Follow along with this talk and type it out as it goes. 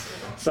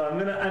So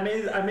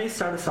I may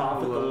start us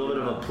off with a little bit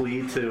of a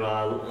plea to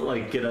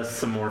like get us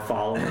some more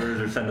followers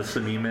or send us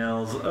some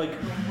emails. Like,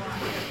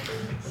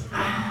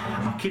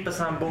 keep us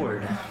on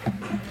board.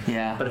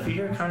 Yeah. But if you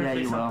hear Connor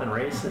say something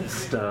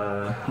racist,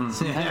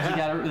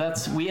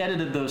 we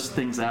edited those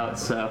things out,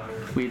 so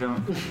we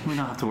don't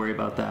have to worry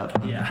about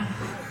that. Yeah.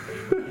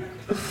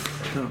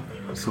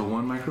 So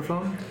 1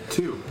 microphone?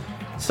 2.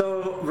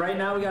 So right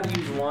now we got to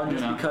use one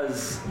just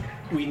because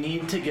we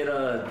need to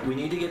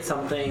get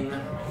something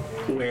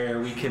where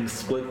we can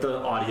split the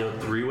audio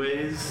 3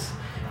 ways.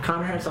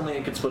 Connor has something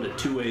that can split it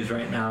 2 ways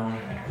right now.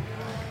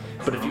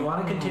 But if you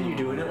want to continue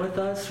doing it with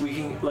us, we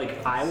can,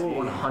 like, I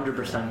will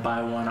 100%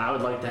 buy one. I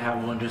would like to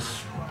have one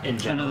just in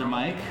general. Another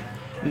mic?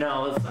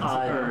 No, it's,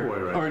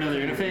 or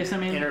another interface, I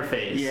mean?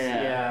 Interface.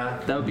 Yeah.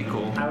 That would be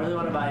cool. I really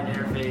want to buy an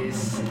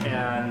interface,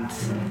 and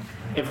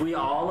if we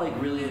all, like,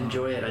 really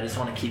enjoy it, I just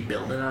want to keep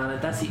building on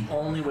it. That's the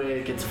only way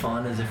it gets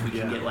fun is if we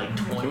can get, like,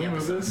 20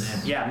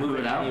 episodes in. Yeah, move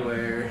it out.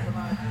 Anywhere.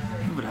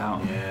 Move it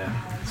out. Yeah.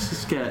 Let's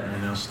just get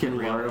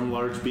real. I'm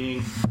large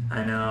being.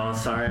 I know.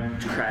 Sorry, I'm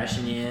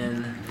crashing you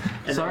in.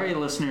 And sorry,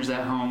 listeners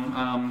at home.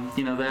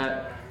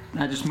 That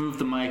I just moved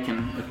the mic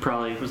and it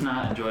probably was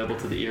not enjoyable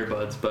to the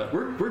earbuds, but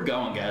we're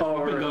going, guys.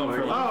 Oh, we've been going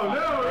for a long time.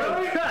 Oh no,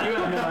 really? You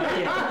have no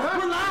idea.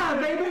 We're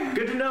live, baby.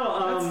 Good to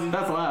know.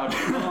 That's loud.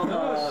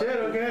 Oh shit.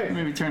 Okay.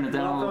 Maybe turn it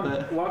down a little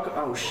bit.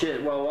 Oh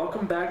shit. Well,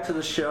 welcome back to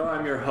the show.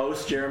 I'm your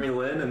host, Jeremy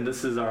Lynn, and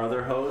this is our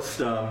other host,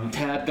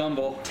 Tad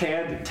Gumble.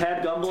 Tad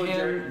Gumble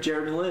and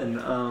Jeremy Lynn.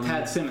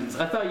 Tad Simmons.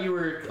 I thought you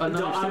were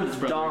another Simmons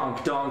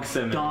brother. Donk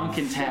Simmons. Donk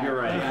and Tad. You're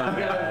right.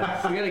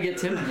 We gotta get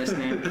Tim in this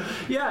name.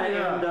 Yeah,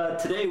 and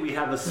today we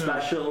have a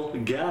special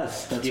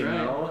guest. That's you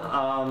right.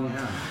 know?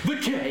 The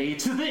K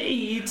to the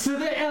E to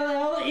the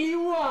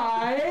LLEY.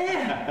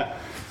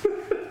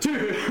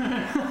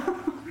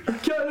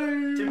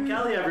 Tim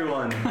Kelly,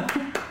 everyone.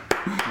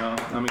 Well,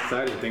 I'm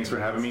excited. Thanks for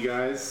having me,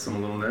 guys. I'm a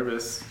little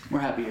nervous. We're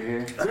happy you're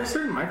here. Is there a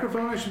certain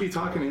microphone I should be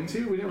talking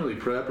into? We didn't really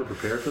prep or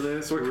prepare for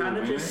this. We're kind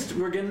of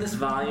we're getting this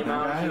volume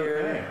out here.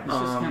 Okay. It's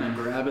just kind of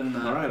grabbing the.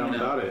 All right, I'm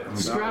about it.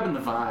 Just grabbing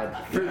the vibe.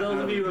 For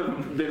those of you who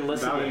have been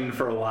listening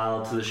for a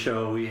while to the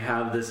show, we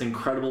have this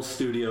incredible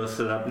studio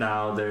set up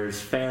now. There's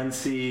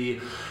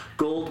fancy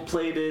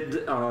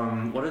gold-plated,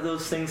 what are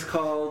those things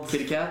called?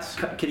 Kitty cats?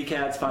 Kitty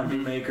cats, fondue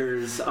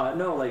makers.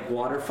 No, like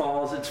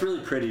waterfalls. It's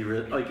really pretty.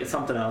 Like, it's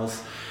something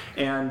else.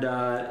 And,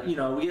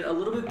 we get a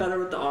little bit better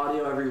with the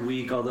audio every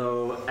week,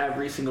 although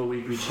every single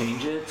week we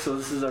change it. So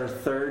this is our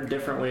 3rd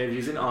different way of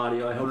using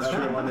audio. I hope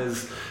everyone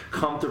is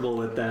comfortable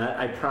with that.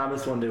 I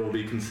promise one day we'll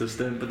be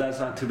consistent, but that's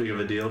not too big of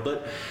a deal.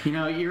 But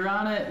you're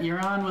on it.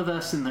 You're on with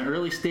us in the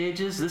early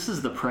stages. This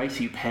is the price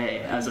you pay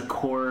as a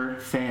core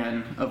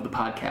fan of the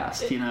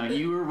podcast.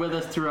 You were with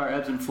us through our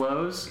ebbs and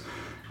flows,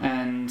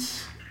 and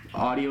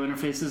audio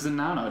interfaces and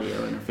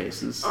non-audio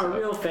interfaces. Our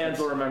real fans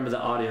will remember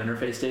the audio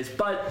interface days,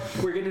 but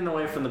we're getting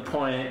away from the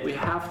point. We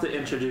have to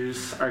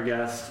introduce our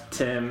guest,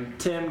 Tim.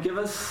 Tim, give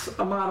us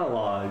a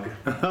monologue.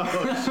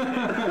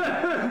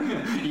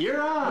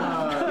 You're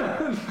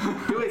on!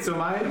 Wait, so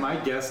am I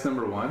guest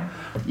number 1?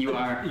 You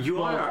are.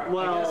 Well,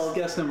 I guess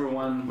guest number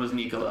 1 was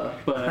Nicola,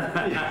 but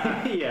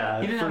yeah,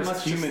 he didn't have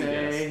much to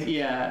say. Guest.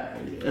 Yeah,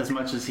 as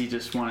much as he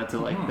just wanted to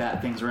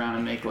bat things around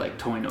and make like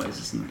toy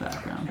noises in the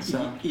background.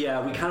 So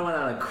yeah, we kind of went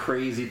on a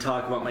crazy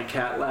talk about my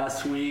cat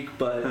last week,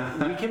 but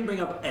we can bring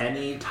up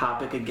any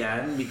topic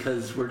again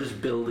because we're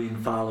just building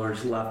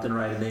followers left and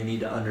right, and they need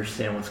to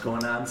understand what's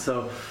going on.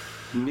 So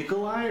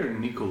Nikolai or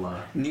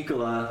Nikola?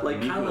 Nikola,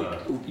 kind of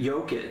like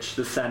Jokic,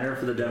 the center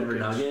for the Denver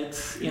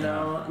Nuggets.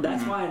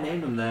 That's why I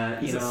named him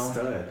that. He's a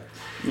stud.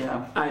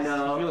 Yeah, I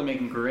know. He's really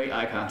making great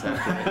eye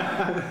contact right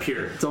now.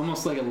 Pure. It's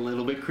almost like a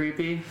little bit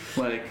creepy,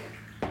 but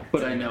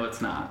I know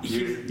it's not.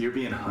 You're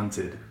being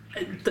hunted.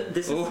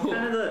 This is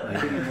kind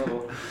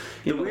of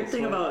the weird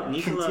thing about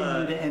Nikola.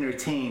 Continue to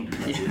entertain.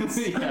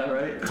 Yeah,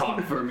 right.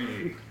 Talk for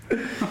me.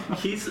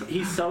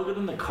 He's so good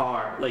in the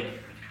car. Like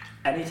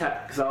anytime,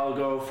 because I'll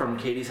go from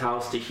Katie's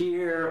house to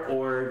here,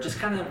 or just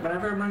kind of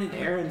whenever I'm running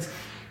errands,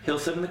 he'll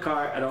sit in the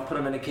car. I don't put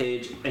him in a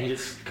cage, and he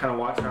just kind of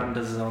walks around and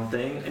does his own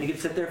thing. And he can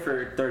sit there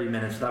for 30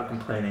 minutes without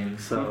complaining.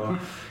 So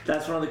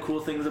that's one of the cool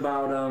things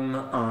about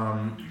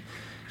him.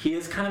 He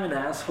is kind of an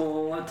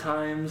asshole at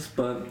times,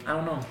 but I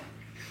don't know.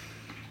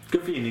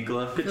 Good for you,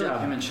 Nikola. Good job.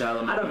 Like him and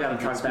Shalom. I don't gotta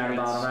talk bad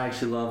about him. I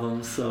actually love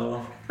him.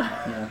 So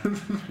yeah,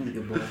 he's a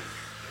good boy.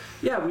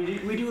 Yeah, we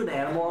do an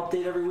animal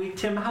update every week.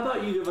 Tim, how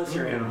about you give us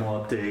your animal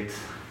update?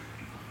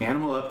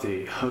 Animal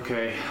update.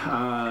 Okay.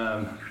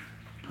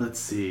 Let's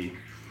see.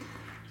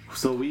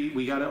 So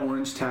we got an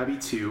orange tabby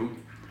too,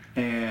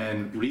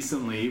 and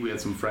recently we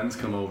had some friends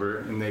come over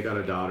and they got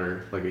a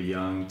daughter, like a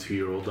young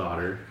 2-year-old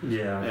daughter.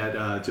 Yeah.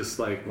 That just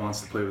like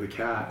wants to play with a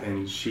cat,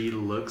 and she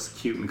looks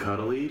cute and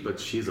cuddly, but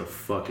she's a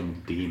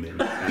fucking demon.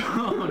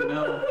 Oh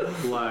no.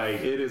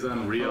 Like it is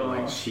unreal.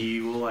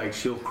 Like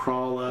she'll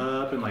crawl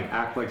up and like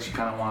act like she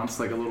kind of wants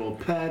like a little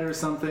pet or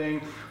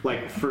something.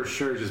 Like for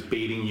sure, just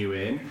baiting you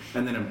in,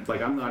 and then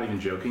like I'm not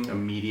even joking,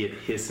 immediate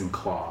hiss and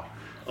claw.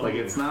 Like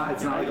it's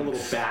not like a little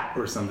bat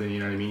or something. You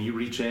know what I mean? You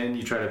reach in,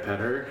 you try to pet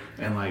her,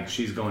 and like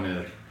she's trying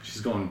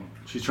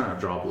to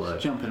draw blood.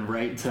 Jumping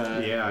right to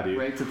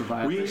dude. to the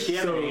violence. Does she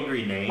have an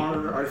angry name?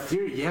 Our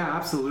theory, yeah,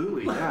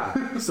 absolutely,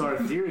 yeah. So our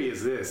theory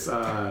is this.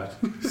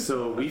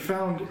 So we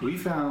found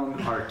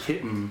our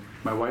kitten.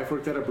 My wife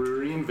worked at a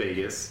brewery in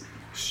Vegas.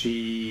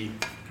 She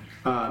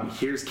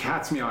hears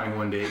cats meowing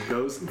one day.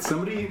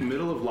 Somebody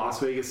middle of Las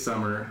Vegas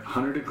summer,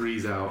 100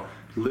 degrees out,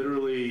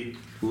 literally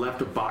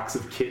left a box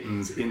of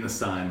kittens in the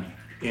sun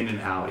in an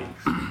alley.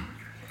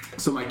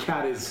 So my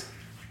cat is,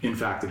 in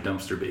fact, a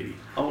dumpster baby.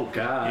 Oh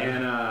God!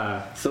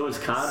 And so is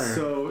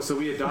Connor. So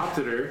we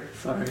adopted her.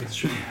 Sorry.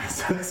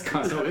 That's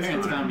Connor. So it's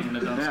Parents found me in the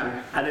dumpster.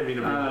 Yeah. I didn't mean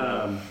to bring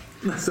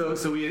that up.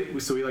 So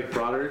we like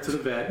brought her to the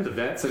vet. The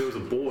vet said it was a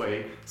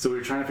boy, so we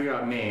were trying to figure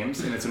out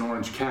names, and it's an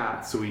orange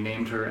cat. So we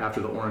named her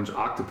after the orange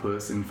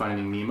octopus in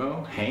Finding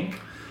Nemo,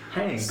 Hank.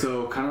 Hank.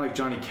 So kind of like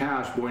Johnny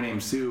Cash, boy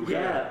named Sue.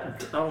 Yeah.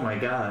 Oh my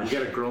gosh. We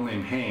got a girl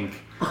named Hank,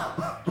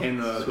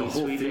 and the whole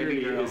sweet theory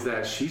baby girl. is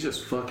that she's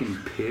just fucking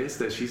pissed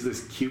that she's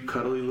this cute,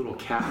 cuddly little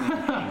cat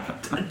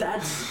named Hank.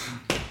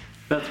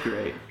 That's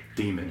great.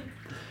 Demon.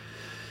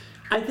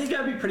 I think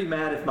I'd be pretty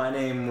mad if my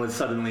name was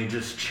suddenly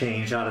just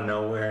changed out of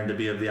nowhere and to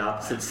be of the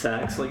opposite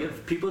sex. Like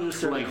if people just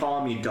started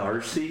calling me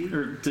Darcy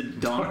Or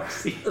Donk.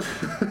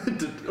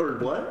 or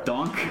what?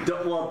 Donk?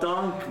 Well,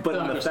 donk, but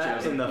Donk in the was fat,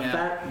 chosen, in the yeah.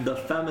 fat, the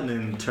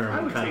feminine I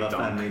term would kind of take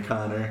donk. offend me,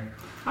 Connor.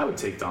 I would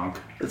take Donk.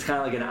 It's kind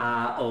of like an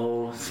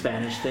I-O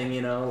Spanish thing,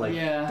 you know, like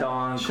Yeah.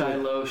 donk.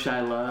 Shiloh,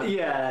 Shyla.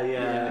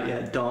 Yeah,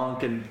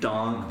 donk and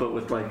donk, but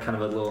with like kind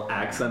of a little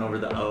accent over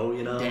the O,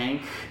 you know.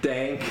 Dank.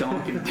 Dank.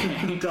 Donk and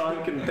dank.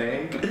 Donk and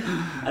dank.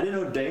 I didn't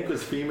know dank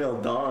was female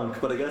donk,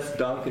 but I guess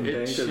donk and It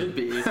dank should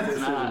be. It's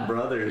sisters not. and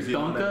brothers. You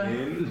know what I Donka?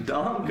 mean?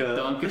 Donka.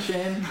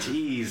 Donkashen?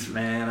 Jeez,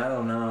 man, I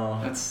don't know.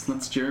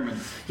 That's German.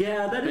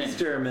 Yeah, that is Man.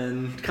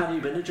 German. Connor,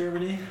 you been to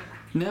Germany?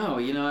 No,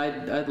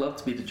 I'd love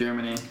to be to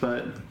Germany,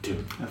 but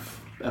Dude.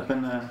 I've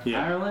been to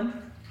Yeah. Ireland.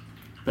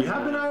 You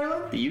have been to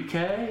Ireland? The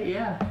UK,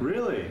 yeah.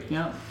 Really?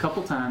 Yeah, a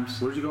couple times.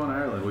 Where'd you go in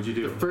Ireland? What'd you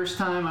do? First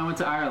time I went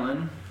to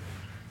Ireland,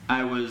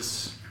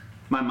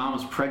 my mom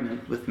was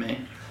pregnant with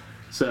me.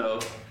 So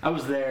I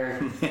was there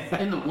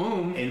in the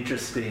womb.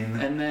 Interesting.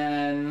 And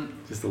then,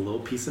 Just a little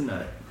piece of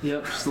nut.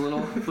 yep, just a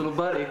little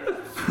buddy.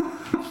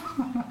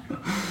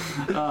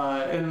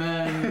 And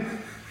then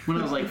when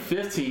I was like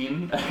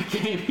 15,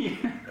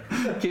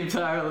 I came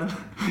to Ireland.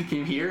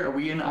 Came here? Are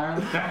we in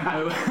Ireland?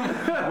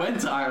 I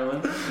went to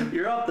Ireland.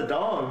 You're off the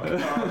donk.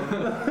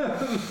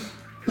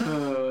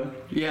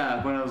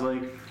 Yeah, when I was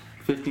like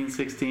 15,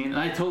 16. And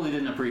I totally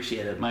didn't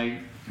appreciate it. My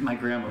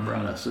grandma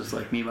brought us, just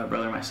like me, my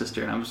brother, my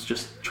sister, and I was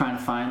just trying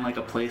to find like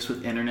a place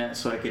with internet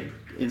so I could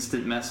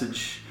instant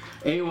message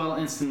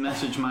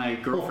my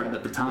girlfriend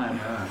at the time.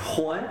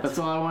 What? That's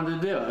all I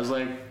wanted to do. I was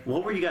like,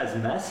 What were you guys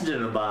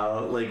messaging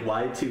about? Like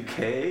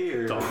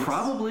Y2K or?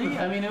 probably.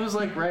 I mean, it was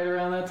like right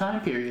around that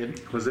time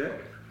period. Was it?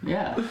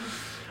 Yeah.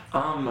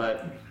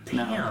 But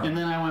no. Damn. And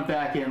then I went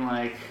back in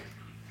like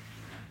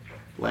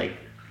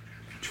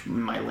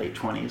my late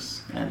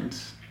 20s, and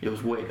it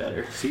was way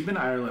better. So you've been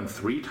to Ireland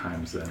 3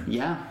 times then?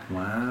 Yeah.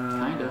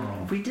 Wow.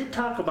 Kinda. We did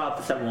talk about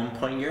this at one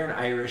point. You're an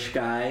Irish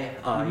guy.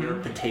 You're a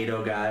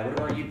potato guy. What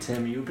about you,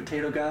 Tim? Are you a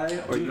potato guy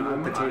or Dude, you a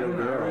potato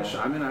girl?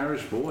 I'm an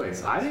Irish boy.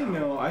 I didn't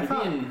know. I You're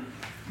thought. being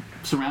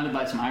surrounded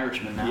by some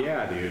Irishmen now.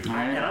 Yeah, dude. All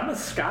right. And I'm a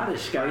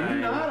Scottish guy. Are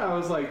you not? I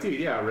was like, dude,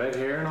 yeah, red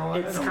hair and all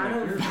that. It's I'm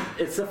kind like, of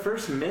it's the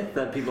first myth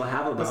that people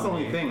have about That's the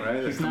only me. thing,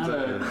 right? He's that comes not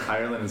out a- of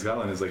Ireland and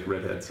Scotland is like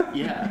redheads.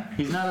 Yeah,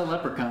 he's not a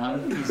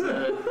leprechaun. He's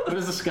what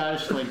is the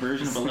Scottish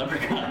version of a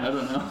leprechaun? I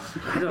don't know.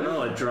 I don't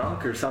know, a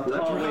drunk or something.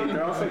 Oh wait,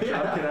 they're also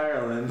drunk in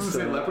Ireland. I was gonna say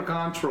So.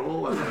 leprechaun,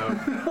 troll. I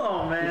don't know.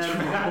 Oh man,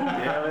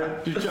 damn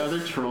it. Are there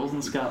trolls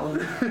in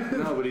Scotland?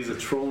 No, but he's a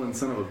trolling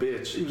son of a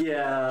bitch.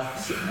 Yeah,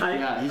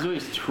 Yeah, he's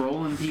always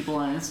trolling people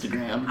on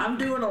Instagram. I'm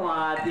doing a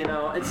lot, you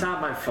know, it's not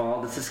my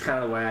fault, it's just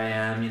kind of the way I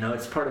am, you know,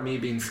 it's part of me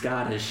being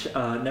Scottish.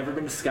 Never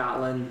been to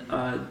Scotland.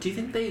 Do you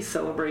think they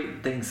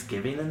celebrate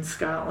Thanksgiving in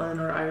Scotland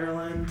or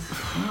Ireland?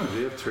 Oh, do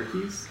they have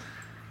turkeys?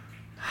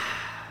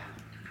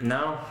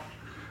 No.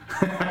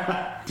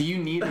 Do you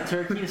need a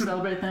turkey to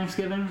celebrate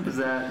Thanksgiving? Is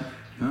that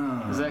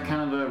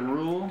kind of a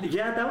rule?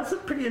 Yeah, that was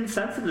pretty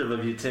insensitive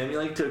of you, Tim. You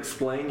like to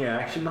explain your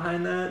action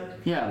behind that?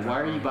 Yeah, why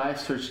are you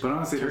biased towards But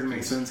honestly, it doesn't make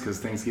turkeys? sense because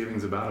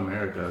Thanksgiving's about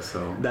America,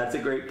 so. That's a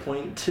great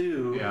point,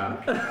 too.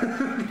 Yeah.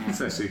 It's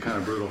actually a kind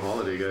of brutal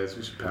holiday, guys.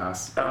 We should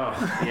pass.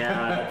 Oh,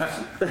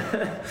 yeah.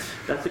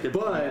 That's a good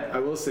point. But I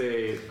will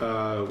say,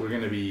 we're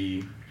going to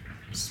be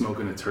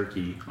smoking a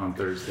turkey on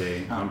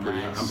Thursday. Oh, I'm pretty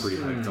nice.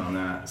 hyped on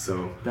that,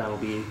 so. That'll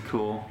be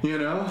cool. You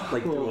know?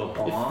 Like through a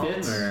bomb? It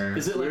fits. Or...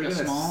 Is it like We're a gonna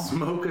small?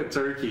 smoke a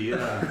turkey,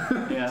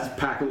 yeah. Yeah.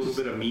 Pack a little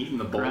bit of meat in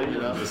the bowl Grind it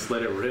and up. just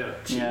let it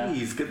rip. Yeah.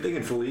 Jeez, good thing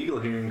it's legal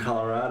here in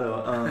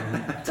Colorado.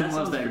 Tim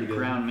loves that pretty good.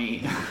 ground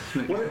meat.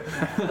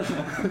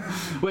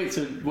 Wait,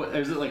 so what,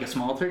 is it like a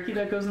small turkey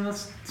that goes in the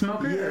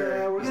smoker?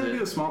 Yeah, or we're is gonna it-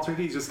 do a small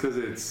turkey just because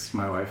it's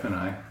my wife and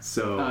I.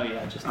 So. Oh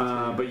yeah, just the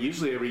two. But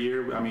usually every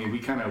year, I mean,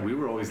 we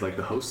were always like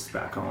the hosts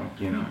back home,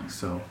 you know.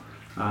 So,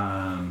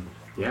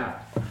 Yeah,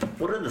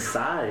 What are the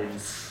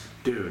sides?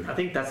 dude. I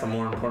think that's a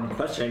more important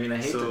question. I mean, I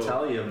hate to So-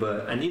 tell you,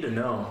 but I need to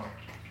know.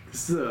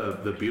 This is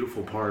the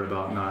beautiful part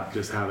about not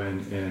just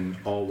having an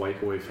all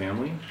white boy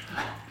family,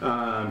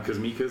 because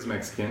Mika's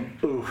Mexican,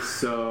 Oof,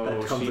 so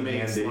that comes she in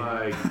makes handy.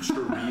 like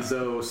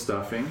chorizo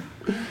stuffing.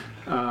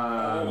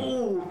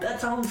 Oh, that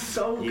sounds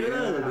so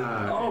good.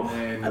 Yeah, Oh,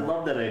 and then- I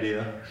love that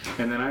idea.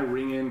 And then I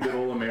ring in good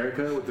old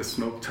America with the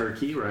smoked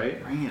turkey,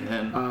 right? Bring it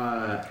in.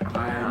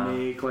 I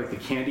make like the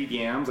candied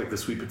yams, like the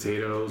sweet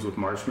potatoes with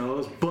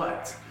marshmallows,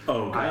 but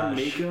Oh, I gosh.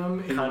 make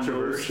them in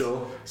Controversial. the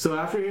most- So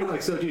after you're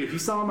like, so dude, if you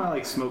saw my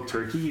like smoked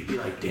turkey, you'd be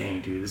like,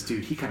 dang, dude, this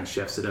dude, he kind of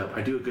chefs it up.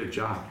 I do a good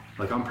job.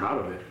 Like I'm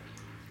proud of it.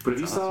 But if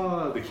you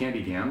saw the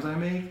candied yams I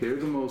make, they're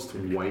the most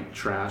white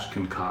trash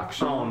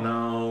concoction. Oh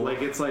no.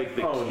 Like it's like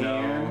the Oh, can.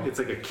 no. It's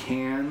like a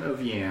can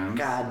of yams.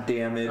 God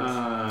damn it. You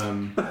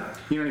know what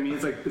I mean?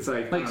 It's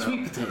like I Like don't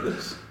sweet know.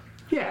 potatoes.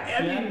 Yeah.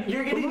 I mean,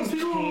 you're getting most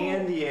people-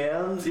 canned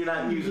yams. You're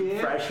not using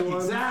fresh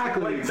ones.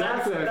 Exactly, Like,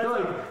 exactly.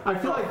 I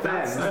feel like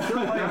that's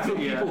what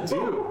Yeah. people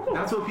do.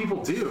 That's what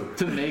people do.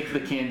 To make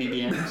the candied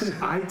yams.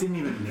 I didn't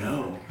even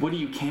know. What do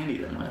you candy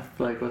them with?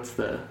 Like, what's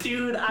the?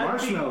 Dude, I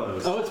think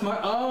Marshmallows. Oh, it's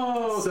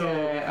Oh,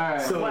 okay. All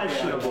right. So a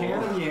Questionable.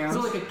 can of yams. So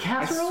like a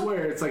casserole? I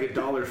swear it's like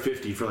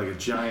 $1.50 for like a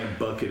giant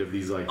bucket of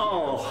these like.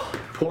 Oh,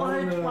 Pour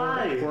them in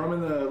why?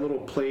 the little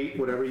plate,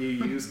 whatever you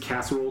use,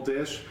 casserole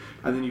dish,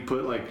 and then you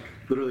put like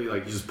literally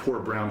like you just pour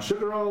brown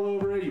sugar all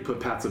over it. You put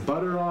pats of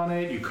butter on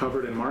it. You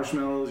cover it in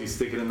marshmallows. You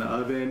stick it in the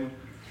oven.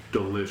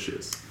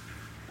 Delicious.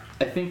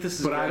 I think this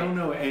is. But I great. don't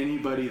know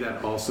anybody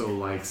that also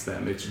likes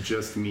them. It's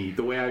just me,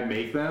 the way I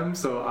make them.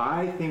 So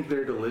I think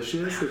they're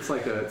delicious. It's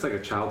like a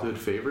childhood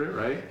favorite,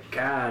 right?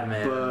 God,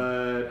 man.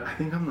 But I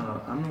think I'm the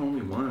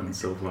only one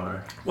so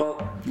far.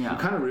 Well, Yeah. I'm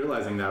kind of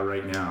realizing that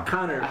right now.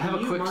 Connor, I have a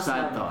you quick must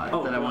side have- thought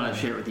Oh, that I go want to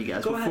ahead. share with you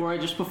guys Go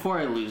before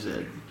I lose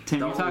it. Tim,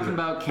 Don't you're talking lose it.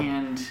 about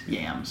canned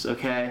yams,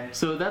 okay?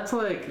 So that's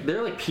like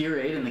they're like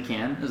pureed in the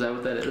can. Is that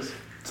what that is?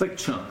 It's like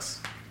chunks.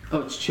 Oh,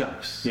 it's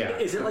chunks. Yeah.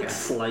 Is it like Okay.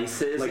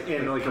 slices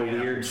in like a pineapple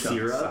weird chunk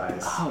syrup?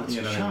 size. Oh, it's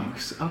You know what I mean?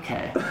 chunks.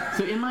 Okay.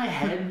 So in my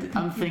head,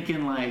 I'm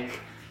thinking like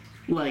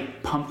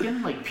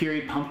pumpkin, like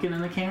pureed pumpkin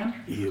in the can.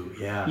 Ew,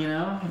 yeah. You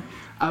know,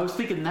 I was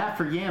thinking that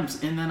for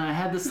yams, and then I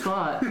had this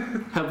thought: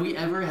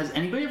 has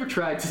anybody ever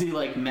tried to do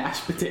like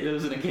mashed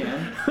potatoes in a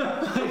can,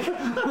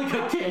 like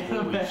a can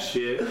of Holy mashed?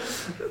 shit.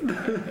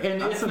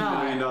 And That's if a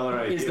not, $1 million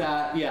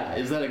idea.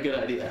 is that a good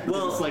idea?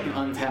 Well- It's like an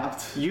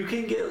untapped. You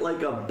can get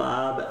like a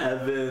Bob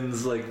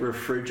Evans like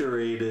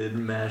refrigerated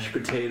mashed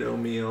potato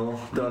meal.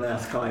 Don't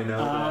ask how I know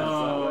that.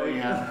 Oh So, like,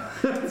 yeah.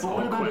 But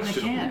what about in a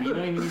can? You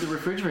don't even need to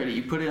refrigerate it.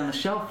 You put it on the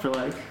shelf for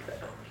like,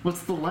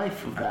 what's the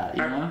life of that?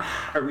 You know?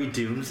 Are we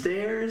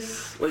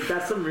doomsdayers? Like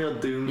that's some real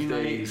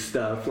doomsday You know,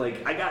 stuff.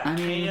 Like I got I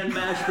mean- canned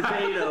mashed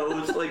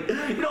potatoes. Like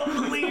you don't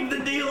believe the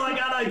deal. I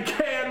got a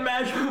canned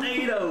mashed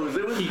potatoes.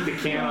 It was Keep the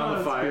can on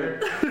the fire.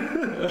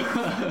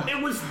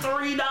 It was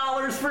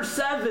 $3 for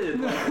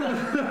 7.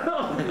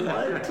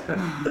 What?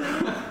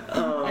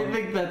 I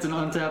think that's an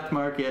untapped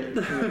market.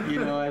 You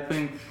know, I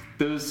think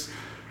those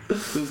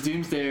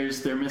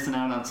doomsdayers, they're missing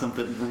out on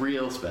something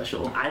real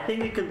special. I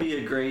think it could be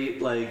a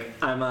great like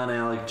I'm on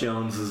Alec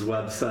Jones's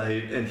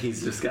website and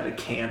he's just got a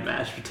canned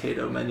mashed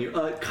potato menu.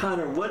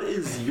 Connor, what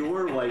is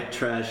your white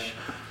trash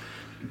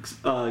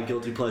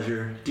guilty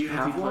pleasure? Do you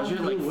have one?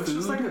 pleasure? Like What's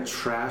just food? like a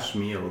trash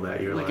meal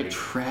that you're Like like, a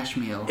trash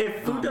meal.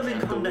 If food Oh, doesn't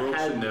man. come the to world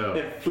should know.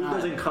 if food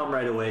doesn't come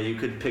right away, you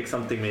could pick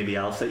something maybe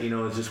else that you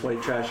know is just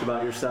white trash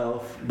about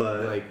yourself,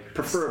 but like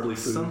preferably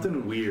food.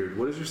 something weird.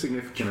 What does your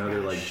significant other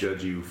like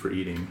judge you for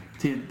eating?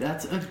 Dude,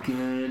 that's a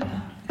good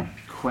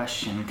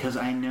question because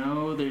I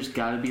know there's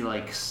got to be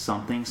like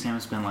something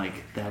Sam's been like,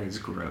 that is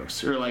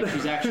gross, or like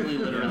she's actually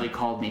literally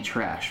called me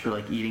trash for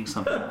like eating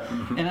something,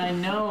 and I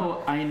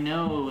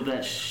know that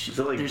Is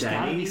it like there's got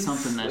to be Denny's?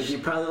 something that Like you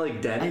probably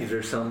like Denny's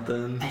or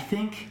something. I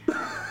think.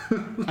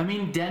 I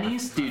mean,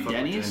 Denny's, dude. fuck with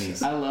Denny's.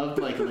 Denny's. I loved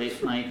like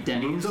late night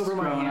Denny's. Moons over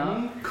my growing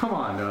hammy? up. Come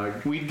on,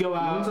 dog. We'd go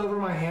Moons out over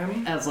my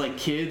hammy? as like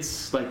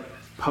kids, like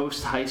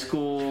post high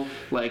school,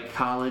 like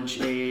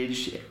college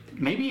age,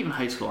 maybe even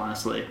high school.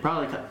 Honestly,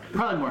 probably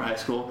more high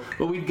school.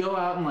 But we'd go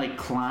out and like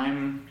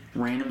climb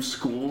random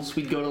schools.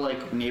 We'd go to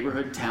like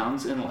neighborhood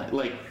towns and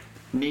like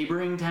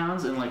neighboring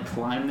towns and like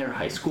climb their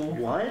high school.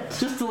 What?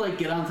 Just to like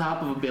get on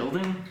top of a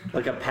building.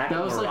 Like a pack That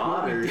of was, like,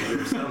 what we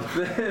Marauders or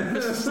something.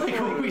 It's just like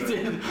what we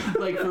did,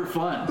 like for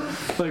fun.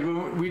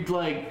 Like we'd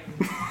like,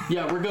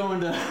 yeah, we're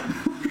going to.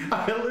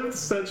 I lived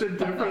such a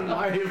different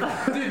life.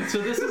 Dude,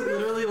 so this is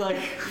literally like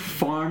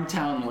farm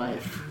town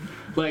life.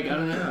 Like, I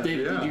don't know,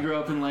 Dave, yeah. did you grow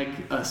up in like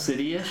a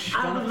city-ish I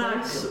kind would of not.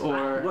 place?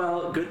 Or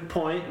Well, good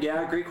point.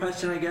 Yeah, great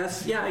question. I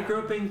guess. Yeah, I grew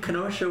up in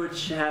Kenosha,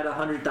 which had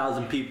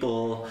 100,000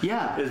 people.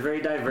 Yeah. it was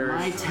very diverse.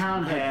 my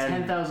town had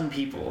And 10,000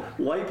 people.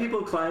 White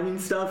people climbing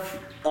stuff.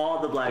 All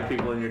the black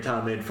people in your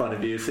town made fun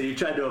of you, so you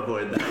tried to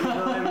avoid that. You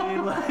know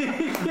what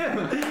I mean?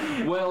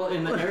 Like, Well,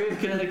 in the area of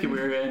Connecticut we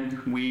were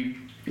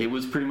in, it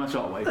was pretty much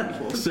all white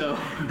people. So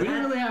we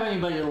didn't really have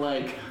anybody to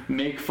like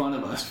make fun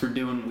of us for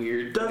doing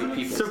weird white doesn't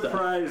people stuff.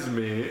 surprise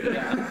me.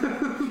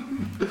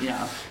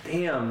 Yeah.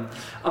 Damn.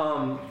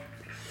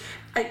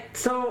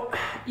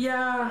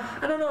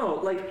 I don't know.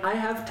 Like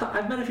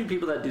I've met a few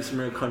people that do some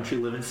real country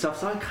living stuff,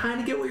 so I kind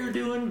of get what you're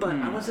doing, but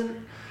I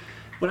wasn't.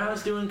 When I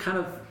was doing kind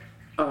of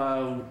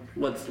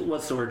what's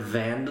the word?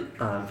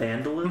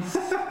 Vandalous?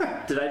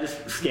 Did I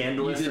just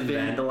scandalous and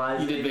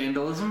vandalize? You did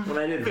vandalism? When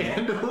I did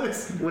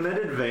Vandalist? When I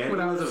did vandalism.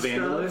 When I was a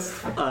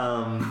vandalist?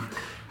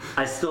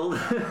 I still.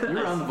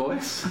 You're on The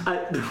Voice?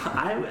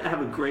 I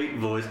have a great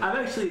voice. I've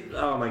actually.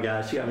 Oh my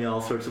gosh, you got me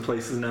all sorts of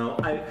places now.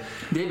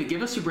 David,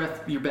 give us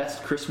your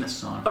best Christmas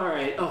song. All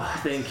right. Oh,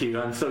 thank you.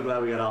 I'm so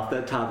glad we got off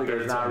that topic. I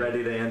was not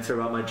ready to answer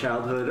about my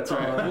childhood. It's all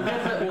right. We'll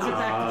get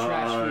back to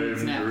trash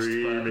foods next.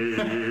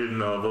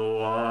 Dreaming of a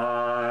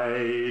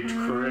white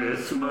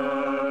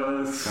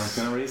Christmas. Sounds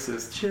kind of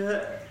racist.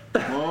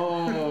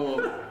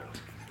 Whoa.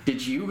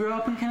 Did you grow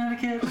up in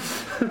Connecticut?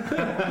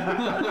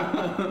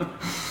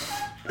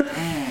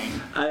 Dang.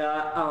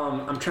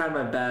 I'm trying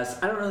my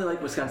best. I don't really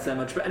like Wisconsin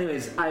that much, but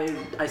anyways,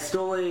 I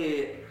stole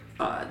a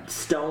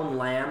stone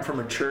lamb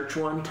from a church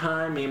one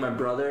time, me and my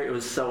brother. It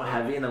was so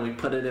heavy, and then we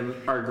put it in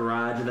our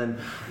garage, and then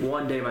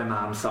one day my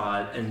mom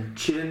saw it, and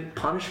she didn't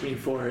punish me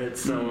for it,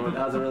 so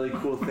that was a really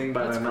cool thing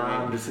by my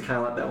mom, great. just to kind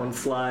of let that one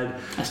slide.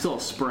 I stole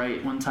a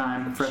Sprite one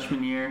time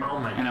freshman year,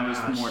 and I was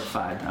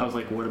mortified. I was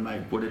like, what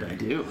did I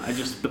do?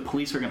 The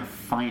police are gonna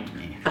find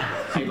me.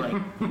 I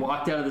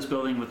walked out of this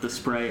building with the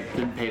Sprite,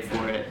 didn't pay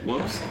for it.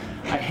 Whoops.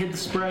 I hid the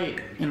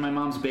Sprite in my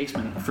mom's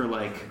basement for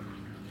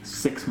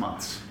 6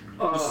 months.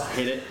 Just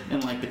hid it in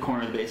the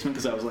corner of the basement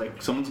because I was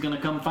like, someone's gonna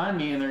come find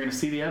me and they're gonna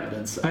see the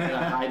evidence. I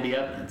gotta hide the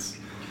evidence.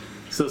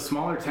 So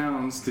smaller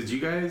towns, did you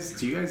guys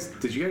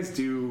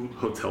do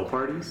hotel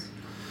parties?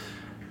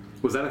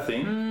 Was that a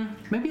thing?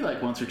 Maybe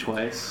once or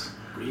twice.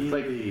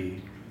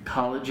 Really?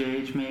 College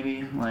age,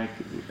 maybe.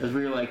 As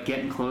we were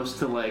getting close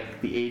to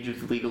the age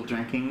of legal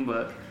drinking,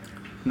 but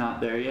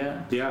not there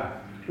yet. Yeah.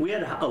 We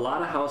had a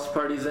lot of house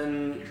parties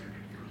in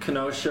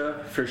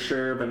Kenosha for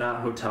sure, but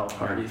not hotel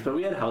parties. But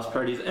we had house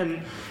parties,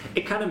 and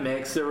it kind of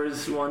mixed. There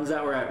was ones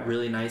that were at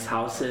really nice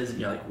houses, and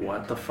you're like,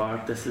 what the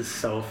fuck, this is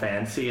so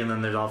fancy. And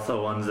then there's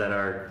also ones that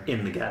are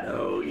in the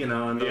ghetto,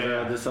 and those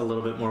are just a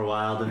little bit more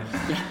wild, and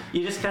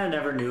you just kind of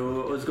never knew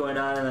what was going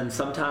on. And then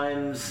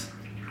sometimes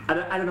I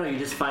don't know, you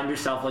just find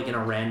yourself in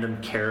a random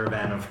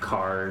caravan of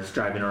cars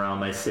driving around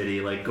my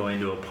city, going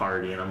to a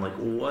party, and I'm like,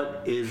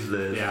 what is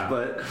this? Yeah.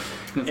 But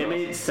it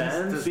made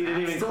sense. You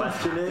didn't even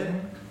question it.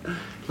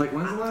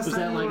 When's the last Was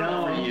time?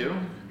 that for you?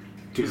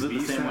 Dude, Was it we the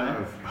used to same way?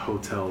 have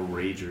hotel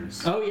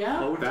ragers. Oh yeah.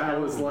 That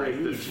was the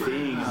Ragers.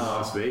 thing in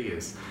Las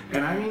Vegas.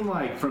 And I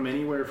mean from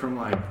anywhere from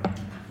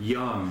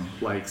young,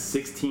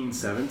 16,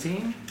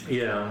 17.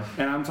 Yeah.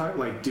 And I'm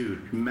talking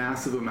dude,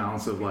 massive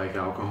amounts of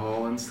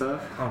alcohol and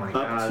stuff. Oh my Up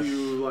gosh.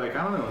 to I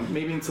don't know,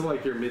 maybe into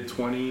your mid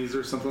 20s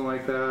or something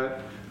like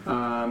that.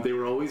 They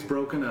were always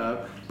broken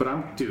up, but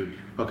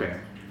okay.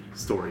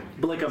 Story.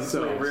 But wait,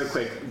 real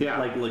quick.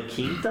 Yeah. La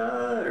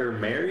Quinta or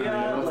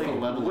Marriott? what's the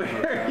level of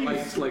where are you?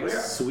 Like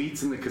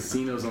suites in the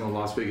casinos on the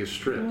Las Vegas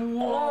Strip.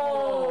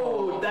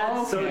 Oh,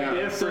 that's so Okay.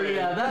 different. So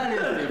yeah, that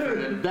is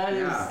different. That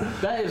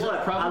is What,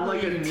 on, probably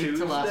a unique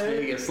to Las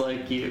Tuesday?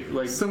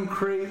 Vegas. Some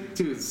crazy,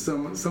 dude.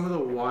 Some of the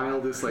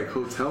wildest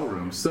hotel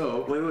rooms.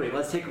 So Wait.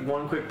 Let's take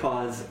one quick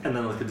pause and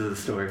then let's get to the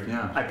story.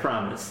 Yeah. I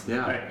promise.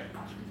 Yeah. All right.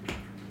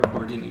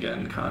 Recording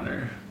again,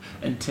 Connor.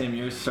 And Tim,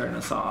 you're starting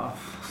us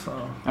off. So.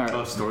 All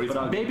right. story But,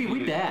 time. Baby,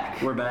 we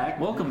back. We're back.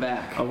 Welcome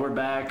back. Oh, we're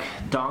back.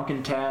 Donk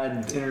and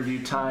Tad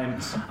interview time.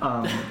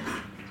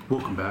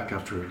 Welcome back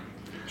after a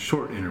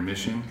short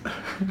intermission.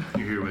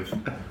 You're here with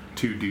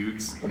two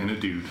dudes and a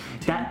dude.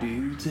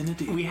 Dudes and a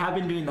dude. We have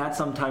been doing that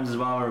sometimes as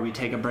well, where we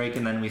take a break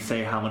and then we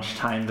say how much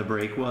time the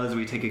break was.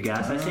 We take a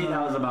guess. I say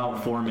that was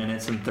about 4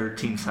 minutes and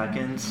 13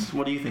 seconds.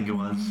 What do you think it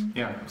was?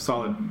 Yeah,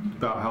 solid.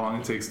 About how long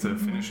it takes to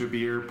finish a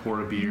beer,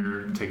 pour a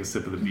beer, take a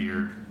sip of the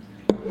beer,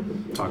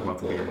 talk about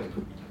the beer.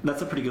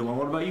 That's a pretty good one.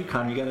 What about you,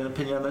 Con? You got an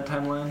opinion on that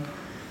timeline?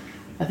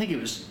 I think it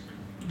was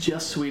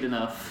just sweet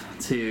enough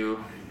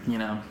to,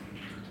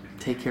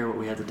 take care of what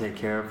we had to take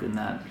care of in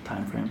that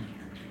time frame.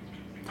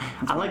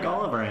 I like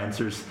all of our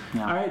answers.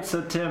 Yeah. All right,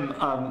 so Tim,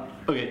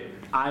 okay,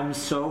 I'm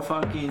so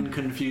fucking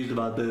confused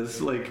about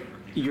this.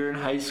 You're in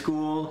high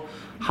school.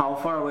 How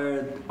far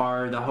away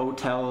are the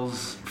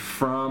hotels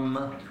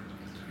from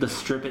the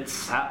strip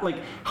itself?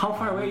 How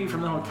far away are you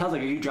from the hotels?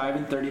 Are you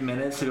driving 30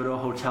 minutes to go to a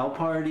hotel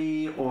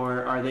party,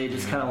 or are they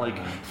just kind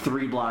of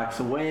 3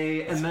 blocks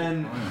away? And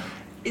then,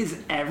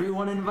 is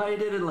everyone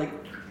invited? And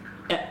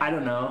I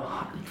don't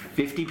know,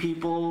 50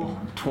 people,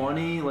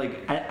 20?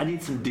 I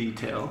need some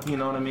detail. You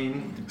know what I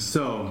mean?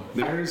 So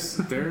there's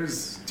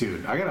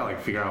dude, I gotta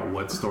figure out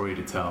what story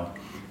to tell.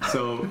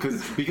 So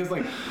because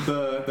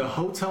the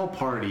hotel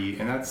party,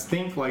 and that's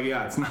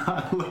it's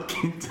not La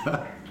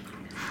Quinta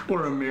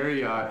or a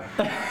Marriott.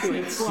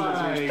 It's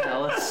Caesar's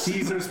Palace.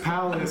 Caesar's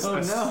Palace. Oh,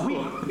 a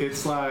no. suite.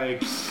 It's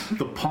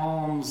the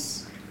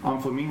Palms on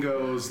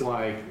Flamingos,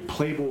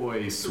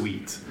 Playboy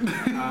suite.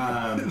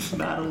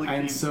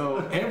 And so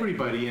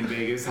everybody in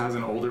Vegas has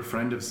an older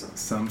friend of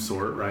some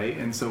sort, right?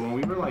 And so when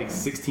we were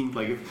 16,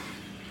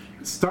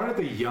 start at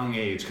the young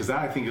age, because that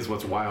I think is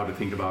what's wild to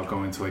think about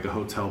going to like a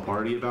hotel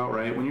party about,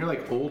 right? When you're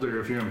like older,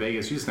 if you're in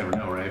Vegas, you just never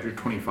know, right? If you're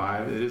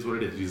 25, it is what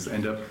it is. You just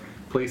end up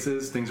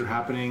places, things are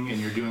happening, and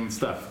you're doing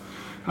stuff.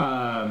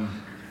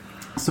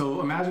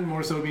 So imagine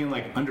more so being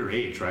like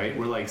underage, right?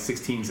 We're like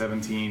 16,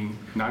 17,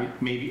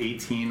 not maybe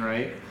 18,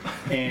 right?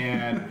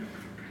 And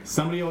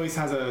somebody always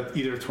has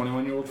either a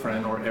 21-year-old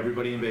friend or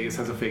everybody in Vegas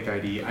has a fake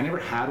ID. I never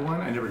had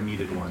one. I never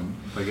needed one.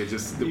 Like it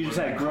just... You just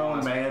had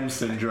grown man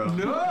syndrome.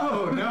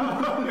 No.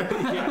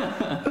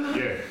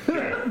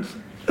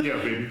 Yeah,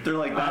 baby. They're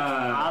like, that's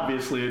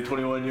obviously a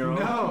 21-year-old.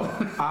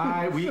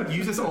 No,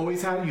 you just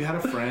always you had a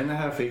friend that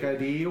had a fake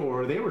ID,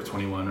 or they were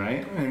 21,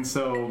 right? And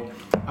so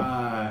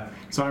I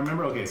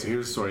remember. Okay, so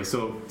here's the story.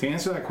 So to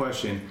answer that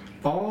question,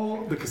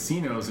 all the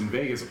casinos in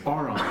Vegas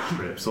are on the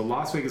Strip. So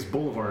Las Vegas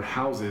Boulevard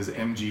houses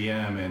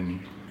MGM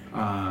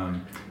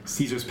and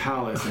Caesar's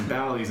Palace and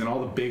Bally's and all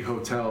the big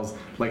hotels,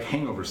 like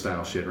hangover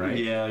style shit, right?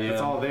 Yeah.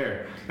 It's all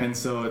there, and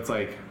so it's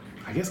like,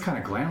 I guess kind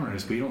of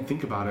glamorous, but you don't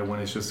think about it when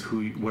it's just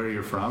where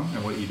you're from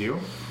and what you do.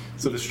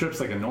 So the Strip's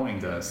like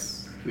annoying to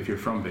us if you're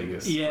from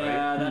Vegas. Yeah,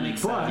 right? that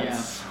makes But,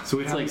 sense. so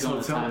we It's have like these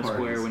going to hotel Times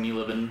parties. Square when you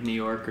live in New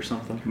York or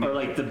something. Or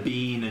like the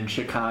Bean in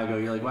Chicago.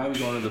 You're like, why are we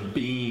going to the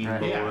Bean,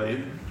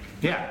 boy?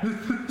 Yeah.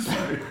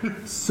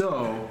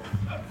 So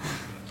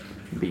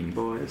Bean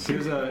Boys.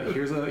 here's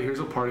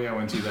a party I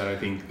went to that I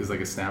think is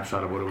like a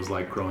snapshot of what it was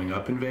like growing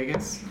up in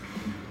Vegas.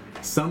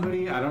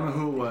 Somebody, I don't know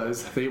who it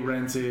was, they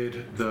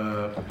rented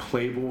the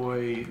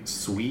Playboy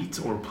Suite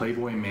or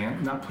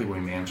not Playboy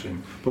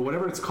Mansion, but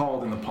whatever it's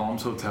called in the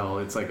Palms Hotel.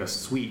 It's like a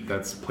suite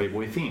that's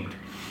Playboy themed.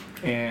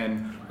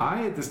 And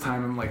I, at this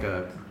time, am like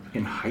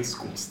in high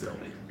school still.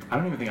 I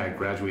don't even think I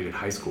graduated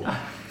high school.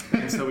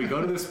 And so we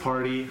go to this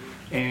party,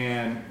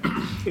 and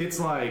it's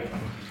like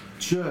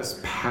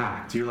just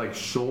packed. You're like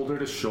shoulder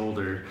to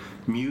shoulder.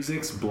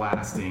 Music's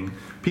blasting.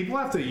 People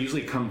have to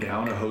usually come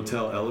down a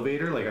hotel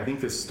elevator. Like, I think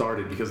this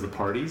started because of the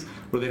parties,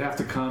 where they'd have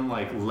to come,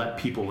 like, let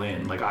people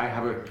in. Like, I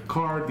have a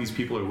card, these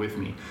people are with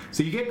me.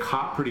 So you get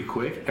caught pretty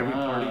quick. Every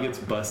party gets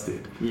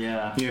busted.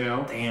 Yeah. You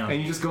know? Damn.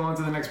 And you just go on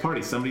to the next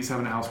party. Somebody's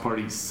having a house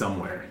party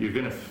somewhere. You're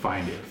going to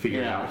find it,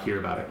 figure it out, hear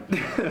about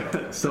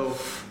it. So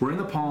we're in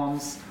the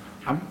Palms.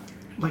 I'm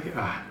like,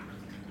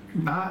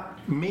 not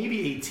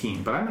maybe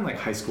 18, but I'm in like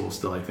high school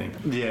still, I think.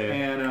 Yeah.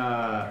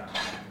 And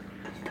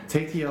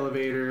take the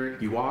elevator,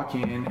 you walk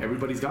in,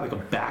 everybody's got like a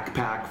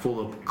backpack full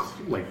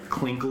of like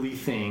clinkly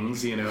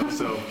things, you know,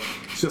 so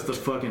it's just a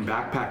fucking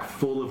backpack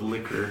full of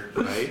liquor,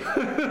 right?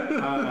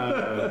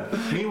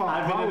 Meanwhile,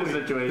 I've been in a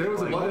situation there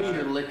was a like What bunch was of-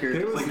 your liquor?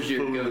 there What was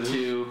your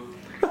go-to?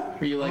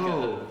 Were you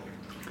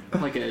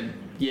like a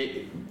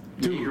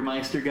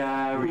Jägermeister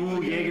guy? Were you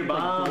Ooh, Jaeger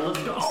bomb. Gold-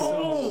 Let's go.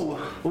 Oh!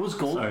 What was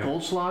Sorry.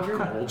 Goldschlager?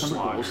 Remember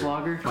Goldschlager.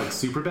 Goldschlager? like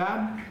super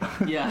bad.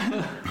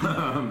 Yeah.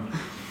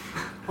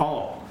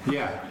 All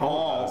yeah.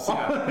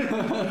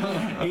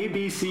 A,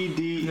 B, C,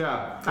 D.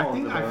 Yeah,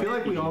 I feel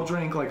like we all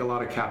drank like a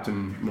lot of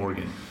Captain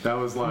Morgan. That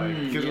was like,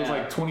 because it was yeah.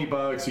 like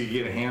 $20, you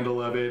get a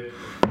handle of it.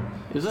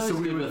 It was always So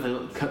we good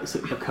would-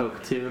 with a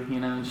Coke too, you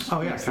know. Just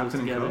Oh, yeah, mix those Captain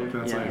and together. Coke,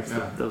 that's like- it's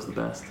yeah. that was the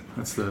best.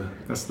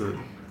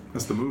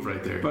 That's the move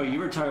right there. Bro, you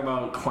were talking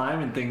about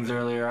climbing things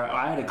earlier.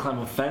 I had to climb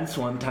a fence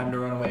one time to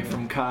run away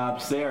from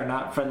cops. They are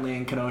not friendly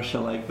in Kenosha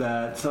like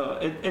that. So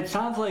it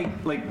sounds like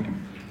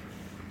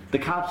the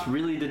cops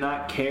really did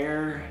not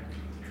care.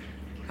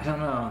 I don't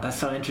know. That's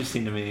so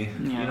interesting to me.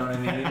 Yeah. You know what I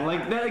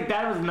mean?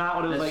 that was not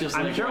what it was That's like. just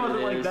I'm like sure it what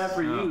wasn't it like is. that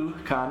for you,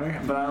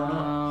 Connor. But I don't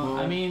know.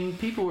 I mean,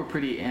 people were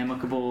pretty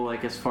amicable.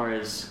 Like as far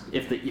as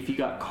if you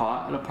got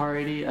caught at a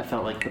party, I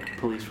felt like the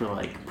police were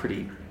like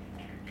pretty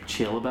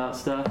chill about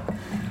stuff.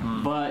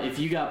 But if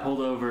you got pulled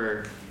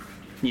over,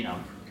 you know,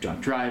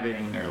 drunk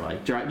driving or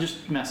like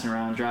just messing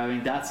around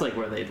driving, that's like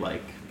where they'd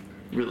like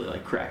really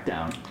like crack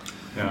down.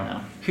 Yeah.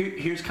 You know?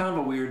 Here's kind of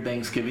a weird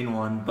Thanksgiving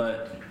one,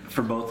 but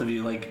for both of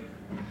you, like,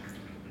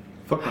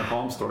 Fuck my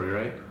palm story,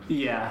 right?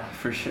 yeah,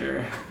 for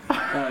sure.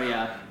 Oh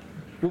yeah.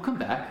 We'll come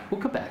back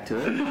to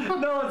it.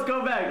 No, let's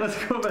go back. Let's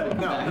go back.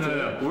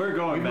 No. We're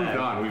going We've back. moved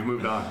on. We've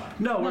moved on.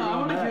 No, we're No, I going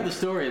want to hear back. the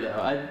story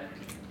though.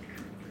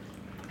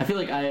 I feel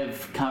like I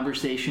have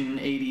conversation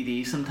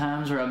ADD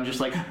sometimes, where I'm just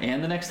like,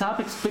 and the next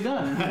topic's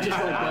begun. I'm just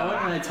like going,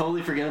 and I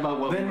totally forget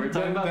about what we were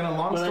talking about. Then a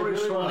long but story I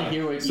really short. want to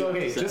hear what So you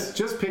okay, have to say.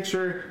 just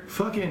picture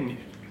fucking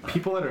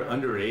people that are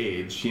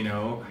underage. You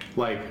know,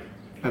 like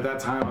at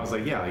that time I was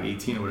like, yeah, like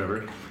 18 or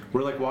whatever.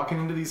 We're like walking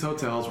into these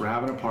hotels. We're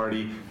having a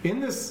party in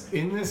this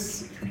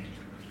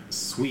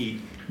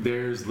suite.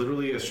 There's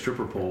literally a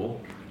stripper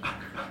pole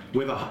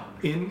with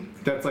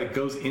that's like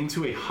goes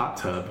into a hot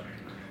tub.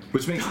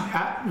 Which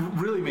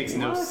really makes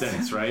no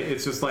sense, right?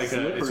 It's just like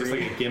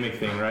a gimmick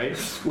thing, right?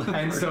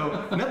 And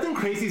so nothing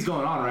crazy is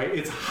going on, right?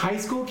 It's high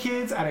school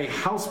kids at a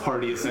house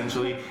party,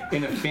 essentially,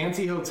 in a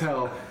fancy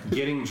hotel,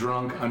 getting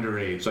drunk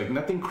underage. Like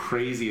nothing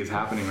crazy is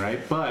happening, right?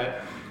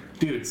 But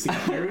dude,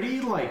 security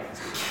like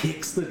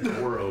kicks the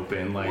door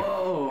open, like,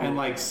 Whoa. and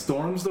like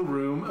storms the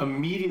room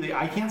immediately.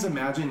 I can't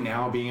imagine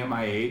now being at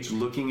my age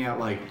looking at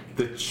like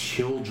the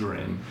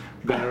children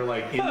that are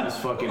like in this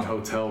fucking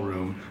hotel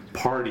room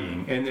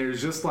partying, and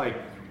there's just like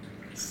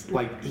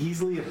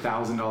easily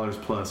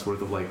 $1,000 plus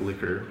worth of like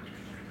liquor.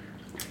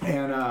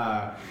 And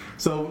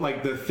so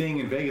like the thing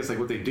in Vegas, like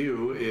what they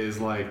do is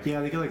like,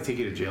 yeah, they can like take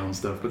you to jail and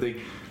stuff, but a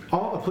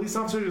police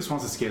officer just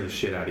wants to scare the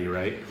shit out of you,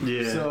 right?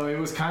 Yeah. So it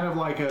was kind of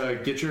like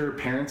get your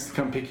parents to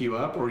come pick you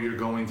up, or you're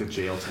going to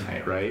jail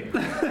tonight, right?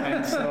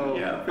 And so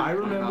Yeah. I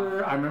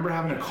remember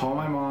having to call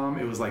my mom.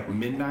 It was like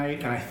midnight,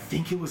 and I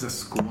think it was a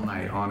school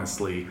night,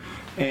 honestly,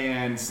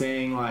 and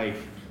saying like,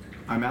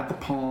 I'm at the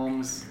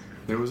Palms.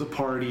 There was a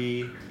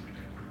party,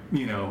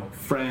 you know,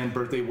 friend,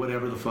 birthday,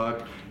 whatever the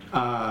fuck.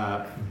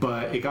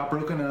 But it got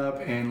broken up,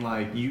 and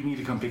like, you need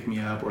to come pick me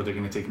up, or they're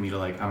gonna take me to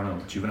like, I don't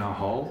know, juvenile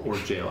hall or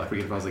jail. I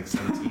forget if I was like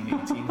 17,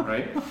 18,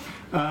 right?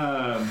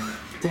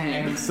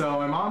 Dang. And so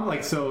my mom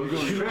like, so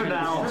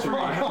Juvenile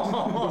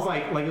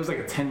it was like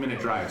a 10-minute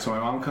drive. So my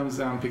mom comes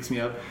down, picks me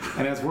up,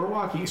 and as we're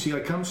walking, she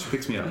like comes, she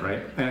picks me up,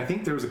 right? And I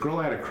think there was a girl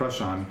I had a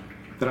crush on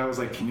that I was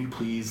like, can you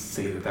please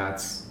say that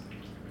that's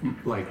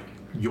like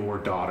your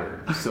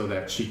daughter, so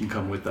that she can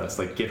come with us,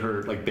 like get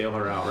her, like bail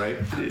her out, right?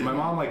 Yeah. My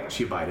mom, like,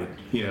 she abided,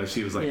 you know,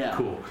 she was like, Yeah.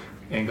 cool,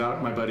 and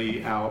got my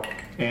buddy out,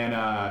 and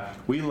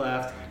we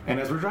left, and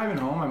as we're driving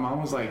home, my mom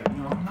was like, you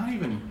know, I'm not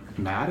even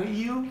mad at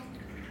you.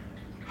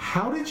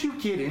 How did you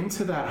get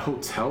into that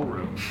hotel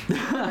room?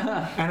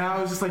 And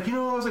I was just like, you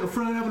know, I was like a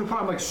friend having a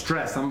problem, I'm like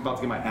stressed, I'm about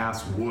to get my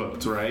ass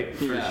whooped, right?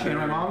 Yeah. And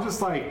my mom's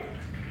just like,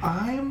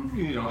 I'm,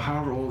 you know,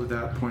 however old at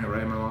that point,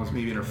 right? My mom's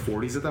maybe in her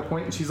 40s at that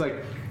point, and she's like,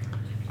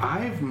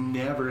 I've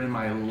never in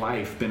my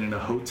life been in a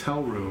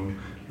hotel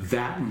room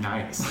that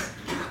nice.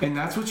 And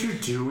that's what you're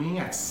doing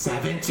at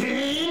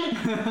 17?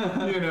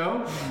 You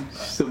know?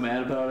 So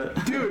mad about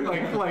it. Dude,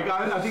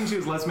 I think she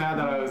was less mad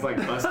that I was like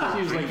busted.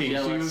 She was, like, drinking. She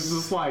jealous. was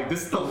just like,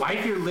 this is the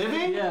life you're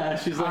living? Yeah,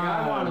 she's like,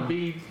 I want to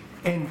be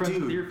And friends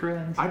dude, with your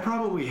friends. I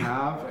probably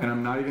have, and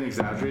I'm not even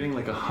exaggerating,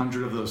 like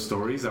 100 of those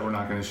stories that we're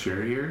not going to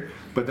share here.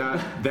 But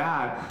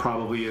that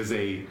probably is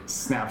a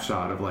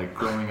snapshot of like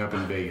growing up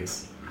in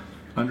Vegas.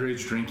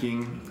 Underage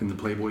drinking in the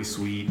Playboy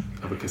suite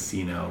of a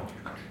casino.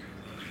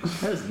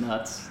 That is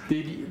nuts.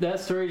 Dude,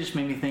 that story just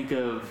made me think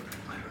of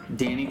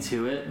Danny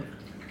Tuitt.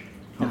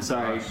 I'm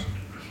sorry, gosh.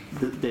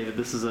 David,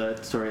 this is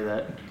a story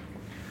that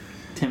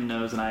Tim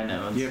knows and I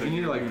know. And Yeah, if you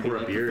need to like pour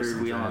a beer or third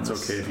something, wheel on it's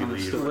this- okay if you on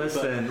this leave. story.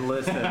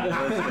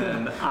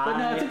 Listen. But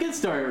no, it's a good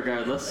story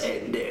regardless.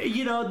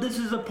 You know, this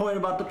is the point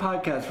about the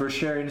podcast. We're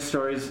sharing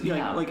stories.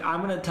 Yeah. Like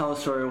I'm gonna tell a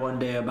story one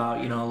day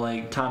about, you know,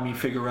 like Tommy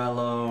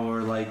Figueroa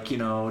or like, you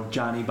know,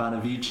 Johnny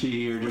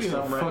Bonavici or just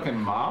What are you, some a fucking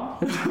mob?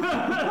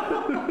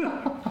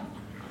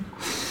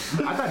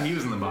 I thought he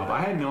was in the mob.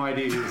 I had no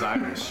idea he was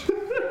Irish.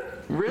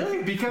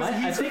 Really? Because I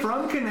he's think-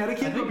 from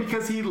Connecticut, I think- but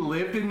because he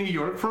lived in New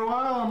York for a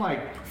while, I'm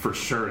like, for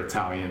sure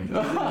Italian.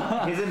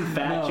 his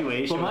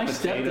infatuation No, but my with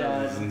potatoes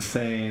stepdad is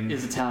insane.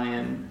 is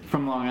Italian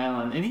from Long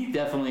Island, and he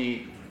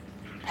definitely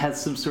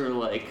has some sort of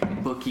like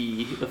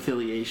bookie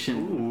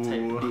affiliation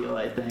type deal.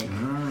 I think.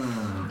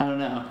 I don't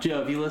know,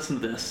 Joe. If you listen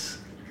to this,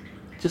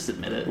 just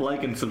admit it.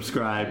 Like and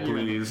subscribe,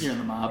 please. You're in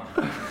the mob.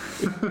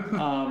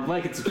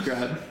 Like and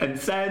subscribe. And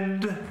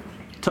send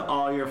to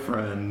all your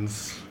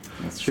friends.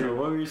 That's So true.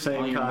 what were you All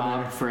saying, your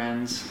Connor? mob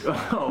friends,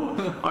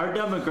 Oh, our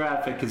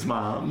demographic is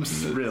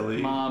moms,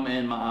 really. mom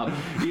and mob.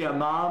 Yeah,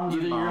 moms.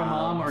 Either and you're a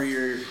mom moms. or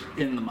you're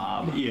in the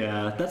mob.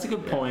 Yeah, that's a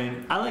good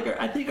point.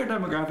 I think our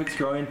demographic's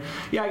growing.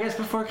 Yeah, I guess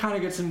before Connor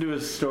gets into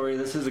his story,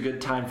 this is a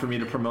good time for me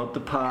to promote the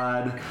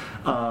pod.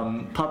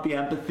 Puppy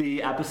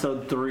Empathy,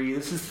 episode 3.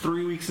 This is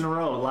 3 weeks in a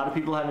row. A lot of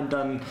people haven't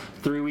done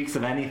 3 weeks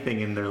of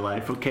anything in their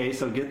life, okay?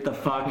 So get the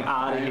fuck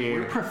out of We're here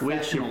with your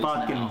professionals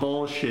fucking now.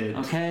 bullshit.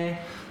 Okay,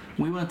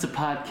 we went to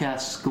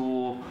podcast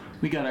school.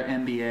 We got our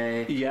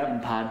MBA Yep. in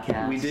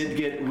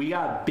podcast. We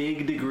got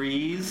big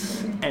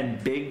degrees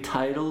and big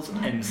titles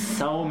and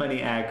so many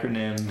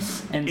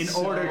acronyms And in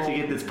so order to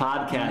get this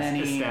podcast many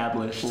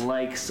established.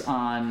 likes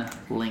on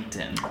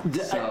LinkedIn.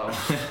 So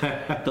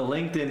The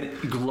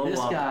LinkedIn glow this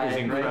up guy is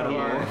incredible.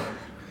 right here,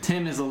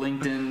 Tim is a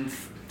LinkedIn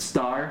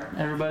star.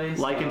 Everybody,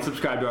 Like so and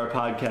subscribe to our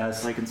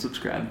podcast. like and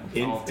subscribe.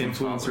 All Tim's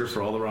Influencer followers.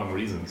 for all the wrong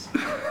reasons.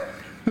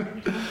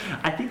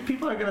 I think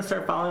people are going to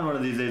start following one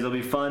of these days. It'll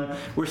be fun.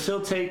 We're still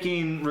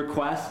taking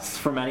requests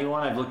from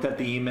anyone. I've looked at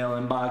the email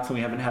inbox and we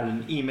haven't had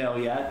an email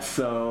yet,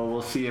 so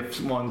we'll see if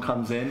one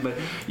comes in. But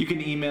you can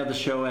email the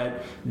show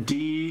at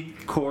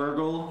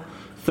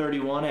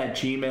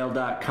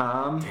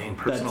dcorrigal31@gmail.com. Dang,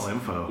 personal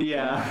info.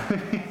 Yeah.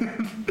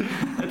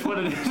 That's what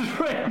it is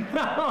right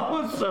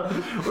now. So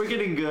we're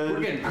getting good. We're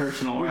getting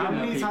personal. We're How getting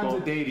many to times people.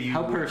 a day do you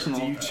How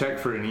personal? check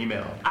for an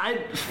email?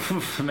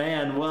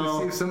 Man,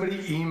 well, If somebody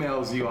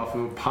emails you off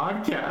of a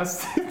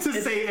podcast to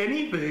say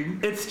anything,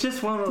 it's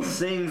just one of those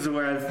things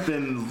where I've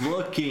been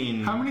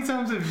looking. how many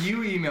times have you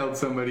emailed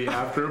somebody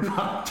after a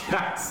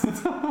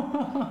podcast?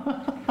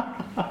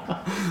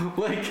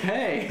 Like,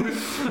 hey,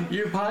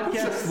 Your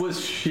podcast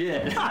was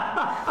shit.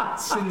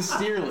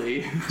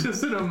 Sincerely.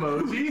 Just an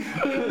emoji.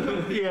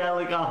 Yeah,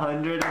 like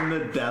 100 and the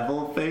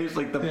devil face,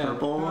 like the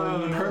purple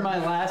one. Per my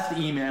last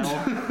email.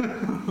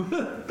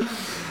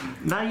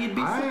 Now you'd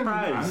be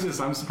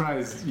surprised. I'm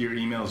surprised your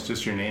email is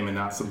just your name and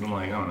not something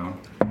like, I don't know,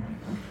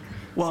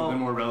 Well, something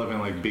more relevant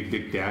like Big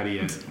Dick Daddy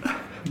at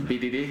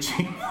BDD.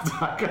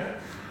 gmail.com.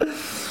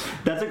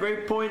 that's a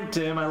great point,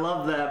 Tim. I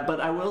love that. But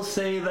I will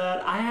say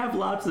that I have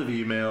lots of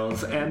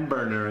emails and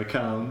burner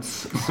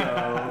accounts.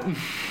 So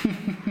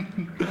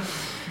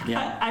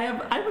Yeah. I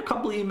have a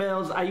couple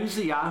emails. I use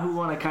the Yahoo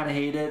one. I kind of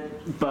hate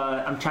it,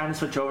 but I'm trying to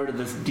switch over to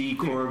this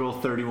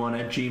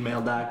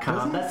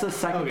dcorrigal31@gmail.com. That's the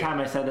second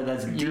time I said it.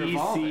 That's You're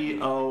evolving.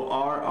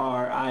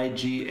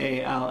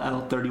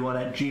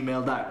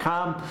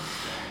 DCORRIGALL31@gmail.com.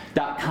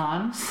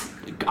 .com.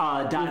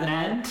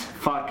 .net.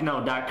 Fuck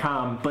no.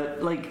 .com.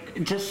 But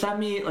like, just send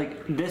me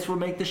like this will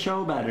make the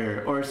show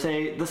better, or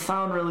say the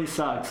sound really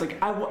sucks. Like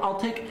I'll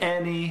take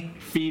any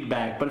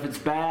feedback, but if it's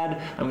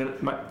bad,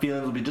 my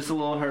feelings will be just a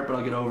little hurt, but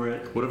I'll get over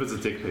it. What if it's a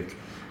dick pic?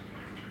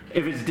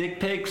 If it's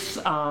dick pics,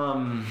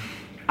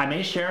 I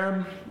may share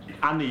them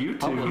on the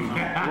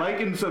YouTube.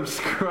 Like and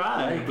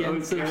subscribe. Like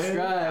and subscribe.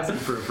 Asking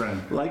for a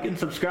friend. Like and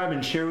subscribe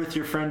and share with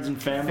your friends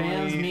and family.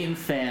 Fans meeting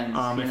fans.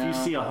 If you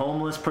see a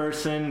homeless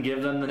person,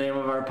 give them the name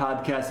of our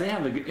podcast. They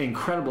have an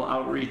incredible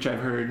outreach,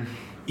 I've heard.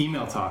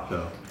 Email talk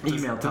though.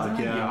 Email talk,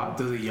 yeah.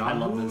 Does a I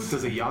love Yahoo? this.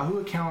 Does a Yahoo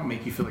account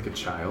make you feel like a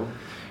child?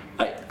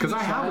 Because A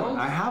I have child? one.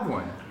 I have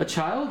one. A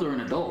child or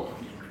an adult?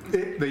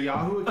 The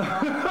Yahoo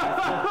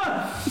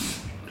account.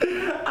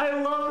 I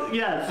love,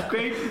 yes,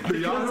 great. The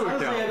Yahoo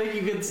Honestly, I account. think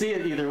you can see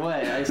it either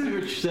way. I see what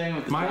you're saying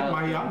with the child.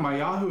 My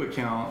Yahoo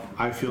account.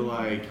 I feel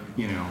like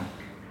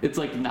It's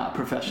like not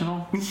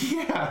professional.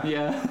 Yeah.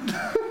 Yeah.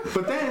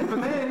 But then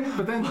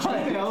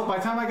Gmail. By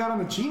the time I got on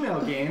the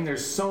Gmail game,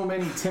 there's so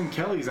many Tim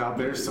Kellys out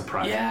there.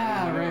 Surprisingly.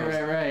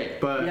 Yeah,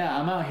 right. But- yeah,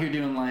 I'm out here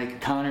doing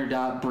like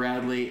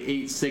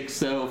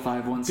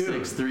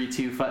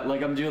Connor.Bradley86051632.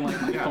 Like I'm doing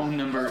like my phone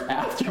number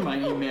after my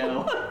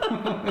email.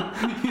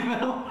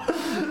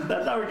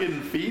 That's how we're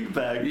getting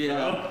feedback.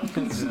 Yeah,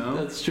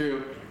 that's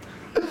true.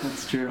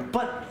 That's true.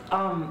 But,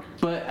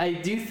 But I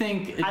do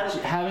think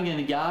having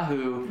a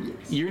Yahoo,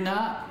 you're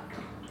not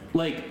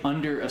like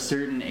under a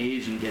certain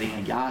age and getting a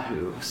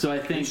Yahoo. So I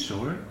think,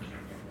 Sure.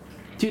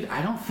 dude,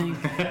 I don't think.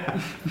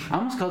 I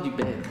almost called you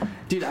babe.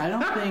 Dude, I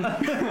don't think,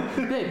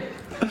 babe.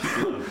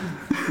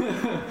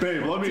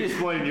 babe, let me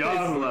explain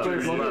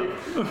Yahoo.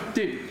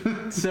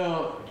 Dude,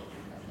 so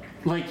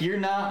like you're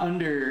not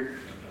under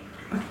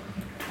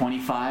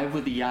 25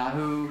 with the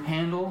Yahoo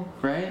handle,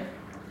 right?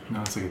 No,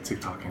 it's like a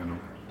TikTok handle.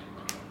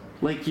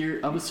 Like you're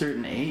of a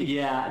certain age.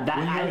 yeah, that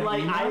When I you're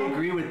like. email? I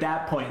agree with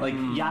that point. Like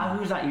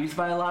Yahoo's not used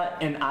by a lot,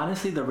 and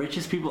honestly, the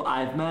richest people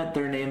I've met,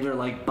 their names are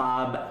like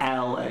Bob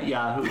L at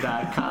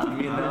Yahoo.com.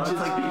 You know, it's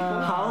like,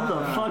 how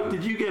the fuck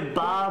did you get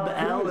Bob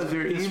L as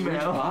your This rich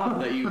email?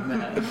 Bob that you've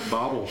met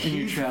Bobble. in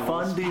your He's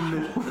travels. funding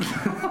the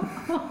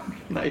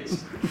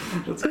Nice.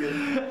 That's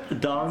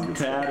good. Dong,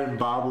 Tad, and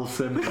Bobble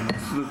Simmons,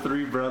 the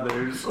three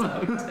brothers. Dude,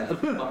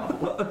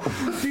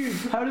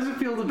 how does it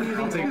feel to be the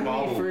take only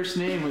Bobble. first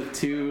name with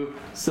 2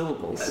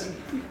 syllables?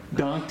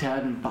 Donk,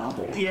 Tad, and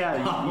Bobble. Yeah,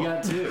 You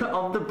got 2.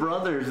 of the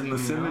brothers in the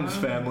Simmons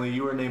family,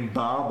 you were named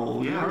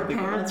Bobble. Yeah, Our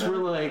think about parents were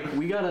like,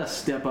 we gotta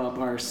step up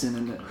our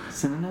synonym?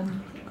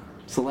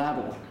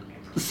 Syllable.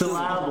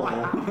 Syllable.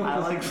 I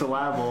like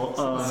syllable.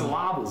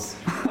 Syllables.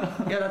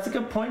 Yeah, that's a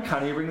good point,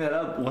 Connie. You bring that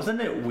up.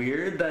 Wasn't it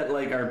weird that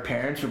like our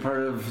parents were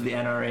part of the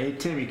NRA?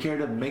 Tim, you care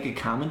to make a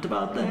comment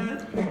about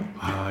that?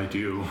 I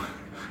do.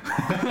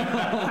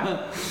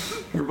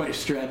 Everybody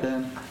strap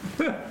in.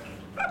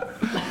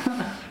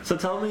 So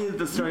tell me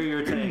the story you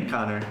were telling,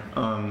 Connor,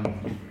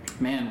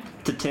 Man.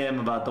 to Tim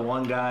about the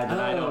one guy that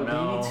I don't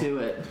know. beat me to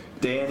it.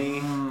 Danny.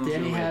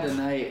 Danny had a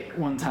night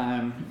one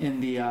time in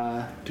the,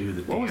 Dude,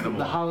 the what was it, the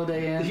Danimal.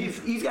 Holiday Inn?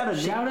 He's got a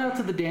Shout out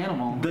to the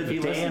Danimal. The If he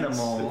listens.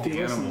 Danimal. If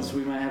he listens,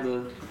 we might have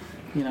to,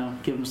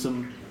 give him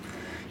some.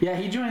 Yeah,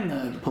 he joined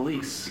the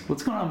police.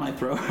 What's going on in my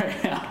throat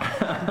right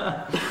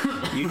now?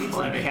 You need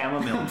some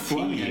chamomile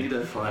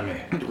Phlegmy. I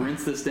need tea. to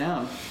rinse this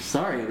down.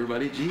 Sorry,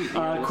 everybody. Gee.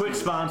 Quick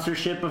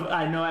sponsorship.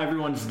 I know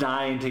everyone's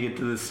dying to get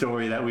to the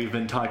story that we've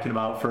been talking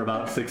about for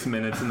about 6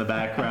 minutes in the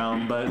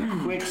background, but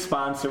quick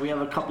sponsor. We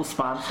have a couple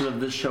sponsors of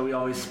this show. We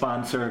always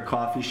sponsor a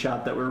coffee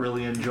shop that we're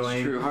really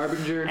enjoying. True.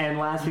 Harbinger. And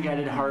last week I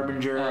did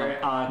Harbinger.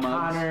 Mugs.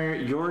 Connor,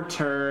 your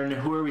turn.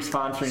 Who are we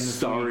sponsoring this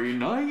Starry week?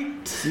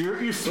 Night. You're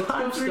go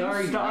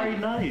sponsoring Starry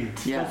Night.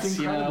 Yes, That's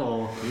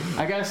incredible.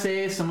 I gotta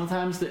say,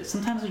 sometimes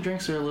the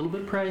drinks are a little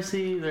bit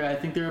pricey. I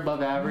think they're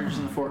above average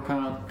in the Fort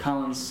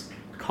Collins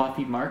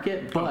coffee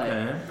market, but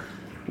Okay.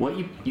 what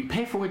you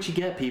pay for what you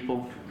get,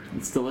 people.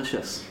 It's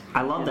delicious.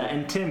 I love that.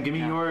 And Tim, give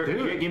me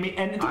Dude, give me,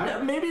 and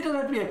maybe it doesn't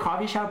have to be a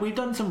coffee shop. We've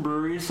done some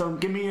breweries, so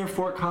give me your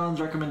Fort Collins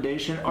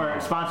recommendation or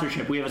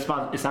sponsorship. We have a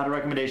sponsor. It's not a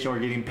recommendation. We're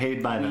getting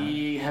paid by them.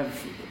 We have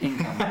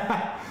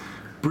income.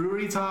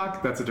 Brewery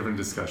talk, that's a different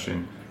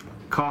discussion.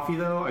 Coffee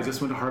though, I just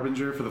went to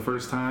Harbinger for the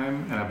first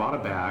time and I bought a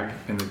bag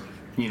and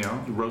You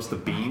know, roast the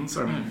beans,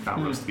 or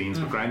not roast the beans,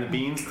 but grind the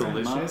beans,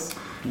 delicious.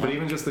 Yeah. But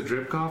even just the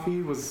drip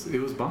coffee was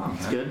bomb.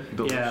 It's good.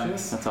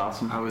 Delicious. That's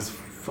awesome. I was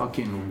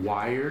fucking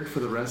wired for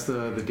the rest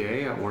of the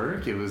day at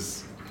work. It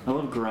was. I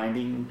love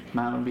grinding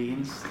mountain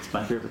beans. It's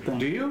my favorite thing.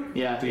 Do you?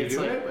 Yeah, Do you it's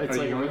do like it? it's Are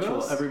like you a one of ritual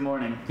those? every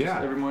morning. Yeah.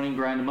 Just every morning,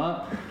 grind them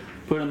up,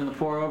 put them in the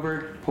pour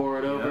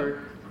it over.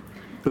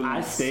 Boom.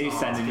 I stay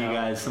sending you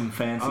guys some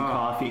fancy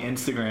coffee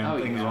Instagram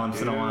Oh, things yeah,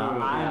 once in a while.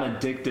 dude. I'm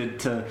addicted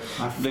to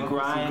I fuck the with some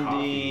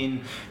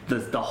grinding,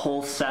 the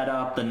whole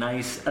setup, the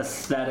nice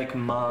aesthetic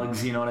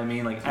mugs. You know what I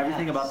mean? Like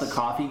everything about the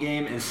coffee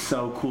game is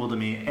so cool to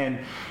me, and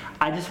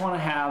I just want to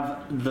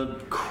have the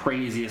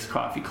craziest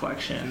coffee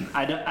collection.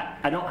 I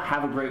don't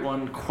have a great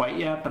one quite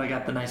yet, but I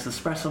got the nice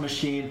espresso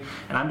machine,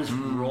 and I'm just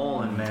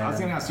rolling, man. I was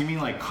gonna ask, you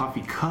mean like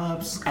coffee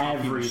cups, coffee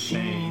Everything.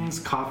 machines,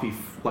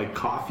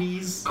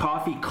 coffees?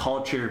 Coffee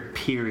culture,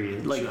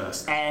 period. Like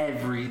Just.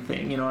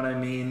 everything. You know what I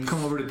mean?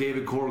 Come over to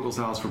David Corrigal's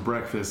house for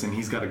breakfast, and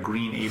he's got a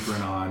green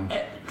apron on.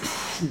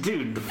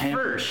 Dude, for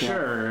Pampers, yeah.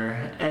 sure.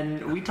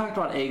 And we talked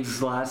about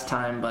eggs last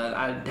time, but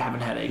I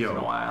haven't had eggs in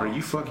a while. Are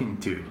you fucking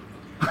dude?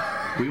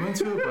 We went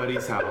to a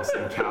buddy's house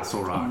in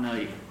Castle Oh Rock,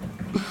 no,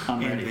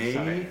 I'm and ready.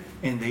 Sorry.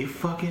 they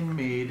fucking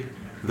made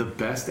the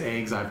best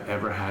eggs I've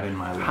ever had in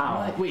my life.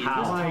 How? Wait,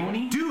 How? this Like,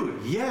 Tony?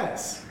 dude,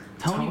 yes.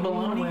 Tony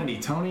Baloney? and Wendy.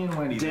 Tony and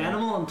Wendy.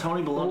 Danimal and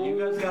Tony Baloney,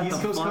 you guys got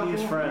East the Coast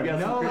funniest couple? friends. got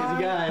some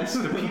crazy guys.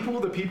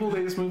 The people,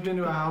 they just moved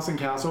into a house in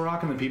Castle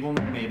Rock, and the people in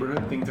the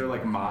neighborhood think they're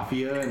like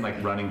mafia and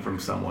like running from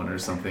someone or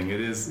something.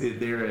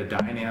 They're a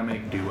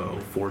dynamic duo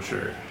for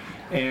sure.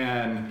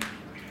 And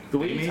The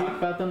way they you made- talk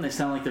about them, they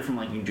sound like they're from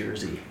like New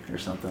Jersey or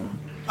something.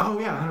 oh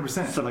yeah,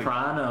 100%.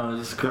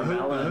 Sopranos,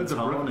 Carmela and hoods of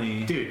Brooklyn.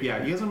 Tony. Dude,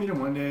 yeah, you guys will meet him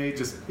one day.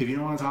 Just if you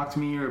don't want to talk to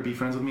me or be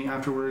friends with me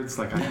afterwards,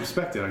 like I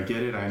respect it, I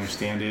get it, I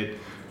understand it,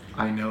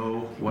 I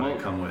know what I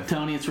come with.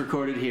 Tony, it's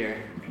recorded here.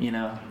 You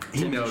know.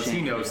 He Tim's knows. He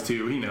ashamed of knows it.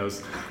 too. He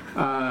knows.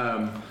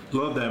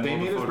 Love them. They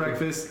made us motherfuckers.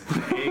 breakfast,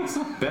 eggs,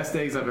 best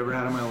eggs I've ever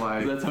had in my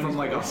life. That's Tony's from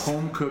like voice. a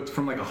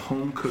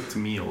home cooked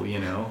meal. You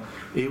know,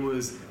 they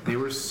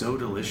were so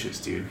delicious,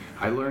 dude.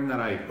 I learned that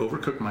I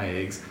overcook my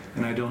eggs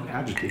and I don't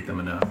agitate them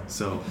enough.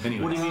 So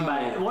anyway, What do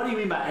you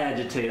mean by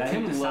agitate? I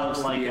Tim hate to loves sound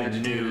to like be a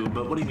agitated. noob,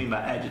 but what do you mean by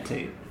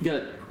agitate? You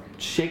gotta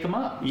shake them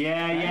up.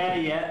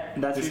 Yeah.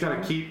 That's just what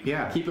gotta Keep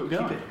it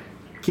going.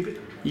 keep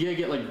it. You gotta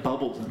get like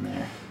bubbles in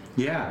there.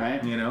 Yeah,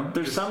 Right? You know,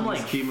 There's Just- some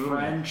just like keep moving.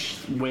 French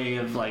way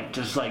of like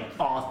just like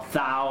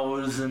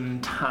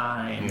 1,000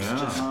 times, Yeah.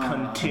 just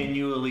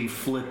continually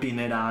flipping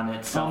it on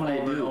itself Omelette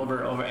over,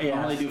 du. over. Yeah,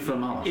 Omelette du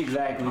fromage.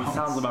 Exactly. Oh.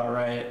 Sounds about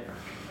right.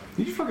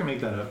 Did you fucking make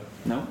that up?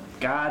 No.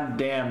 God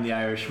damn, the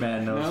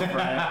Irishman knows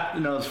No.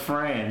 knows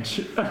French.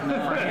 No,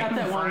 I got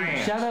that one.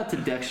 France. Shout out to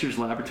Dexter's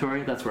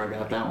Laboratory. That's where I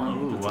got that one.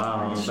 Ooh,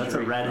 wow, that's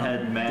a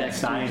redhead mad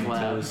Dexter's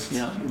scientist.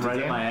 Lab. Yeah.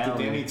 Right in my Did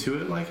alley. Danny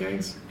Tuitt like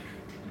eggs?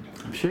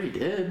 I'm sure he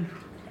did.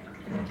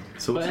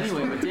 So But what's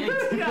anyway, but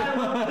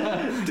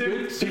Danny,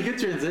 Dude, good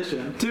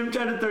transition. Tim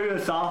tried to throw you a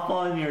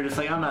softball, and you're just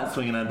like, I'm not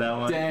swinging at that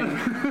one. Dang.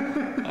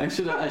 I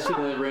should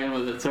have ran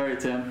with it. Sorry,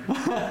 Tim.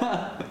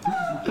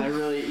 I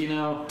really,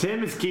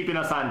 Tim is keeping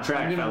us on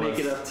track, I'm gonna fellas.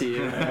 make it up to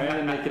you. I'm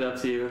gonna make it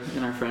up to you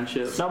in our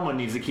friendship. Someone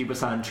needs to keep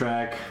us on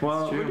track.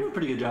 Well, true. we're doing a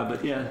pretty good job,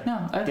 but yeah.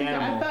 No, I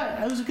Danimal.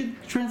 thought it was a good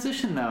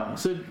transition though.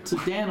 So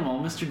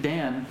Danimal, Mr.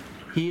 Dan,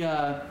 he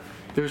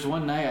there was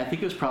one night, I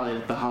think it was probably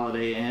at the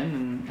Holiday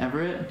Inn in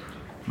Everett,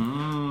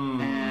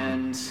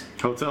 and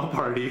hotel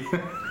party?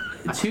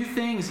 two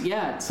things,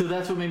 yeah. So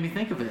that's what made me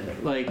think of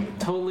it. Like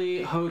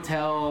totally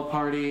hotel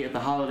party at the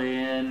Holiday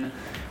Inn.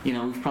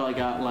 We've probably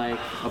got like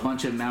a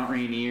bunch of Mount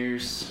Rainier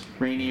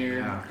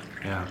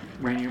Yeah.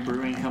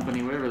 Brewing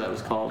Company, whatever that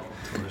was called,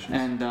 Delicious.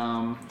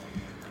 and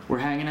we're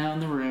hanging out in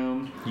the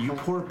room. You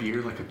pour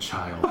beer like a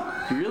child.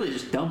 You really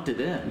just dumped it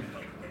in.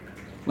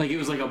 Like it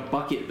was like a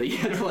bucket that you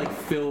had to like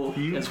fill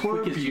You as pour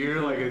quick as you beer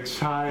could. like a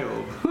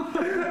child.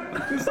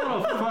 It's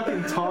not a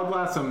fucking tall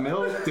glass of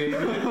milk, David.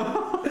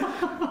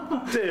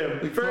 Tim,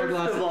 Full first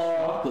glass of of all,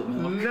 chocolate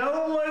milk.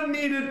 no one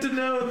needed to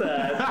know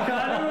that.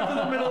 Connor was in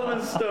the middle of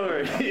a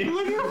story.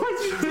 Look at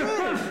what you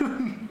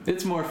did.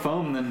 It's more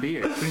foam than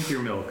beer. Drink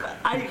your milk.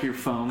 Drink your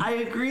foam. I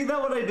agree that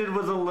what I did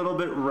was a little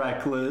bit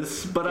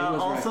reckless, but It I'll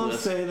was also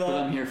reckless, say that but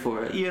I'm here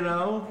for it.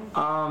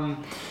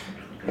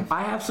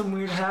 I have some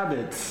weird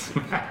habits.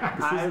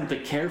 This isn't the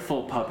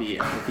Careful Puppy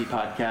Empathy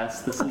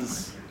podcast. This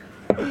is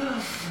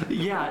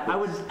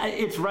Yeah,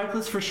 it's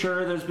reckless for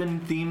sure. There's been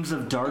themes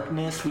of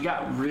darkness. We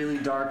got really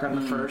dark on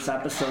the first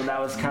episode. That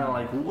was kind of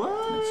like,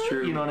 what? That's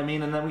true. You know what I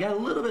mean? And then we got a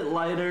little bit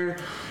lighter.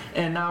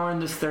 And now we're in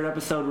this third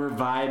episode. We're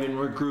vibing,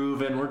 we're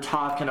grooving, we're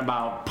talking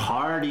about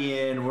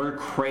partying, we're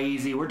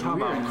crazy, we're talking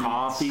We're about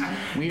coffee.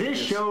 we're This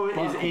just show is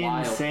buck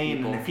wild insane.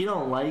 people. And if you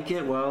don't like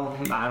it, well,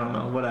 I don't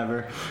know,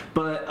 whatever.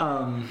 But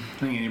I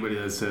think anybody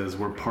that says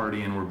we're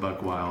partying, we're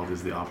buck wild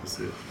is the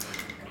opposite.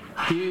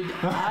 dude.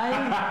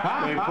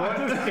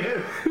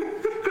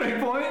 Great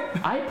point.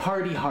 I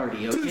party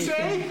hardy.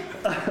 Okay.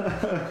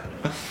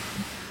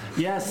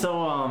 yeah,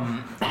 so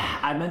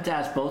I meant to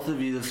ask both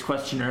of you this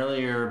question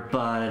earlier,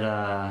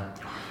 but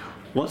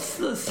what's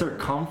the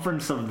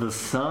circumference of the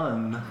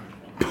sun?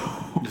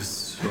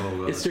 So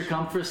good. Is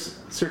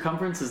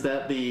circumference, is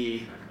that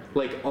the,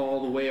 like,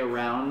 all the way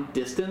around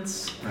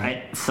distance?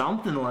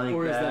 Something like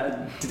Or is that.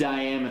 that the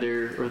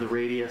diameter or the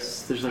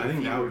radius? There's like I think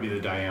a few that would be the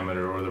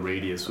diameter, or the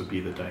radius would be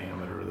the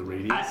diameter or the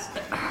radius.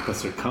 The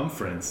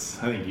circumference,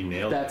 I think you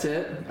nailed it. That's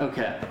it?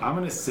 Okay. I'm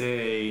going to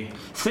say...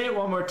 Say it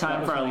one more That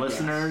time was for our my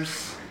listeners.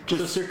 So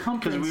Just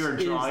circumference because we were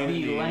drawing is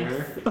the in the air.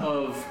 length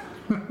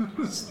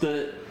of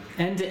the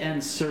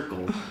end-to-end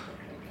circle.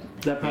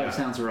 That probably Yeah.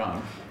 sounds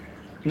wrong.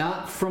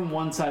 Not from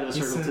one side of the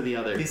circle to the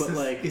other, but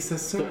like It's a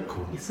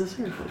circle. it's a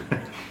circle.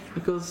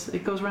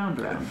 It goes round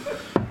and round.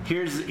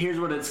 Here's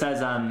what it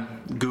says on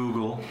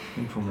Google.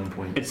 From 1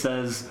 point. It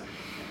says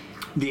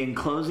the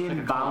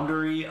enclosing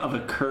boundary of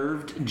a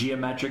curved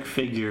geometric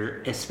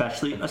figure,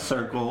 especially a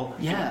circle.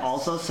 Yes. It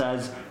also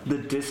says the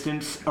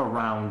distance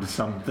around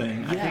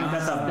something. I think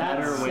that's a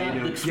better way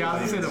to explain Yeah,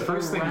 I was going to say the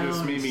first thing just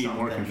around made me more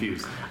something.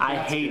 confused. I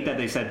That's hate good. that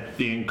they said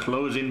the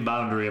enclosing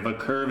boundary of a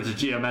curved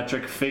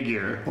geometric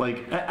figure.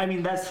 Like, I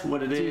mean, that's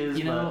what it is.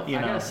 You know, but, you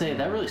I know, gotta say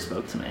that really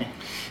spoke to me.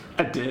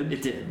 it did.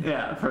 It did.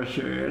 Yeah, for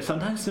sure.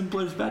 Sometimes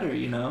simpler is better.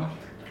 You know,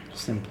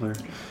 simpler.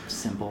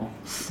 Simple.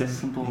 Yeah.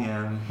 Simple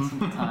times.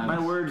 My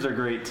words are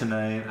great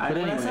tonight. But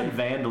When I anyway. said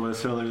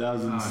vandalist earlier, that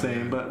was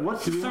insane. yeah. But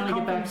what's Do we the want to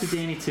get back to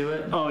circumference? Danny to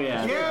it? Oh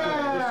yeah.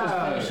 Let's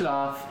just finish it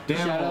off. Danimal.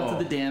 Shout out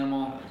to the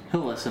Danimal.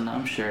 He'll listen,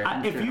 I'm sure.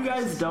 I'm If sure you he'll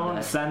guys listen don't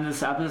today. send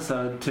this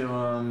episode to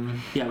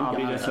him, Yeah, we I'll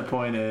be got it.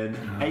 disappointed.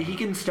 Hey, he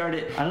can start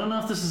it. I don't know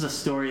if this is a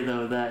story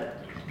though that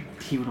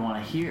he would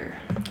want to hear.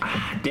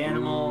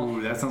 Danimal.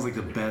 Ooh, that sounds like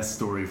the best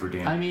story for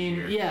Dan. I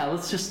mean, yeah,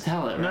 let's just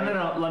tell it. No, Right?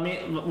 no. Let me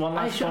one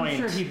last I'm point,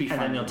 sure he'd be and fine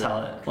then you'll with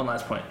tell that. it. One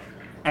last point.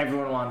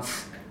 Everyone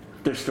wants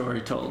their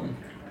story told.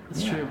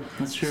 That's true.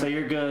 That's true. So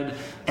you're good.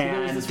 there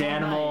was And this one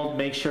Danimal, night-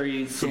 make sure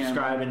you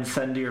subscribe and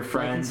send to your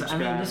friends. I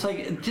mean,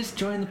 subscribe. just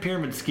join the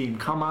pyramid scheme.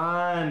 Come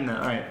on.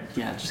 All right.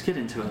 Yeah, just get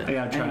into it. I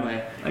gotta try.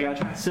 Anyway, I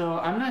gotta try. so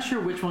I'm not sure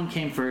which one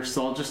came first,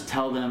 so I'll just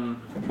tell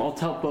them. I'll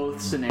tell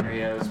both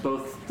scenarios,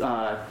 both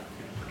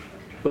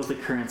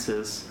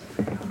occurrences,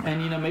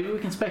 and maybe we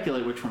can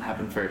speculate which one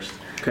happened first.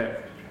 Okay.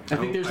 I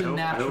think there's a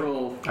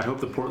natural. I hope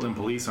the Portland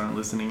police aren't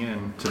listening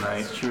in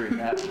tonight. That's true.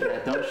 Yeah,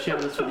 don't share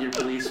this with your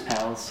police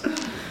pals.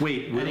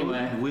 Wait,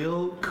 Anyway.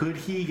 could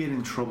he get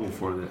in trouble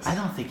for this? I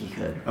don't think he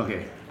could.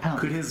 Okay. I don't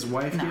Could think- his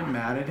wife get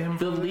mad at him?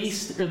 The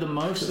least or the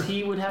most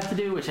he would have to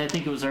do, which I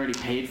think it was already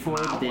paid for,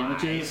 the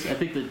damages. I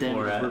think the damages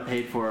Alright. were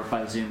paid for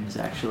by Zooms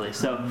actually.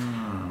 So,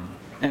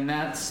 and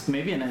that's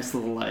maybe a nice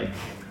little like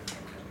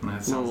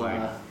That sounds little,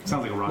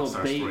 like a rock little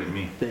star bait story to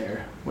me.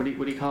 there. What do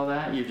you call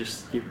that? You're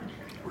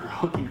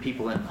hooking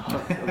people in the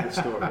hook of the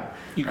story.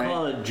 You right?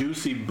 call it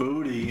juicy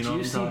booty, you know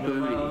Juicy what I'm talking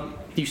booty.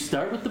 about? Do you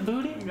start with the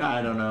booty?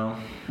 I don't know.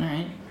 All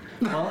right.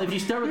 Well, if you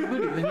start with the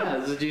booty, then yeah,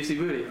 it's a juicy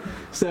booty.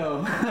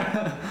 So,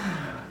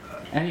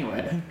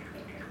 anyway,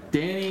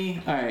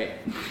 Danny. All right.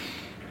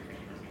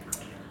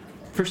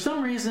 For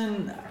some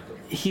reason,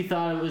 he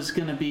thought it was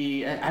gonna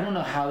be. I don't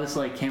know how this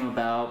like came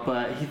about,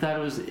 but he thought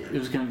it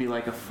was gonna be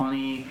like a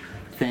funny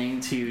thing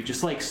to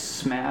just like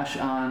smash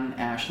on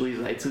Ashley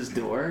Zeitz's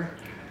door,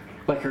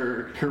 like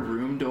her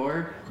room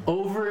door,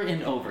 over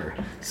and over.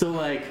 So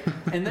like,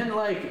 and then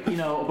like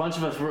a bunch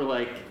of us were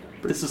like,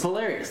 this is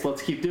hilarious,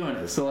 let's keep doing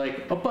it. So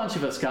like a bunch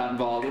of us got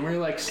involved and we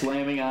were like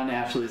slamming on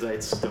Ashley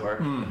Zeitz's door,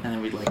 and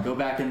then we'd like go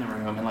back in the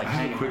room and like I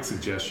have hang a quick out.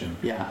 suggestion.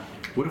 Yeah,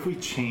 What if we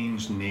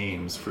change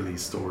names for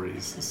these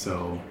stories?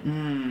 So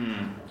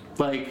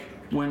like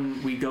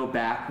when we go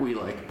back, we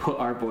like put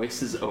our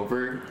voices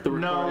over the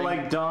recording. No,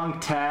 like Donk,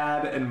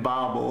 Tad, and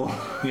Bobble.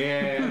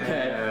 yeah.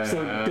 Okay,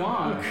 so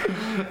Donk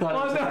thought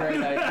it was a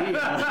great idea.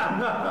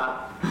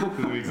 Does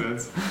that make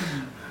sense?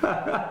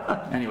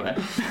 Anyway,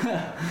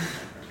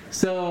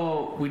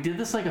 so we did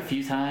this like a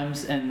few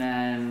times, and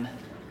then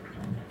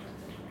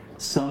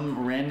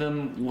some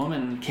random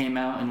woman came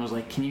out and was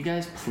like, "Can you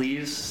guys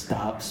please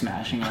stop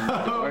smashing on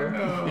the door?"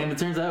 no. And it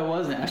turns out it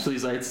wasn't Ashley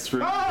Zeitz's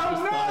room.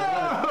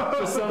 Oh,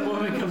 So some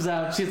woman comes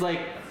out, and she's like,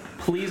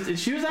 "Please," and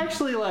she was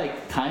actually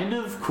like kind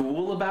of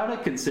cool about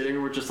it,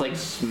 considering we're just like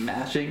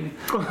smashing.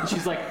 And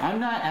she's like, "I'm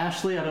not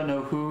Ashley. I don't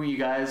know who you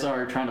guys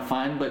are trying to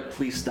find, but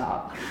please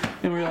stop."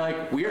 And we're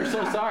like, "We are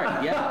so sorry.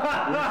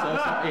 Yeah, we're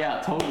so sorry.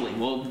 Yeah, totally.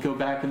 We'll go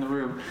back in the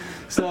room."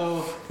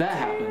 So that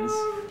happens,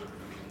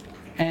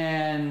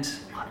 and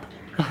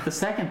the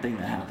second thing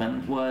that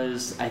happened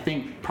was, I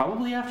think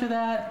probably after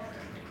that,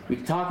 we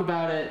could talk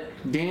about it.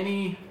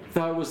 Danny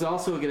thought it was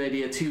also a good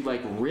idea to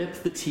like rip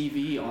the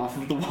TV off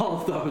of the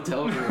wall of the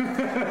hotel room.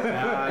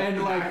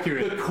 And like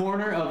the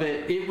corner of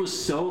it was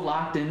so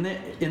locked in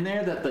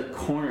there that the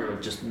corner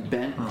was just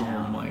bent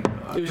down. Oh my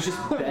god. It was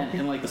just bent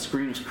and like the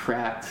screen was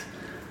cracked.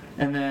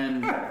 And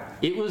then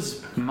it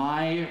was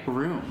my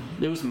room.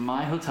 It was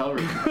my hotel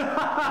room.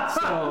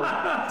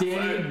 So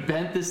Danny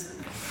bent this,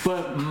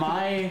 but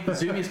my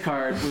Zoomies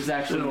card was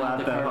actually Should've not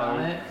the laughed that card on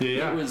hard. it.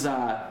 Yeah. It was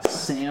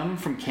Sam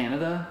from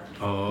Canada.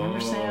 Oh, Remember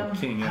Sam?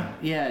 King, yeah.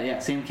 Yeah,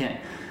 Sam King.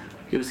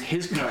 It was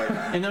his card.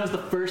 And that was the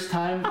first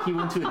time he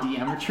went to a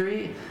DM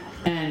retreat.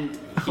 And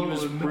he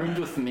was roomed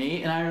with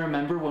me, and I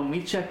remember when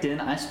we checked in,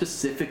 I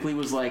specifically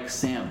was like,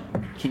 Sam,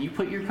 can you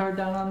put your card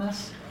down on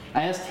this?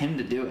 I asked him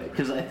to do it,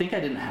 because I think I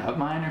didn't have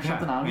mine or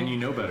something on me. And you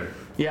know better.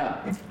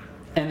 Yeah.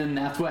 And then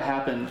that's what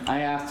happened.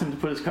 I asked him to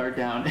put his card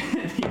down,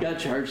 and he got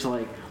charged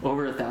like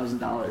over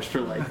 $1,000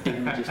 for like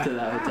damages to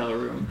that hotel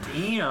room.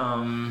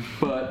 Damn.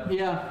 But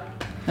yeah,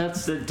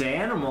 that's The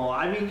Danimal.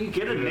 I mean, you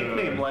get a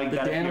nickname like the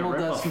that. if you Danimal rip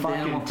does a some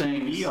fucking Danimal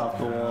things. TV off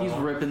the wall.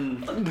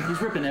 He's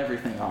ripping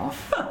everything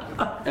off,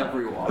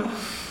 every wall.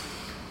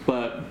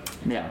 But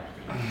yeah,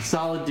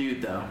 solid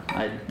dude though.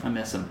 I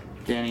miss him,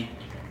 Danny.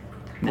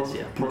 Miss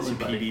you, Portland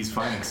buddy. PD's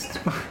finest.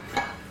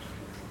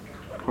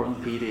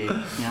 Portland PD.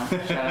 Yeah,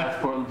 shout out to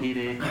Portland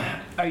PD.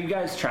 Are you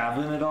guys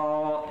traveling at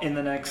all in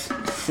the next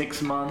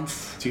 6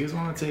 months? Do you guys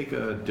want to take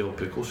a dill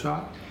pickle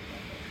shot?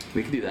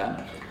 We could do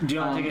that. Do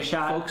you want to take a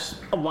shot, folks?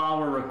 while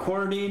we're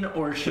recording,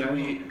 or should Yeah.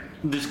 we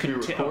just Can you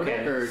continue? record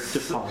it or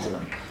just pause it?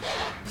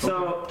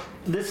 So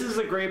this is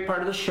a great part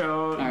of the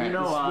show. right, you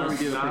know this is where us. we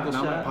do a Not pickle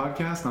my shot.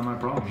 podcast, not my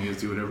problem. You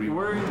guys do whatever you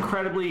We're want.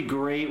 incredibly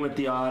great with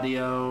the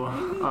audio.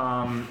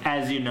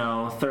 As you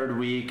know, third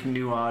week,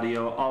 new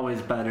audio,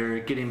 always better,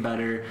 getting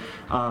better.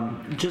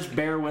 Just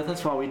bear with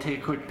us while we take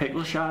a quick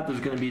pickle shot.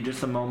 There's going to be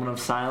just a moment of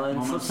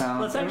silence. Let's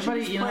actually Everybody,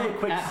 just you play know, a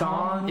quick at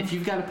song. home, if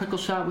you've got a pickle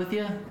shot with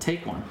you,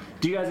 take one.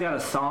 Do you guys got a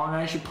song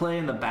I should play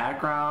in the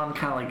background?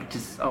 Kind of like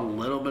just a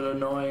little bit of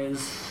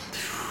noise.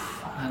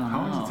 I don't How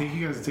long know. does it take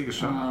you guys to take a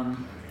shot?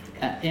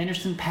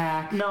 Anderson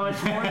Paak. No,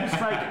 it's more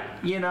just like,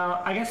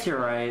 I guess you're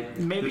right.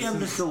 Maybe This I'm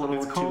is- just a little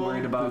it's too called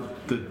worried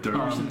about. the dirty,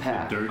 Anderson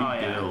Paak. the dirty Oh,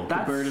 yeah. dill.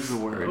 That's- bird is the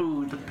word.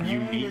 Ooh, the bird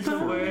Unique is the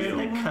for word real.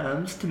 that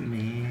comes to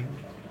me.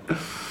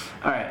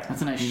 All right.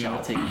 That's a nice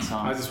shot taking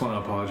song. I just want to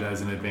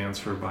apologize in advance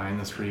for buying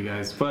this for you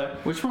guys, but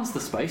Which one's the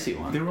spicy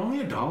one? they were only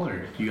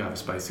 $1. You have a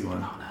spicy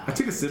one. I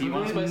took a sip Do you of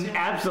want it. spicy?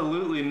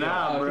 Absolutely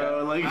not, Okay.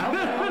 bro. Like,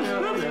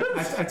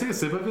 I took a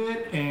sip of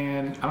it,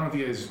 and I don't know if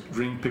you guys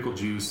drink pickle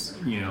juice,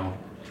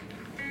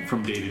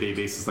 from day-to-day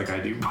basis like I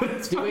do, but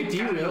it's Wait, do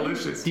you kinda really?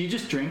 delicious. Do you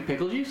just drink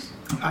pickle juice?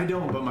 I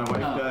don't, but my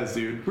wife Oh. does,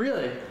 dude.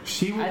 Really?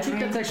 She will I think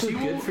drink, that's actually she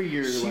good will- for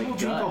your, She like, will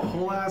drink gut. a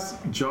whole ass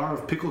jar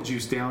of pickle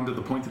juice down to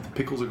the point that the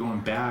pickles are going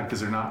bad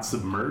because they're not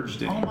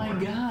submerged Oh anymore. my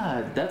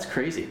god, that's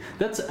crazy.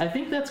 I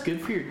think that's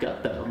good for your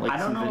gut though. Like I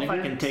don't some know if I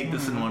vinegar. can take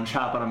this in one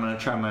shot, but I'm gonna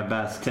try my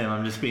best, Tim.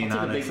 I'm just being I'll take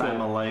a honest. big I'm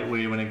bit. a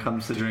lightweight when it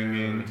comes to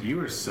drinking. You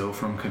are so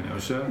from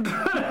Kenosha.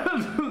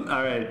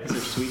 All right, It's a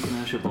sweet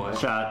Kenosha boy.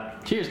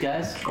 shot. Cheers,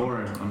 guys.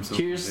 Or I'm so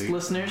Cheers, big.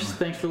 listeners.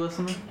 Thanks for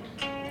listening.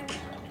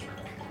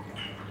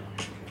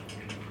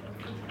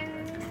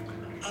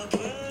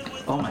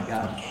 Oh my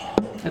god,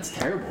 that's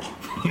terrible.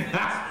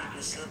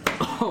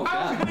 Oh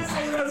god.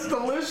 That's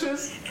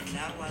delicious.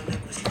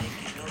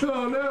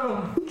 Oh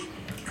no.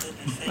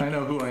 I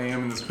know who I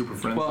am in this group of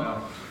friends Well,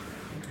 now.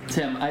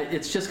 Tim,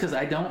 it's just because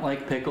I don't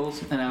like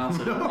pickles and I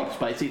also don't like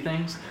spicy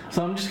things.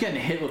 So I'm just getting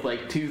hit with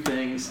like two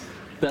things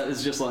that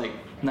is just like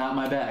not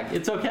my bag.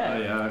 It's Oh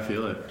okay. yeah, I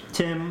feel it.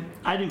 Tim,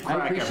 I do I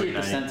crack every appreciate the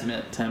night,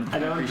 sentiment, Tim. I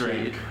don't appreciate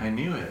drink. it. I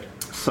knew it.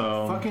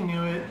 so Fucking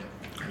knew it.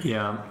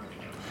 yeah,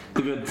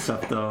 the good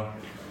stuff though.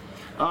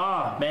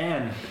 Oh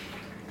man,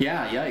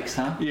 Yeah, yikes,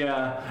 huh?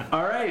 yeah.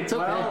 All right, It's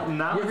okay. well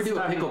now you ever it's do a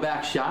time-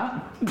 pickleback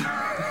shot,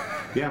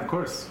 Yeah, of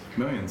course.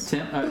 Millions.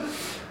 Tim?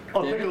 A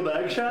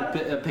pickleback shot?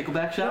 A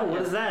pickleback shot? What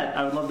Yeah. is that?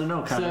 I would love to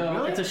know. So Connor.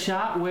 Really? it's a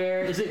shot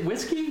where is it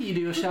whiskey? You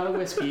do a shot of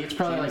whiskey. It's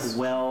probably like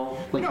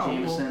like No,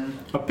 Jameson.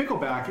 well, a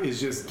pickleback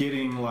is just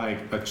getting like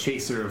a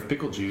chaser of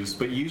pickle juice,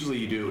 but usually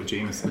you do it with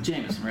Jameson.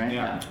 Jameson, right?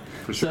 Yeah,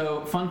 for sure.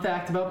 So fun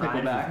fact about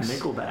Mine picklebacks. is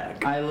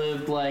Nickelback. I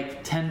lived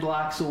like 10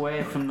 blocks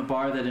away from the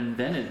bar that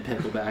invented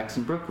picklebacks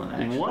in Brooklyn.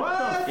 Actually.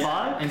 What the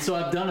Yeah, fuck? and so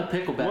I've done a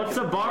pickleback. What's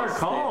the bar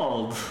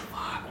called?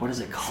 What is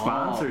it called?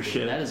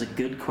 Sponsorship. That is a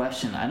good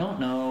question. I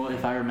don't know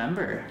if I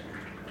remember.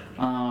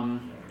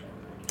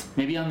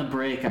 Maybe on the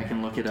break I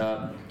can look it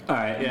up. All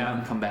right, And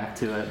yeah, come back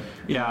to it.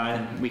 yeah,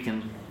 And we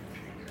can,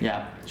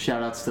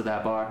 shout outs to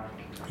that bar.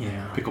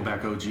 yeah.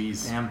 Pickleback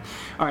OGs. Damn.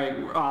 All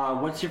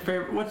right. What's your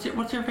favorite? What's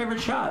your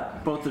favorite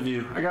shot? Both of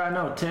you. I gotta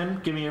know. Tim,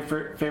 give me your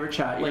favorite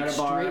shot. You Like got a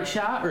bar. straight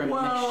shot or a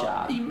mixed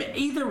shot?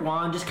 Either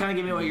one. Just kind of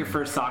give me what your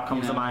first thought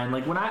comes to mind.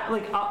 Like when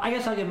I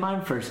guess I'll get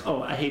mine first.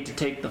 Oh, I hate to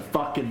take the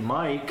fucking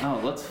mic. Oh,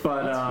 let's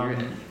hear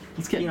it.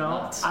 Let's get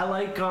nuts. I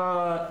like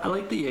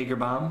the Jaeger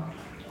bomb.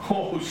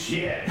 Oh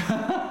shit!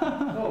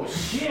 Oh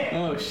shit!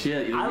 Oh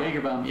shit, the I- Jaeger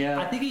bomb. Yeah,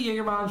 I think a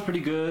Jaeger bomb's pretty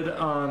good.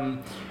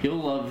 you'll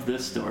love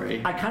this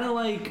story. I kind of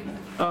like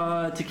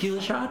tequila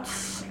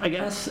shots, I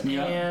guess,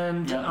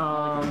 and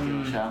I like a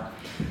tequila shot.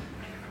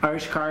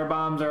 Irish car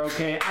bombs are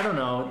okay. I don't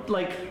know.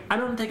 Like, I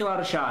don't take a lot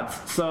of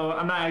shots, so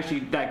I'm not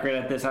actually that great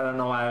at this. I don't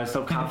know why I was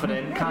so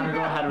confident. Connor, go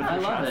ahead with I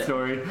your love shot it.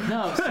 story.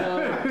 No,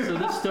 so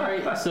this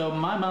story. So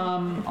my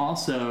mom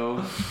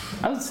also,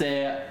 I would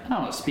say I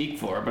don't want to speak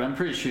for her, but I'm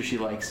pretty sure she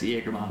likes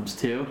Jaeger bombs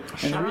too. And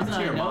Shout the out reason to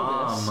I your know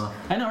mom. this,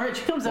 I know, right?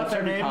 She comes What's up her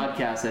every name?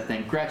 podcast. I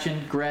think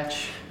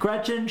Gretch.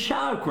 Gretchen,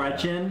 shout out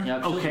Gretchen.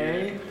 Yep, she'll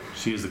okay. hear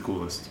She is the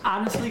coolest.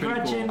 Honestly, That's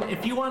pretty Gretchen, cool.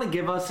 if you want to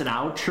give us an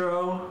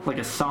outro, like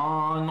a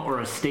song or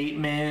a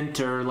statement segment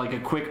or like a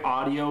quick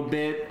audio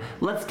bit,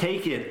 let's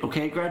take it,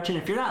 okay, Gretchen?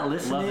 If you're not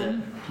listening, Love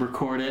it.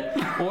 Record it.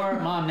 Or,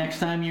 Mom, next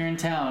time you're in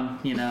town,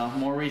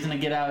 more reason to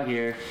get out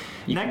here.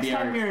 Next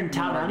time you're in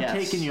town, I'm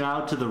taking you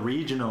out to the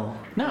regional.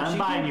 No, I'm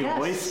buying you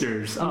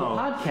oysters. On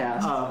the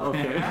podcast. Oh,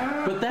 okay.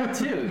 But that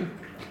too.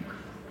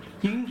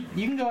 You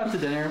can go out to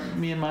dinner,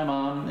 me and my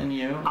mom and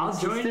you. I'll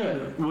join do you.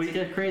 It. Let's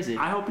get crazy.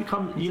 I hope you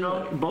come.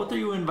 Both of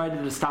you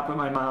invited to stop at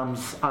my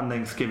mom's on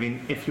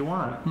Thanksgiving if you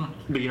want,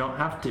 but you don't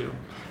have to.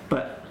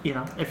 But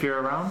if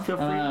you're around, feel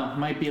free.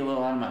 Might be a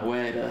little out of my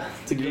way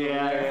to go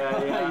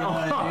Yeah. You know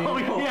what I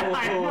mean? Yeah,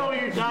 I know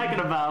what you're talking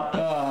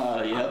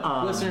about.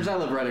 Yep. Listeners, I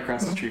live right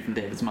across the street from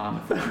David's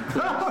mom.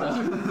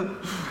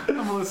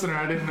 I'm a listener.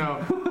 I didn't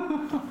know.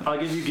 I'll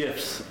give you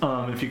gifts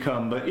if you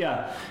come. But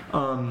yeah,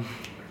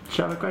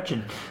 shout out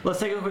Gretchen. Let's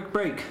take a quick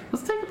break.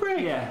 Let's take a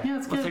break. Yeah,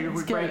 let's take a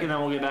quick break, and then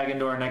we'll get back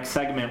into our next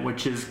segment,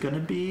 which is going to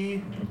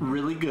be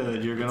really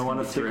good. You're going to want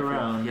to stick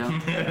around. Yep.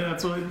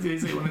 That's what they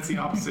say when it's the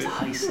opposite.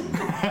 Tyson.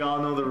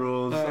 Y'all know the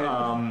rules.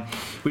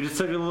 We just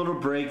took a little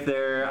break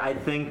there. I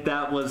think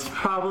that was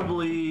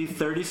probably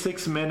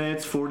 36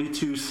 minutes,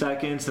 42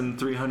 seconds, and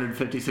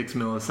 356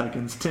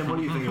 milliseconds. Tim, what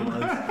do you think it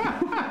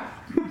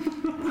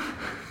was?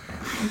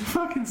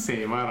 Fucking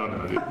same. I don't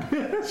know,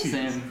 dude.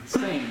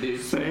 Same, dude.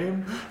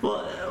 Same?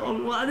 Well,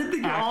 I didn't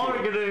think y'all were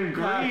going to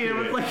agree. It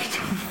was like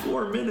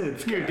 4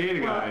 minutes. You're a data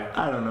guy.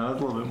 I don't know.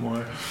 It's a little bit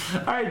more.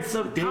 All right,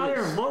 so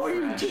Connor, what were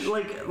you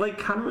like?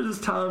 Connor was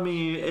just telling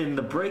me in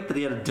the break that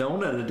he had a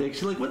donut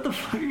addiction. Like, what the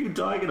fuck are you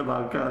talking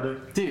about, Connor?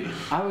 Dude,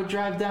 I would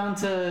drive down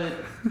to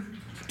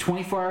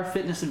 24-Hour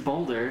Fitness in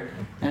Boulder,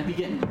 and I'd be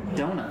getting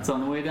donuts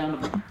on the way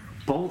down to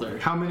Boulder.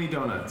 How many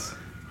donuts?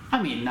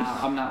 I mean,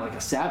 I'm not like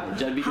a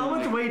savage. I'd be How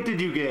doing much weight did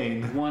you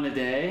gain? one a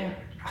day.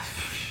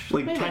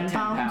 Like Maybe 10 like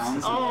 10 pounds?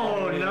 pounds.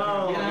 Oh,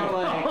 no.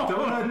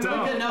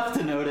 Donut. Enough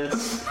to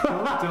notice.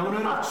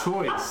 Donut of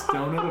choice.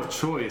 Donut of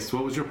choice.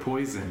 What was your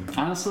poison?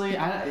 Honestly,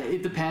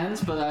 it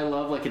depends, but I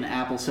love like an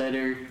apple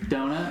cider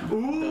donut.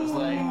 Ooh. Those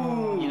like a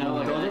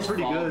those are nice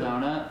pretty fall good.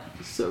 donut.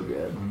 So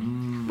good.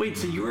 Wait,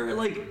 so you were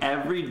like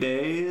every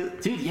day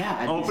Dude,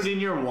 yeah. opening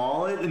your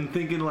wallet and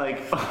thinking like,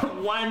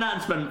 why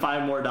not spend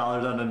 $5 more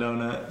on a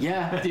donut?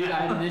 Yeah, dude,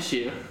 I had an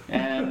issue,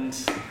 and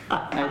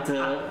I had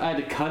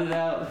to cut it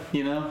out.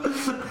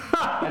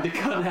 I had to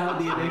cut out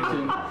the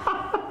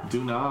addiction.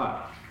 Do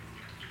not.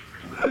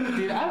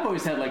 Dude, I've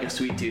always had like a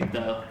sweet tooth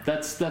though.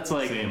 That's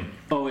like Same.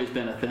 always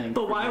been a thing.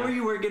 But why were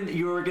you working?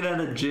 You were working at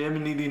a gym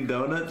and eating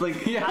donuts,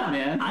 like Yeah,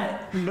 man.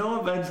 No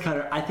offense,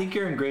 Connor. I think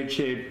you're in great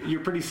shape. You're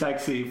pretty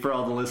sexy for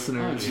all the Oh,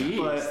 listeners. jeez.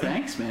 but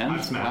Thanks, man.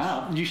 I'm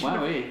smashed.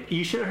 Wow.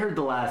 you should have heard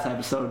the last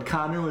episode.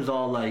 Connor was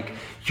all like,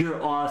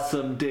 "You're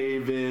awesome,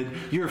 David.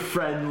 You're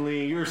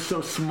friendly. You're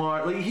so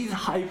smart." Like he's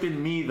hyping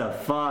me the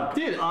fuck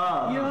Dude,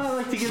 up. I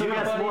like to give So my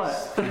guess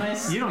buddies a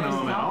nice, You don't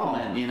know him at all.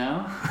 compliment,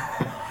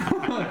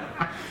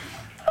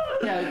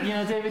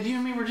 Yeah, David, you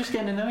and me were just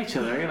getting to know each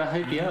other. I gotta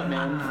hype you up,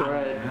 man, before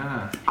I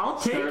Yeah. I'll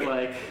take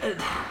start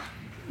it.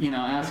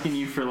 asking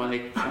you for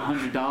like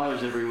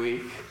 $100 every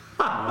week.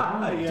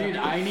 Yeah. Dude,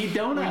 I need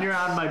donuts. When you're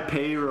on my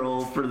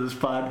payroll for this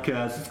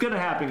podcast, it's gonna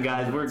happen,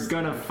 guys. We're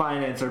gonna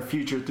finance our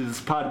future through this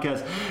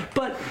podcast,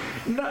 but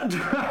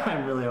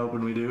I'm really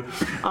hoping we do.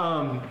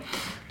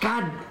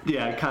 God,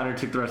 yeah, Connor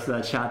took the rest of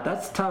that shot.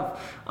 That's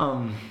tough.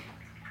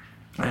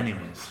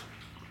 Anyways,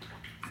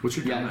 What's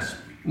your donut? Yes.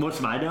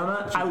 what's my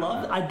donut?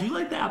 I do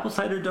like the apple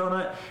cider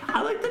donut.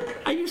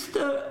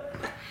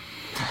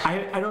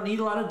 I don't eat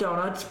a lot of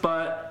donuts,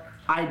 but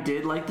I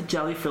did like the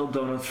jelly filled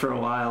donuts for a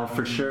while,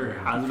 for sure.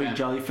 I was a big Okay.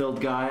 jelly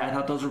filled guy. I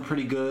thought those were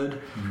pretty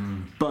good.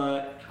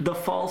 But the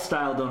fall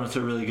style donuts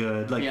are really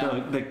good, like Yeah.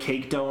 the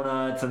cake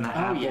donuts and the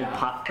apple yeah.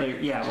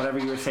 pie. Whatever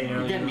you were saying You're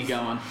earlier. getting me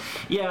going.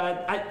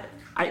 Yeah,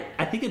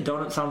 I think a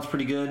donut sounds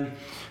pretty good.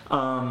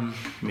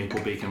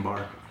 Maple bacon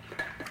bar.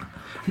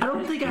 I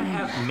don't think I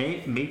have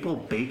maple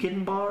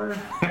bacon bar.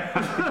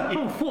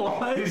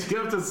 What? You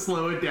have to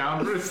slow it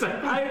down for a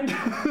second.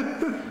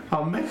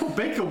 Maple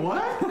bacon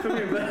what?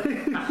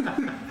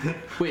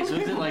 Wait, so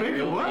is it like bacon,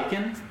 real what?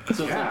 bacon?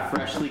 So it's like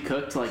freshly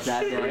cooked like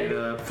that day?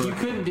 You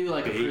couldn't do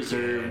like a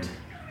preserved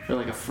or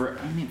like a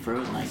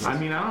frozen, I guess. I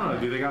don't know.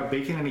 Do they got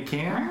bacon in a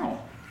can? Wow.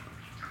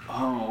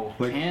 Oh,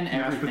 Like can mashed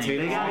everything.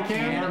 potatoes? They got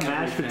canned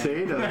mashed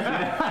everything.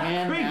 potatoes.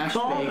 Can Great mashed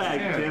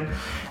callback, bacon.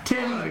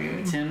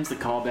 Tim. Tim's the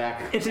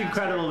callback. It's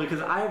incredible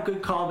because I have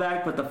good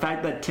callback, but the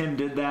fact that Tim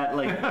did that,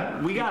 like,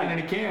 we got Bacon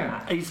in a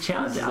can. He's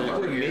challenging. I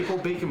love it. Maple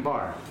bacon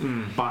bar.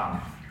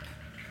 Bomb.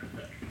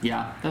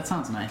 Yeah, that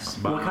sounds nice.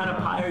 What kind of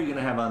pie are you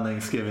gonna have on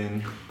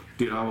Thanksgiving?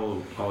 Dude,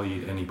 I'll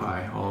eat any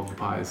pie. All of the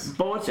pies.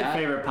 But what's your That-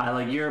 favorite pie?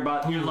 Like you're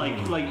by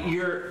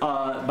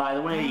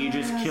the way, you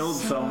just killed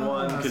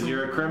someone because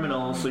you're a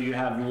criminal, so you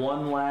have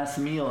one last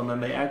meal and then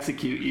they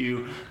execute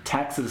you,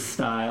 Texas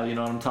style. You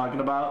know what I'm talking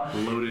about?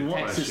 Loaded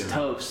Texas question.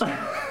 toast.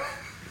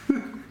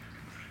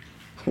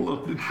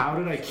 How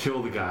did I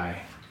kill the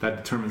guy? That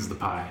determines the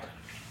pie.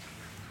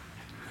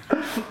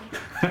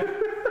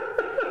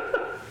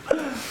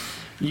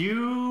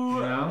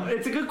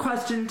 It's a good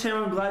question, Tim.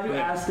 I'm glad you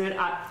asked it.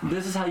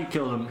 This is how you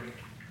killed him.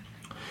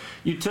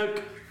 You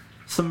took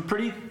some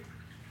pretty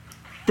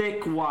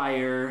thick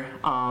wire.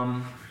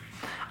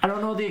 I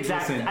don't know the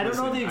exact. Listen, I don't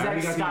know the I already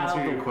exact got the answer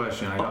style. to your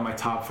question. I got my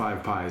top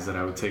 5 pies that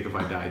I would take if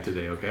I died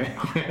today. Okay.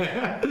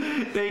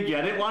 Thank you.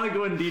 I didn't want to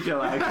go in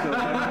detail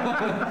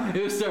actually.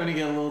 It was starting to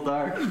get a little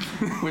dark,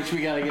 which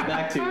we got to get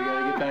back to. We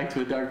got to get back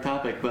to a dark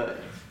topic,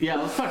 but yeah,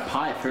 let's talk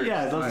pie first.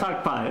 Yeah, let's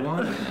talk pie.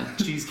 One,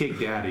 cheesecake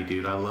daddy,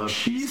 dude. I love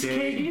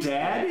Cheesecake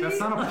daddy. That's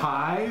not a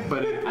pie,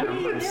 but I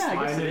mean, I'm yeah,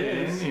 I guess sliding it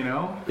is. in, you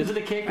know. Is it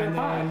a cake or And a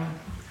pie?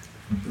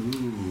 then,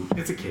 ooh,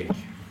 it's a cake.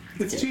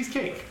 It's Cake.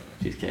 cheesecake,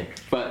 Cheesecake,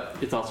 but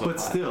it's also a but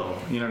pie. still,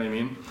 you know what I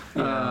mean.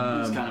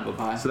 Yeah, it's kind of a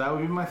pie. So that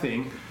would be my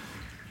thing.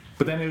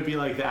 But then it would be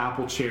like the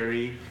apple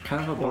cherry,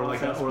 Kind of a or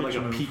like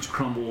a move. peach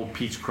crumble,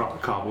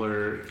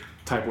 cobbler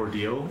type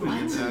ordeal.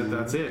 And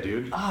that's it,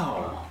 dude.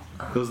 Oh,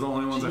 Those are the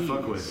only ones I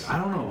fuck Jeez. with. I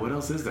don't know what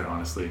else is there,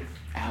 honestly.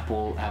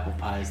 apple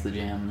pie is the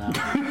jam. No,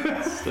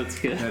 that's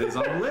good. That is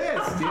on the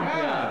list.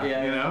 Yeah,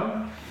 Yeah. You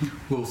know,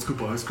 little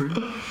scoop of ice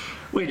cream.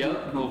 Wait,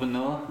 Yep, little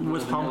vanilla.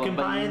 was little pumpkin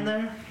vanilla pie in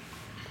button. there?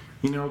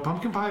 You know,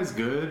 pumpkin pie is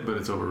good, but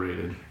it's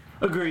overrated.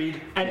 Agreed.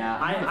 And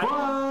Yeah.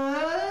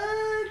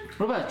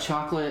 What about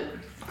chocolate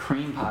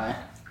cream pie?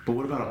 But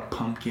what about a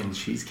pumpkin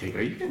cheesecake?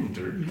 Are you getting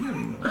dirty?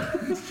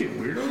 This getting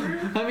weird over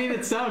here. I mean,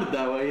 it sounded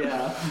that way,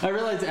 yeah. I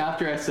realized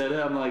after I said it,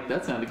 I'm like,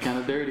 that sounded kind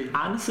of dirty.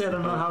 honestly, I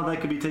don't know how that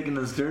could be taken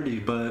as dirty,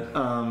 but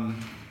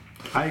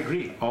I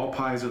agree. All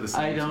pies are the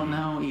same. I to don't me.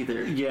 know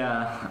either.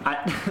 yeah,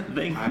 I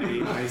think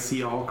I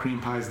see all cream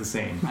pies the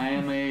same. I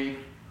am a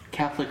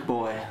Catholic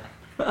boy.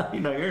 you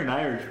know you're an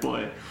Irish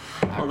boy.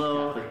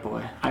 Although Catholic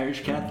boy.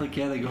 Irish Catholic,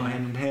 yeah, they go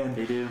hand in hand.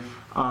 They do.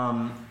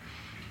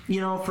 You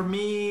know, for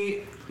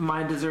me,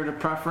 my dessert of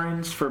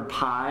preference for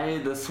pie,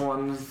 this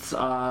one's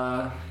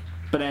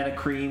banana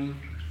cream.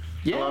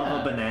 Yeah. I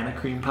love a banana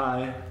cream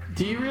pie.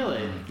 Do you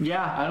really?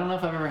 Yeah. I don't know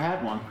if I've ever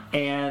had one.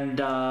 And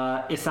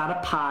it's not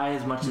a pie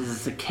as much as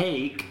it's a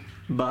cake,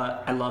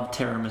 but I love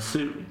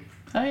tiramisu.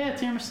 Oh yeah,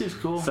 tiramisu's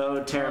cool.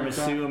 So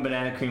tiramisu and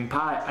banana cream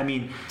pie. I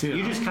mean, Dude,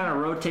 you just kind of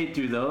rotate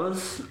through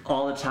those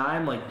all the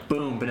time. Like,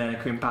 boom, banana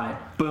cream pie.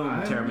 Boom,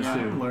 I'm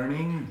tiramisu.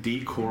 learning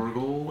D.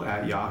 Corrigal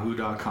at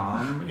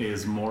yahoo.com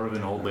is more of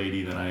an old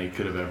lady than I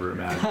could have ever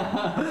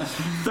imagined.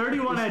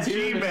 31 at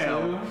Tiramisu.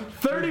 Gmail.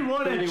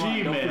 31 at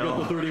 31, don't forget the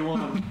Gmail.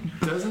 31.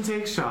 Doesn't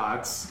take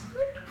shots.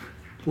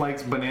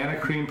 Likes banana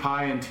cream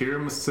pie and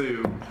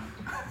tiramisu.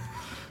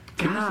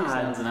 Tiramisu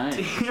sounds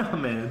nice.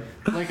 Damn, man.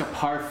 Like a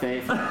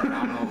parfait from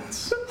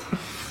McDonald's.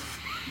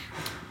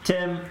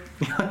 Tim,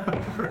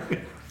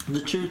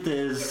 the truth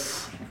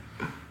is,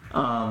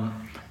 I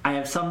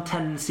have some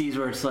tendencies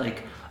where it's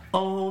like,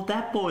 oh,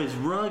 that boy's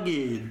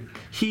rugged.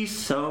 He's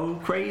so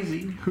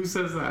crazy. Who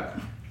says that?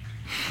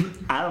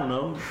 I don't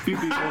know. Few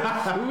people.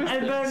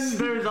 And then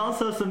there's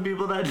also some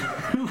people that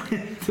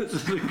this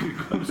is a good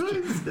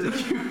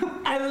question.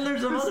 And then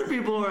there's some other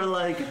people who are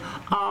like,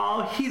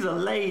 oh, he's a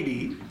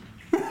lady.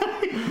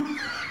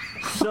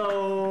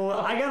 So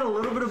I got a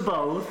little bit of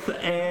both,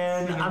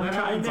 and I'm That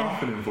trying happens to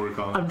often in Fort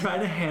Collins. I'm trying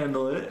to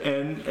handle it,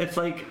 and it's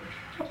like,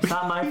 it's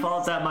not my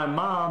fault that my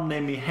mom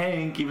named me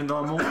Hank, even though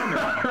I'm a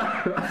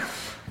woman.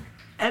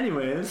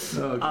 Anyways,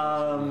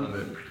 Love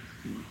it.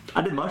 I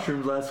did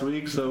mushrooms last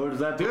week, so what does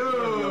that do?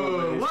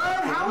 Dude, what?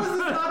 How is this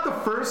not the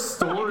first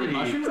story?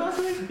 Mushrooms last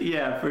week?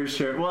 Yeah, for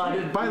sure. Well, I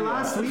did By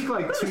last week,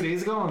 like 2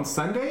 days ago on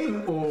Sunday,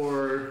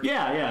 or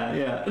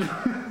Yeah.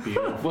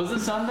 Was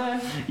it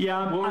Sunday?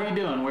 Yeah, What were you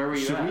doing? Where were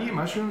you should at? we eat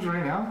mushrooms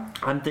right now?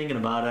 I'm thinking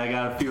about it. I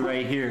got a few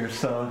right here,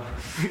 so.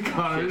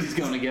 He's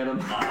going to get them.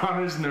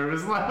 Connor's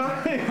nervous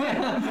laugh.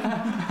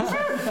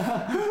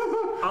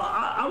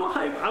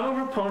 I'm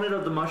a proponent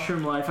of the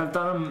mushroom life. I've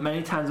done them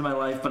many times in my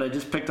life, but I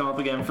just picked them up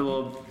again for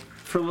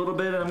a little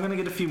bit, and I'm gonna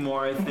get a few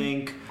more, I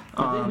think.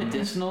 Are they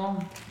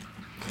medicinal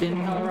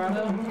in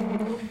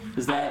Colorado?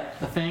 Is that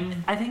a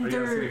thing? I think Are you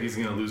asking they're. if he's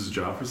gonna lose his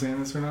job for saying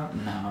this or not?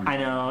 No. I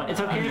know it's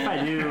okay if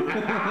I do.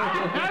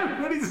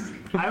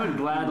 I would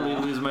gladly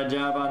lose my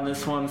job on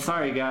this one.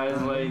 Sorry,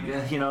 guys.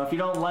 Like, you know, if you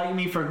don't like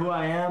me for who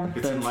I am,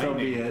 It's then so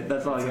be enlightening. it.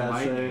 That's all It's I gotta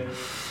say.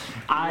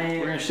 enlightening.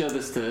 We're going to show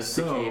this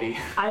to Katie.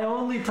 I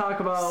only talk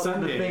about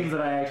Sunday. the things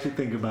that I actually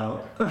think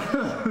about.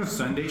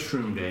 Sunday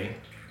Shroom Day.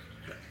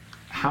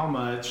 How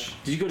much?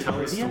 Did you go to Tell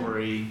a Caribbean?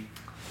 story.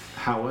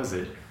 How was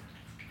it?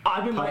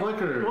 I've been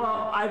Public or-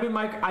 I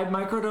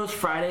microdosed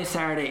Friday,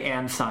 Saturday,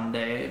 and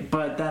Sunday,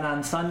 but then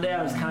on Sunday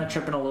I was kind of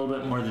tripping a little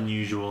bit more than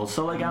usual.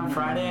 So like on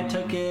Friday I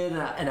took it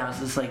and I was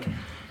just like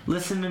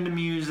listening to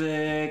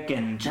music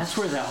and That's just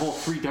where that whole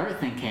free dart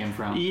thing came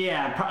from.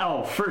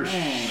 yeah, for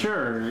Dang.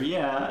 sure,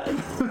 yeah.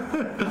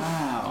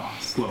 Wow.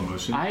 Slow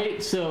motion. They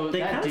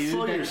That kinda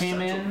slow dude your that came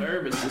central in,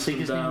 nervous I think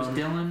his name was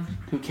system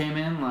Dylan, who came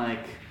in,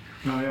 like,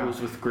 oh yeah.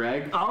 was with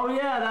Greg. Oh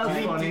yeah, that was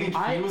Did he- funny.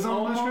 did he was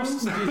on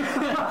mushrooms?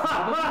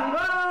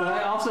 But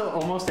I also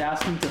almost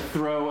asked him to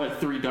throw a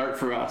 3 dart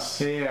for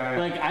us. Yeah.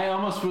 Like, I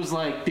almost was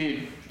like,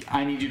 dude,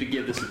 I need you to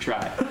give this a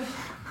try.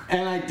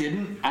 And I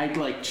didn't. I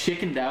like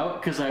chickened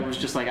out because I was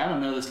just like, I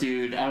don't know this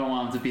dude. I don't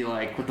want him to be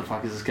like, what the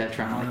fuck is this guy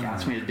trying to like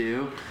ask me to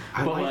do?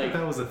 I But like like,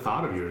 that was a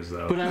thought of yours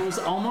though. but I was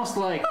almost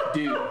like,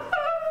 dude,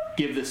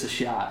 give this a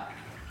shot.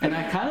 And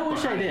I kind of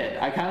wish I did.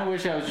 I kind of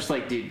wish I was just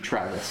like, dude,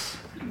 try this.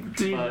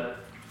 Dude. But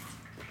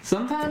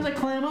sometimes I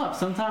clam up.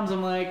 Sometimes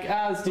I'm like,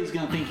 this dude's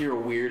gonna think you're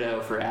a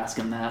weirdo for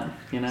asking that,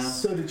 you know?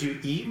 So did you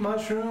eat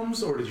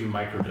mushrooms or did you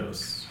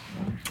microdose?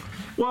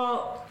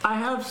 Well, I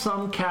have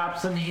some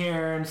caps in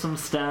here and some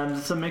stems.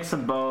 It's a mix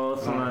of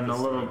both, and then a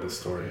little. This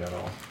story at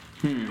all.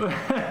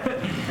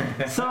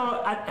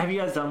 So, have you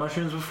guys done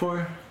mushrooms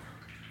before?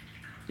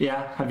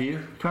 Yeah, have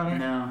you,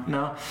 Connor?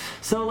 No.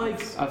 So,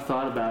 like, I've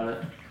thought about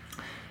it.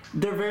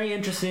 they're very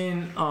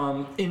interesting.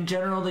 In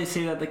general, they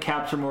say that the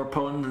caps are more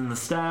potent than the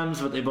stems,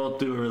 but they both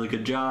do a really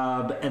good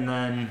job. And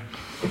then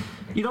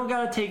you don't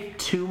gotta take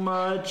too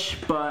much,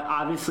 but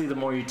obviously the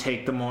more you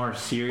take, the more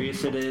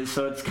serious it is.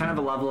 So it's kind of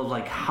a level of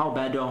like, how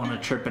bad do I want to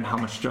trip and how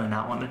much do I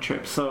not want to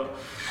trip? So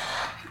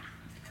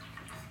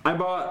I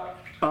bought.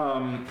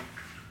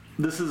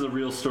 This is a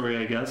real story,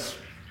 I guess.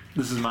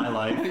 This is my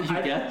life. You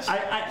guess?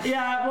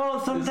 Yeah, well,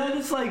 sometimes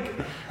it's like,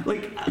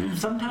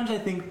 sometimes I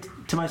think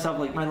to myself,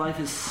 like, my life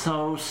is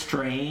so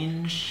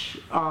strange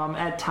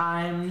at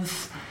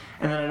times,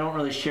 and then I don't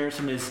really share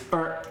some of this,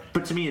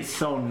 but to me it's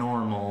so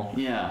normal.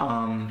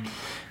 Yeah.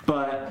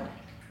 But,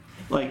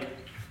 like,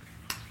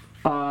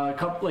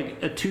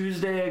 a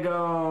Tuesday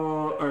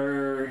ago,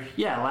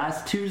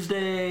 last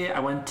Tuesday, I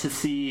went to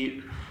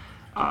see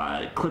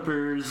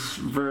Clippers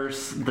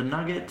versus the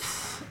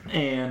Nuggets,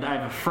 and I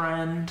have a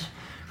friend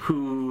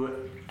who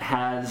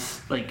has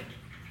like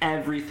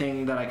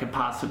everything that I could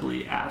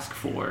possibly ask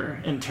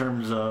for in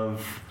terms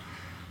of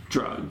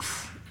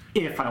drugs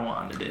if I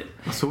wanted it.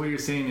 So what you're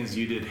saying is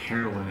you did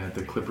heroin at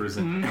the Clippers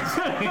and No,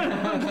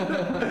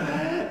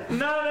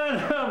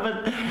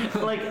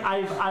 but like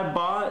I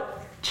bought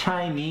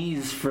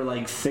Chinese for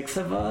like 6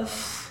 of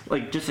us.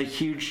 Like just a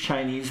huge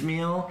Chinese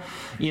meal,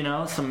 you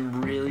know,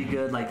 some really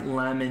good like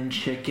lemon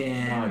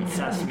chicken,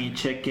 sesame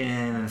chicken,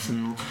 and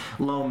some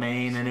lo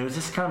mein, and it was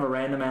just kind of a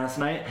random ass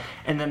night.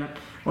 And then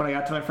when I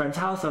got to my friend's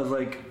house, I was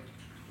like,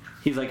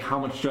 he's like, how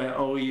much do I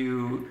owe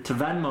you to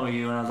Venmo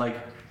you? And I was like,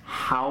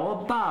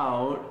 how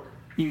about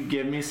you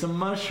give me some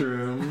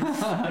mushrooms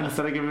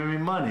instead of giving me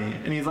money?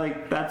 And he's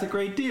like, that's a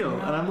great deal.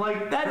 And I'm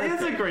like, that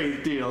is a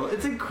great deal.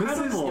 It's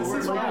incredible.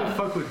 This is why I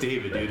fuck with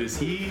David, dude, is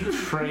he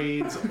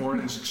trades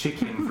orange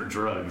chicken for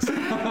drugs.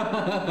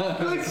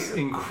 It's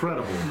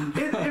incredible.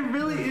 It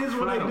really is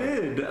what I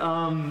did.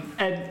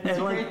 It's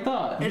a great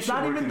thought. It's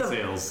not even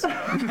sales.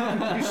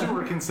 You should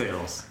work in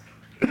sales.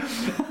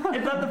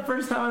 It's not the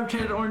first time I've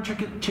traded orange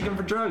chicken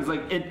for drugs.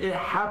 Like it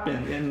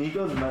happened, and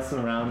Nico's messing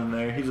around in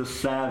there. He's a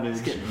savage.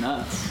 It's getting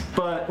nuts.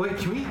 But Wait,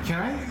 can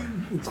I?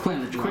 It's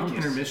playing the drums.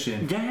 Quick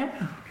intermission.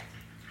 yeah,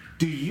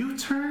 Do you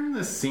turn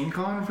the sink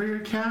on for your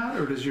cat,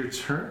 or does your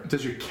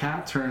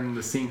cat turn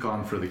the sink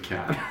on for the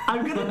cat?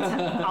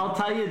 I'll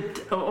tell you.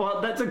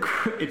 Well,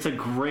 it's a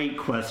great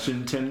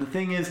question, Tim. The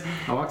thing is,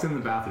 I walked in the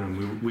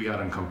bathroom. We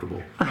got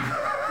uncomfortable.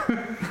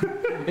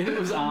 It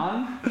was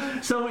on?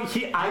 so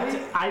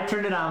I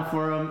turned it on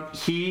for him.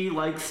 He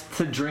likes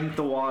to drink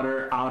the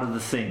water out of the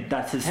sink.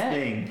 That's his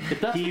thing. if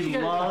that's what He you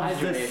gotta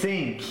loves the hydrate.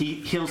 sink.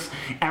 He'll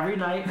every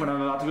night when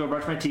I'm about to go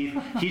brush my teeth,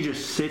 he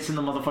just sits in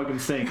the motherfucking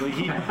sink. Like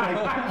he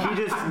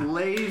just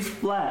lays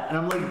flat, and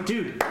I'm like,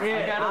 dude,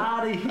 get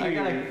out of here. I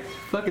gotta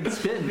fucking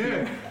spit in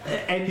here.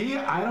 And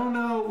I don't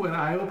know, when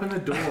I opened the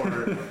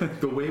door,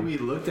 the way we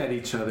looked at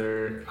each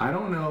other, I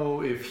don't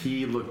know if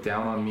he looked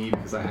down on me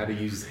because I had to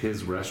use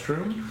his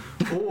restroom,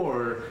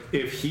 or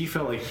if he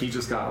felt like he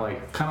just got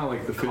like, kind of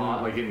like the feeling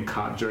of like getting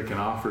caught jerking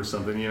off or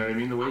something, you know what I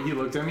mean? The way he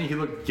looked at me, he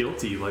looked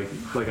guilty, like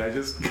I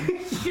just...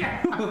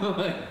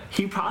 yeah.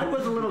 He probably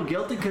was a little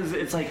guilty because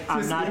it's like,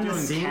 I'm not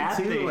doing cat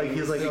things. like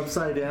he's like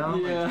upside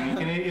down, Yeah. like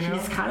drinking it, you know?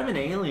 He's kind of an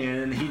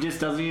alien. He just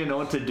doesn't even know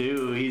what to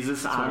do. He's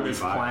just on this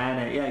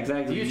planet. Yeah,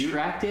 exactly. Do you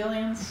attract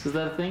aliens? Is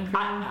that a thing?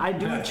 I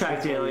do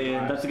attract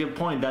alien. That's a good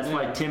point. That's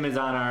why Tim is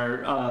on our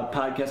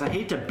podcast. I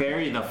hate to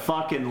bury the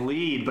fucking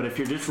lead, but if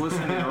you're just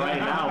listening right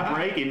now,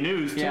 breaking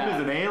news, Tim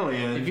is an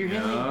alien. If you're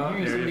hearing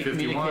Area somebody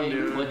 51, communicate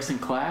dude. clicks and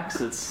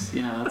clacks, it's,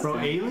 you know, that's Bro,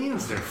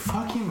 aliens, they're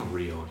fucking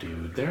real,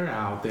 dude. They're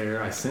out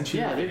there. I sent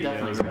you Yeah, the they're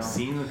definitely videos. real. I've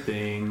seen the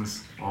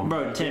things.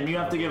 Bro, Tim, you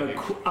have to give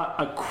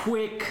a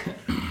quick...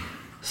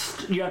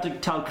 You have to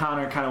tell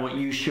Connor kind of what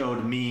you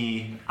showed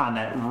me on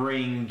that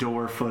ring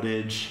door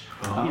footage.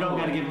 You don't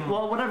gotta give,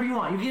 well, whatever you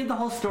want. You can give the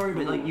whole story,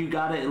 but like you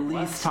gotta at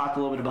least talk a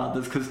little bit about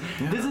this, because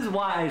this is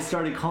why I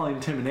started calling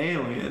Tim an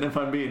alien, if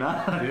I'm being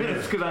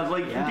honest. Because I was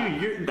like,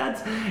 dude,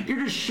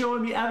 you're just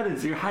showing me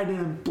evidence. You're hiding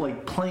in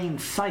like plain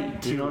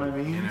sight. You know what I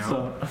mean? You know?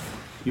 So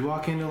You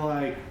walk into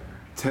like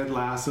Ted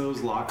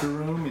Lasso's locker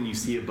room and you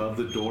see above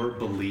the door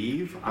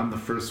 "Believe." I'm the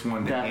first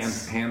one to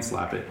hand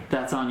slap it.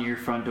 That's on your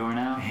front door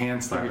now?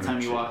 Hand slap Every time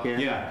that you shit. walk in?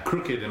 Yeah,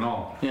 crooked and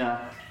all.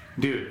 Yeah.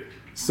 Dude,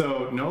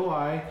 so no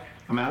lie,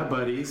 I'm out of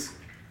buddies.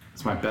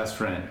 It's my best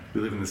friend.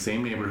 We live in the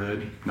same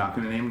neighborhood, not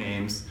gonna name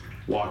names,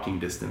 walking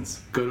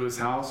distance. Go to his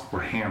house, we're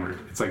hammered.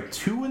 It's like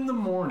 2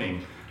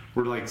 a.m.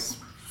 We're like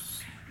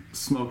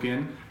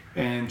smoking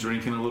and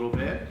drinking a little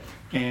bit.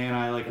 And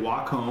I like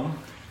walk home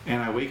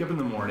and I wake up in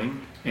the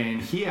morning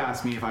and he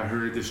asked me if I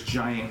heard this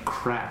giant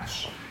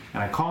crash.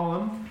 And I call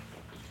him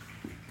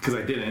because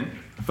I didn't.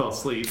 I fell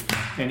asleep.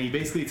 And he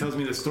basically tells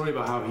me this story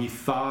about how he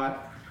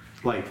thought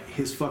like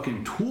his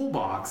fucking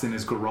toolbox in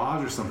his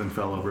garage or something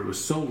fell over. It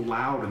was so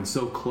loud and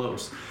so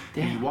close.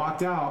 Damn. And he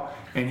walked out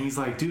and he's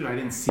like, dude, I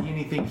didn't see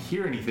anything,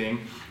 hear anything.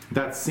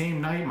 That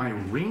same night, my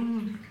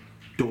Ring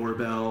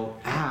doorbell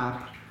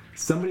app,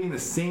 somebody in the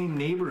same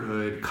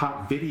neighborhood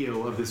caught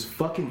video of this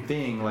fucking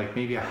thing like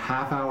maybe a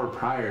half hour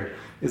prior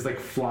is like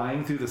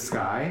flying through the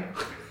sky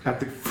at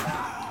the...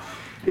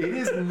 It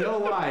is no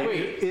lie.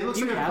 Wait, it looks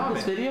you like a have comet.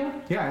 this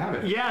video? Yeah, I have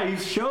it. Yeah, you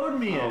showed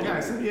me it. Yeah, I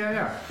said,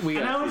 yeah.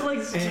 And I was like,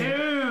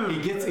 And dude.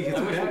 it gets I wish we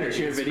better. could It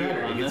share gets video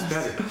better. on It gets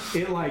this. better.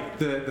 It like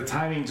the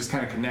timing just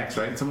kind of connects,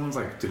 right? And someone's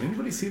like, "Did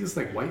anybody see this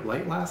like white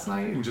light last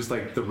night?" And just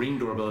like the Ring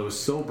doorbell, it was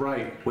so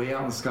bright, way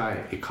out in the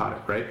sky, it caught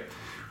it, right?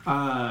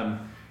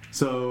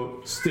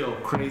 So still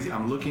crazy.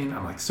 I'm looking.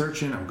 I'm like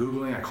searching. I'm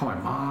googling. I call my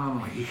mom.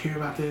 I'm like, "You hear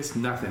about this?"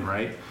 Nothing,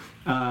 right?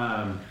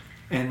 And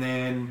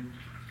then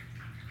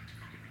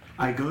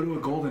I go to a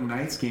Golden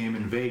Knights game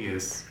in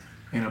Vegas,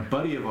 and a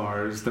buddy of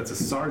ours that's a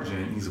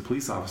sergeant, he's a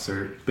police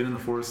officer, been in the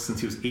force since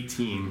he was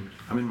 18.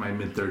 I'm in my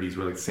mid-30s,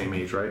 we're like the same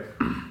age, right?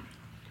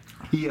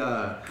 He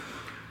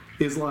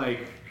is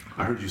like,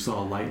 I heard you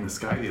saw a light in the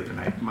sky the other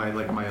night.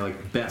 My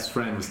best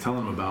friend was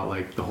telling him about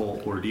like the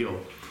whole ordeal.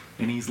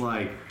 And he's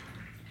like,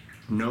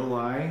 no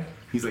lie,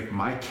 he's like,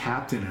 my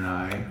captain and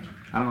I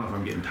don't know if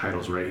I'm getting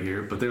titles right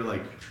here, but they're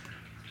like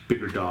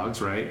bigger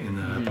dogs, right, in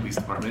the police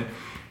department.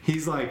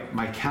 He's like,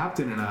 my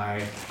captain and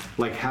I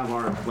like have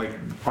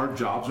our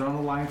jobs are on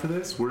the line for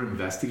this. We're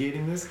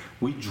investigating this.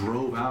 We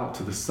drove out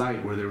to the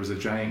site where there was a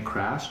giant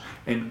crash,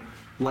 and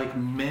like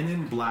Men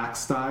in Black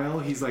style,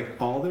 he's like,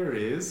 all there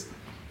is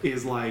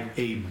like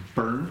a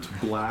burnt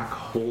black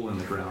hole in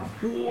the ground.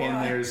 What?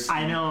 And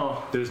I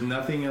know. there's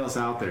nothing else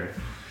out there.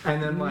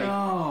 And then like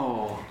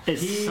No.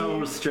 It's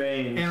so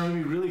strange. and let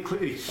me really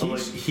clear.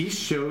 He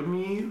showed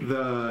me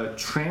the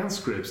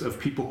transcripts of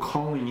people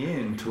calling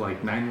in to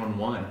like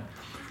 911,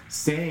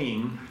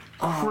 saying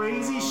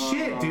crazy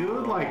shit,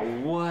 dude. Like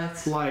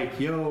What? like,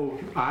 yo,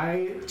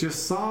 I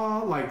just saw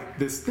like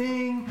this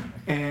thing,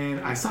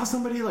 and I saw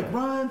somebody like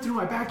run through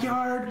my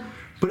backyard,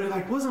 but it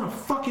like wasn't a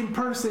fucking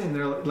person.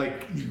 They're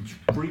like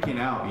freaking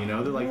out, you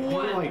know? They're like,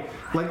 people are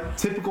like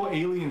typical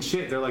alien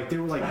shit. They were like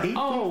 8 feet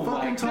Oh my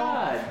fucking tall.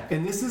 God.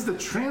 And this is the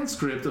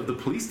transcript of the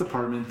police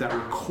department that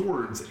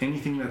records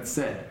anything that's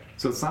said.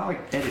 So it's not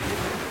like edited.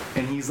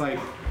 And he's like,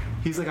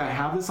 I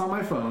have this on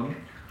my phone.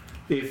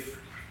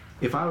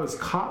 If I was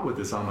caught with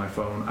this on my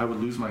phone, I would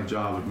lose my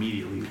job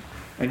immediately.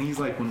 And he's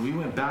like, when we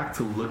went back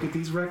to look at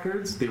these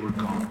records, they were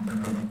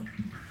gone.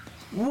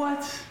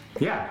 What?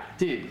 Yeah.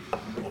 Dude.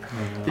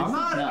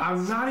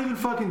 I'm not even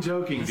fucking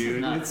joking,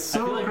 dude. nuts. It's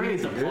so I feel like we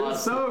need crazy. to pause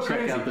It's so to check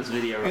crazy. out this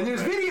video And real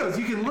there's quick. videos.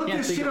 You can look Can't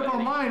this think shit of up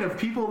any. online of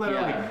people that are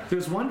Yeah. like,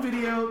 there's one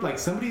video, like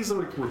somebody's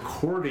like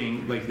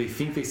recording, like they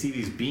think they see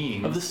these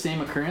beings. Of the same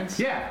occurrence?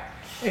 Yeah.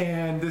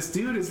 And this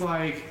dude is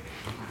like,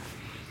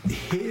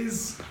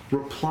 his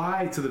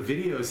reply to the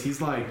videos,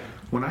 he's like,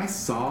 when I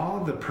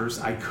saw the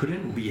person, I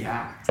couldn't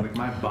react. Like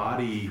my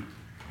body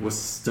was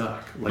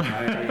stuck. Like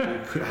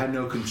I had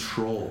no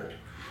control.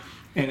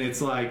 And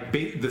it's like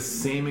the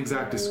same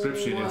exact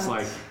description. It's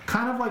like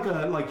kind of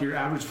like your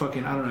average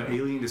fucking, I don't know,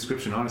 alien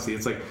description. Honestly,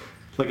 it's like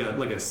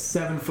a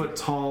 7 foot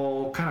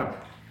tall, kind of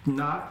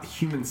not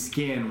human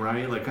skin,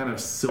 right? Like kind of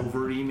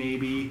silvery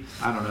maybe.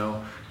 I don't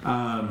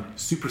know.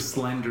 Super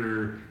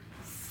slender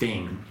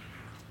thing.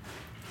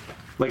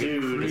 Like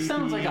Dude, It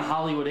sounds like a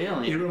Hollywood It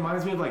alien.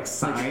 reminds me of like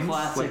Signs,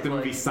 classic, like the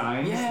movie like-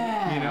 Signs.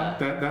 Yeah. You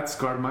know that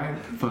scarred my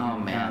fucking Oh,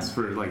 man. ass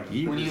for like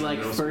years. When you in like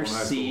middle school and first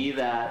high school. see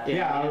that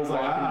Yeah, I alien was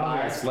like, walking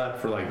I by, slept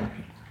for like.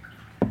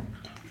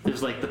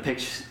 there's like the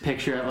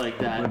picture at like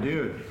that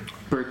Dude.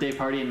 birthday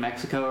party in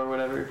Mexico or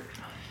whatever.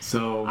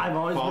 So I've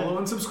always follow been-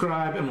 and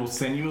subscribe, and we'll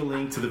send you a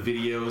link to the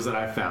videos that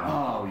I found.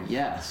 Oh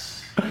yes.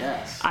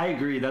 Yes. I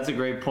agree. That's a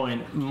great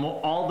point.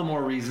 All the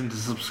more reason to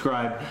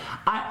subscribe.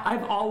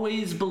 I've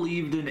always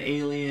believed in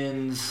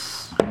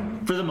aliens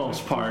for the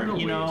most part. No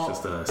You way, know, it's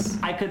just us.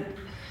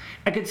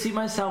 I could see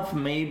myself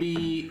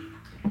maybe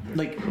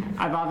like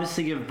I've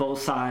obviously give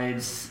both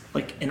sides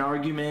like an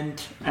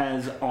argument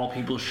as all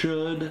people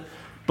should,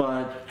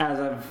 but as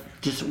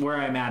I've just where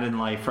I'm at in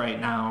life right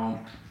now,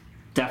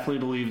 definitely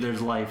believe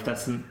there's life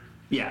that's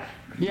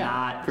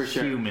not for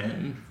sure.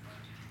 human.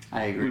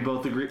 I agree. We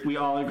both agree. We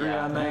all agree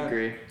Yeah, on that. I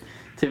agree.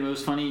 Tim, it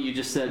was funny. You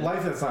just said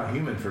Life that's not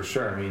human for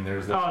sure. I mean,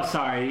 there's the Oh,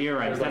 sorry. You're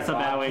right. there's That's like a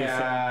bad way to say it.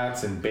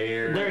 bobcats and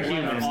bears. They're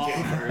humans.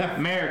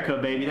 America,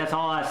 baby. That's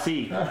all I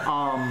see. Tim,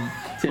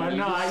 But you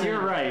no, just you're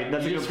said- right.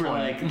 That's a you good just were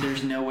point. like,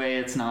 there's no way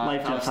it's not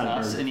Life just outside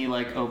us, Earth. and you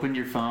like opened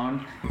your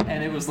phone,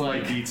 and it was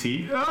like,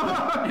 DT.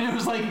 and it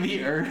was like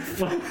the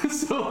Earth.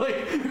 So like,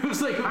 it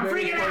was like I'm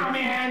freaking out,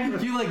 man.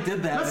 You like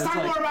did that. Let's and it's talk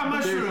like, more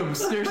about there-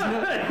 mushrooms. There's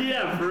no.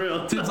 Yeah, for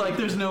real. It's like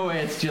there's no way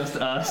it's just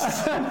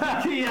us.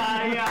 yeah.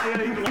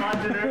 He's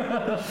watching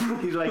her.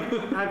 He's like,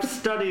 I've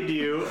studied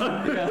you.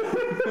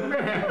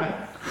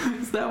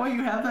 Is that why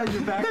you have that in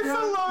your background? It's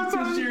so low. It's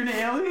Because you're an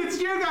alien.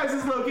 It's your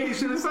guys'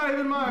 location. It's not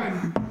even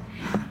mine.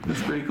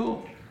 That's pretty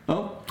cool.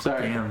 Oh,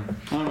 sorry. Damn.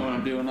 I don't know what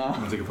I'm doing now.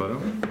 Want to take a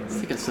photo?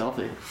 Let's take a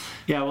selfie.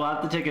 Yeah, we'll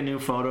have to take a new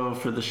photo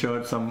for the show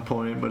at some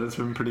point, but it's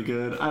been pretty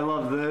good. I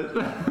loved it.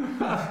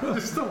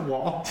 Just a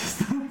wall.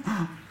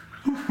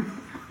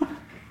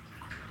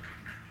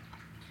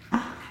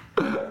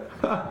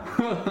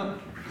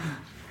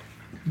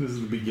 This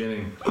is the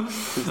beginning.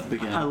 This is the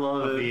beginning. I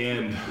love Of it. the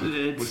end.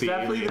 It's With the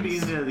definitely the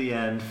aliens. beginning of the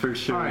end, for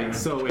sure. All right,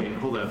 so wait,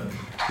 hold up.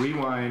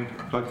 Rewind.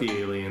 Fuck the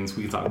aliens.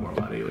 We can talk more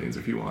about aliens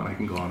if you want. I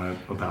can go on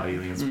about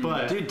aliens.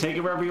 But Dude, take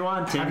it wherever you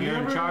want, Tim. have you You're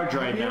in ever- charge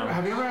right now.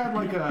 Have you ever had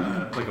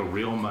like a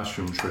real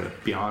mushroom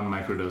trip beyond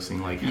microdosing?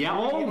 Like Yeah,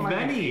 have you oh, eaten, like, an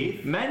many,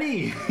 eighth?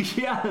 many.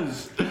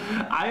 Yes,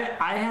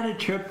 I had a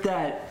trip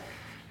that,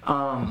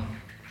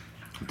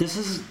 this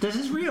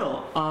is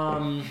real.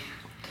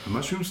 The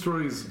mushroom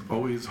story is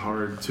always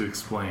hard to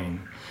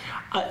explain.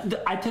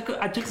 I took it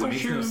makes no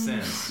mushrooms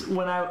sense.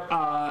 when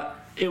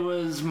it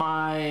was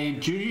my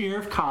junior year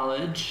of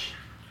college,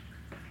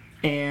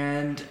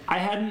 and I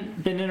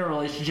hadn't been in a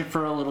relationship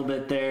for a little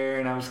bit there,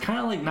 and I was kind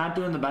of like not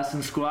doing the best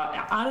in school.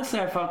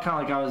 Honestly, I felt kind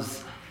of like I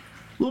was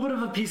a little bit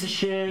of a piece of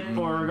shit,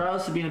 or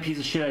regardless of being a piece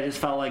of shit, I just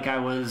felt like I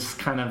was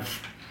kind of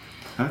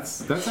That's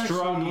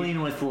struggling actually,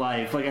 with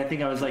life. Like I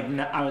think I was like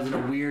I was in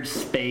a weird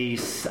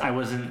space. I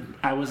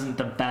wasn't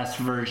the best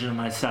version of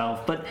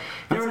myself. But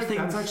there were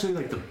things. That's actually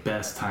like the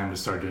best time to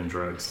start doing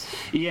drugs.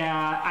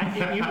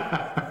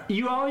 Yeah,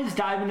 you always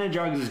dive into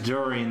drugs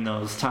during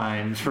those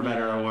times, for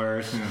better or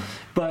worse. Yeah.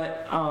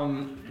 But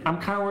I'm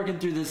kind of working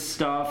through this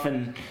stuff,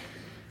 and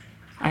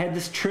I had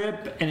this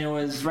trip, and it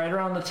was right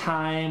around the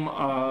time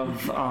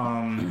of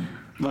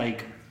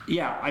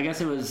I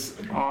guess it was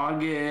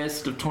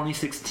August of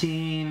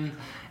 2016,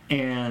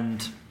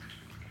 and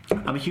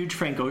I'm a huge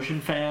Frank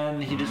Ocean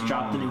fan. He just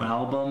dropped a new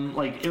album.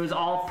 Like, it was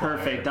all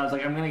perfect. I was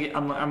like, I'm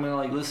gonna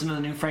like listen to the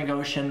new Frank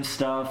Ocean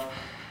stuff.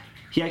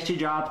 He actually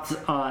dropped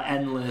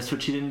Endless,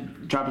 which he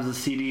didn't drop as a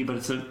CD, but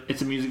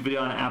it's a music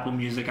video on Apple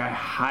Music. I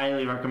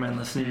highly recommend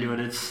listening to it.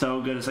 It's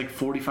so good. It's like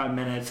 45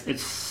 minutes.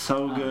 It's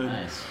so good.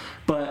 Nice.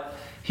 But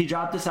he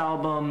dropped this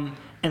album,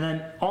 and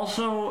then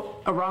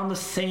also around the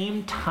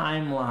same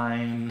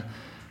timeline,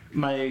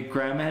 my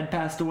grandma had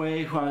passed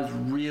away, who I was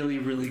really,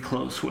 really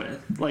close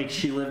with. Like,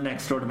 she lived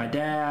next door to my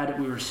dad.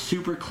 We were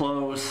super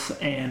close,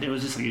 and it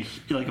was just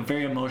like a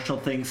very emotional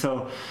thing.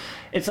 So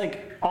it's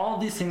like all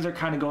of these things are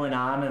kind of going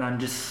on, and I'm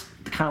just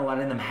kind of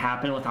letting them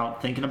happen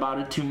without thinking about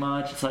it too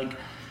much. It's like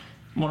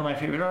one of my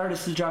favorite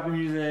artists is dropping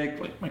music.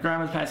 Like, my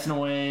grandma's passing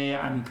away.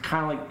 I'm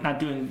kind of like not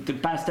doing the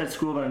best at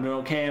school, but I'm doing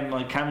okay. I'm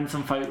like having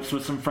some fights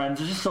with some friends.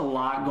 There's just a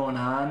lot going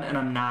on, and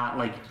I'm not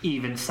like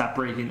even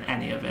separating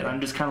any of it.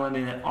 I'm just kind of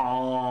letting it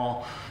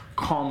all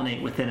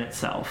culminate within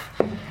itself.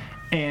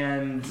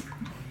 And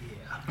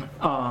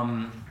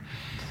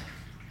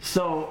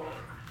so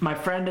my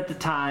friend at the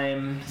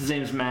time, his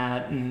name's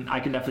Matt, and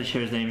I can definitely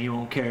share his name. He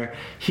won't care.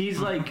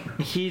 He's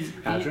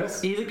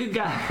Address? He's a good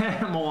guy,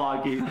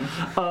 Milwaukee.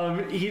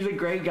 He's a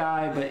great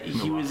guy, but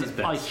he was Milwaukee's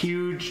a best.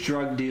 huge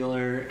drug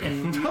dealer,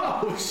 and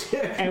Oh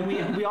shit! and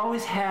we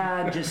always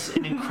had just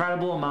an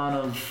incredible amount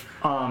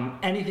of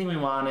anything we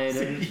wanted.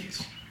 And,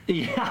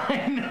 yeah,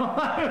 I know.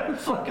 I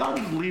was like, I'll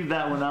just leave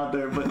that one out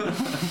there. But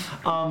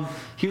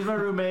he was my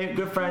roommate,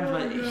 good friends,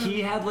 but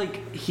he had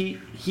like he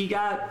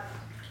got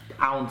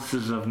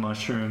ounces of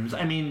mushrooms.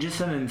 I mean,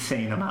 just an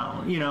insane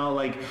amount. You know,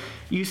 like,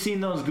 you've seen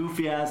those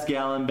goofy ass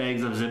gallon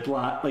bags of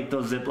Ziploc, like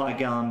those Ziploc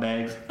gallon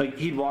bags. Like,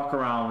 he'd walk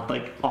around with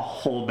like a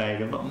whole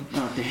bag of them.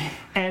 Oh, damn.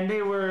 And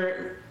they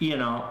were, you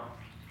know,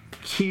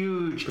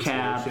 huge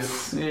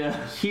caps, Yeah.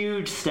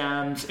 huge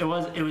stems. It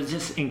was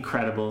just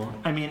incredible.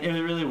 I mean,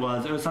 it really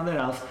was. It was something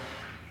else.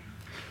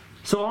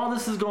 So all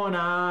this is going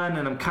on,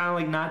 and I'm kind of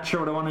like not sure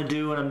what I want to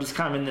do, and I'm just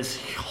kind of in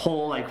this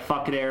whole like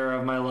fuck it era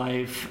of my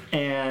life.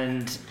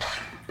 And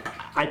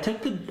I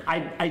took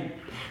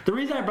the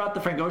reason I brought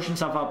the Frank Ocean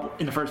stuff up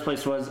in the first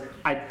place was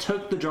I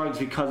took the drugs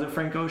because of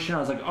Frank Ocean. I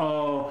was like,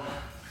 oh,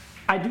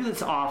 I do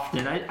this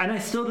often, and I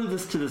still do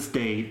this to this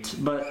date,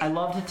 but I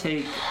love to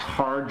take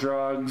hard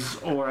drugs,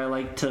 or I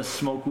like to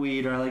smoke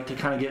weed, or I like to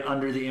kind of get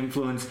under the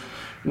influence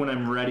when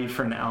I'm ready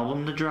for an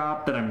album to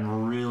drop that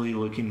I'm really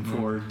looking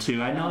forward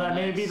to. I know that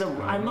may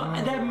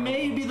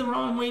be the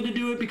wrong way to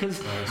do it,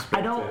 because I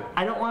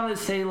don't want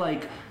to say,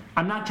 like,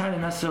 I'm not trying to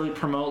necessarily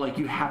promote like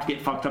you have to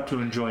get fucked up to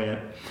enjoy it.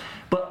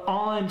 But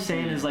all I'm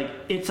saying is, like,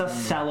 it's a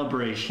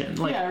celebration.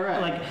 Like, Yeah, right.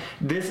 like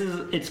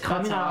it's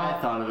coming That's how out.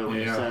 I thought of it when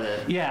you said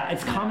it. Yeah,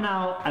 it's coming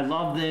out. I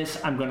love this.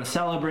 I'm going to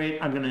celebrate.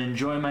 I'm going to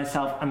enjoy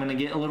myself. I'm going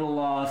to get a little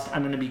lost.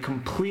 I'm going to be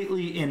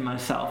completely in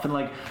myself. And,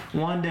 like,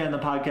 one day on the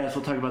podcast,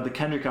 we'll talk about the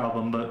Kendrick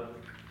album, but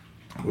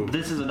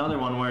this is another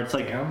one where it's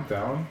like, Damn,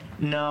 down.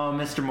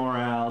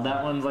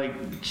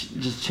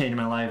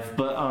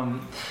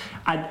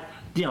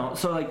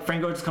 so like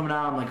Frank Ocean's coming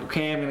out. I'm like,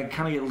 okay, I'm gonna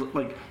kind of get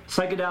like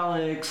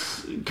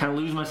psychedelics, kind of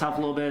lose myself a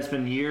little bit. It's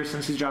been years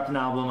since he's dropped an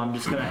album. I'm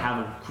just gonna have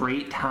a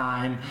great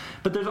time.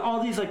 But there's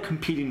all these like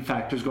competing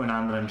factors going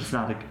on that I'm just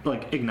not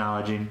like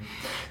acknowledging.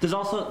 There's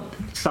also,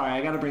 sorry,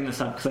 I got to bring this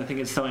up because I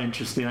think it's so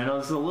interesting. I know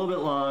this is a little bit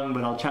long,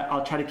 but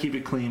I'll try to keep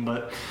it clean.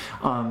 But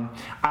I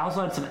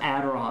also had some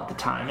Adderall at the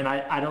time, and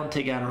I don't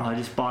take Adderall. I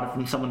just bought it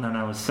from someone and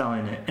I was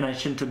selling it, and I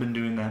shouldn't have been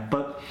doing that.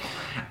 But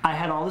I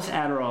had all this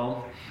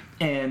Adderall.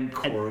 And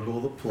Corrigal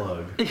the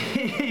plug.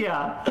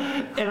 Yeah,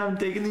 and I'm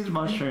taking these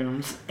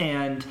mushrooms,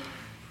 and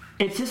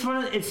it's just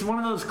one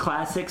of those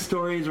classic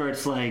stories where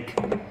it's like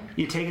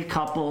you take a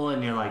couple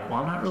and you're like,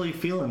 well, I'm not really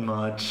feeling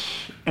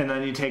much, and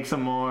then you take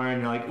some more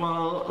and you're like,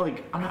 well,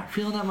 like I'm not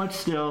feeling that much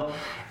still,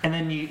 and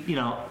then you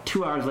know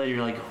 2 hours later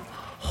you're like,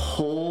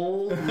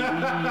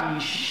 holy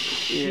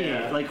shit.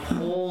 Yeah. Like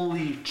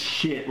holy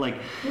shit, like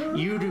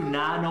you do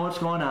not know what's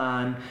going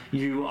on.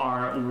 You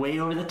are way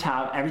over the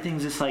top.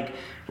 Everything's just like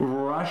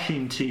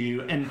rushing to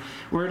you, and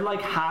we're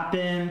like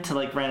hopping to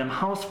like random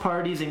house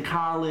parties in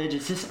college.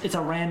 It's a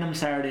random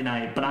Saturday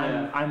night, but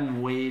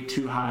I'm way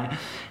too high.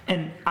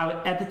 And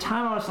at the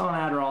time I was on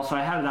Adderall, so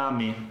I had it on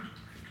me.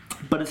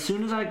 But as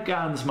soon as I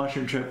got on this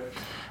mushroom trip,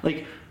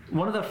 like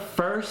one of the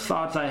first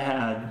thoughts I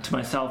had to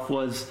myself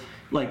was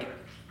like,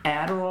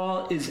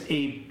 Adderall is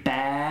a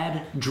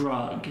bad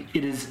drug.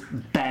 It is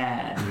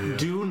bad. Yeah.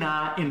 Do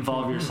not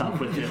involve yourself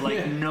with it.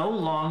 Like, no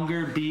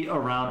longer be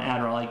around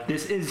Adderall. Like,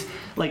 this is,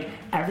 like,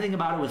 everything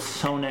about it was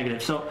so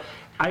negative. So,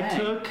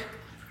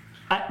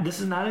 this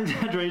is not an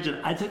exaggeration.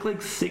 I took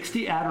like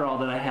 60 Adderall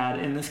that I had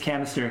in this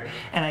canister,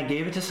 and I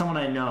gave it to someone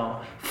I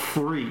know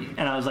free.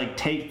 And I was like,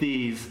 take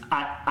these.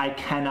 I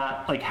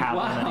cannot like have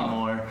them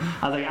anymore.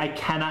 I was like, I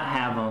cannot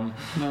have them.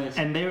 Nice.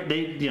 And they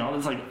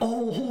it's like,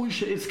 oh, holy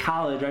shit, it's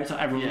college, right? So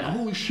everyone's like,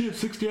 holy shit,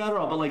 60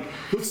 Adderall. But like,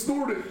 let's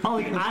snort it. Oh,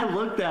 like I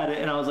looked at it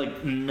and I was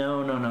like, no.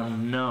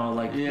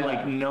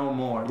 Like no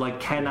more. Like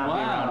cannot be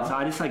around. So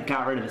I just like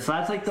got rid of it. So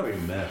that's like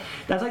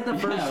the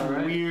first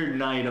weird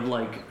night of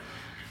like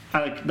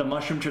the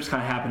mushroom trips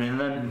kind of happening, and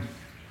then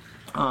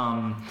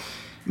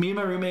me and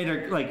my roommate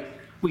are like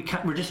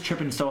we're just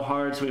tripping so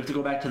hard, so we have to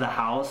go back to the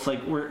house.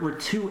 Like we're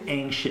too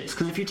anxious,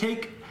 because if you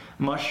take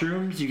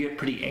mushrooms, you get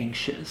pretty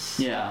anxious.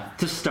 Yeah.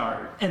 To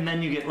start, and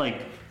then you get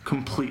like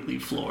completely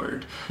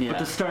floored. Yeah. But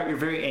to start, you're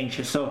very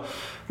anxious. So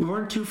we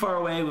weren't too far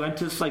away. We went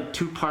to just like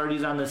 2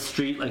 parties on the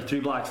street, like 3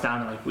 blocks down,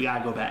 and like we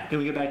gotta go back, and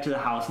we get back to the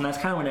house, and that's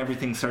kind of when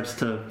everything starts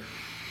to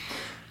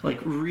like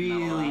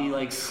really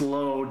like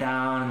slow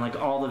down, and like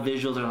all the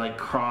visuals are like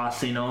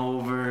crossing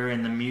over,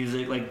 and the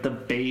music, like the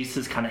bass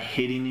is kind of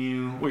hitting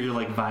you where you're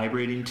like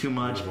vibrating too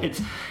much.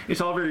 It's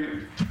all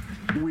very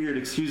weird,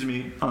 excuse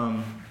me.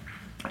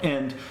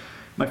 And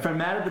my friend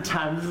Matt at the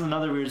time, this is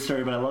another weird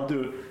story, but I love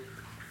to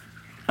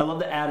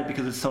add it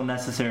because it's so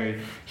necessary.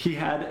 He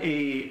had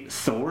a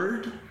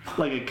sword,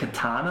 like a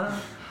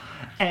katana,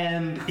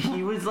 and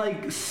he was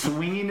like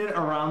swinging it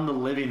around the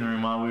living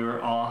room while we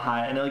were all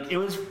high, and like it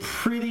was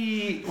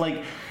pretty,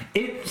 like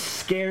it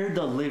scared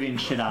the living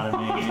shit out of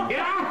me.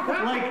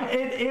 Like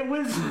it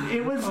was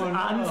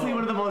honestly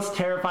one of the most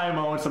terrifying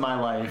moments of my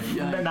life.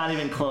 Not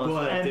even close.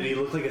 What, did he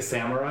look like a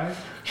samurai?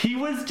 He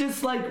was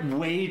just like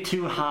way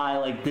too high.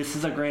 Like, this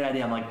is a great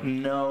idea. I'm like,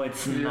 no,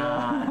 it's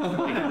not.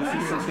 Like,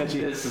 this is so sketchy.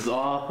 This is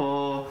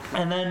awful.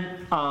 And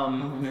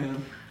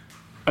then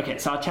okay,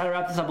 so I'll try to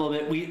wrap this up a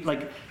little bit.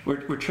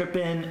 We're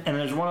tripping, and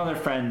there's one other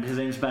friend. His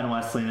name's Ben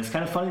Wesley, and it's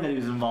kind of funny that he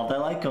was involved. I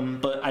like him,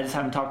 but I just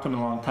haven't talked to him in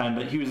a long time.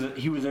 But he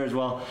was there as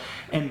well.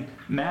 And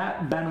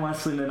Matt, Ben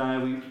Wesley, and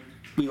I,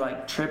 we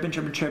like tripping,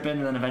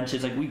 and then eventually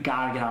it's like, we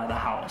gotta get out of the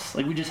house.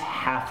 Like, we just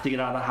have to get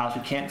out of the house.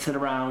 We can't sit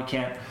around. We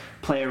can't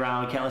play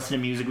around. We can't listen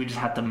to music. We just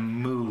have to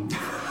move.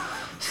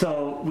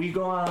 So we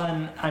go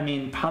on,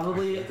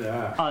 probably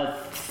a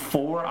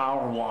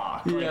 4-hour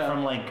walk,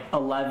 from like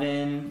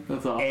 11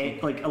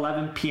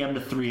 p.m.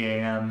 to 3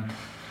 a.m.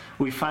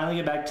 We finally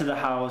get back to the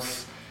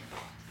house.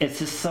 It's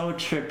just so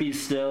trippy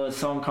still. It's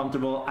so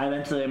uncomfortable. I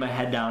eventually lay my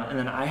head down, and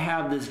then I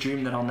have this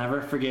dream that I'll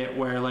never forget,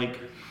 where like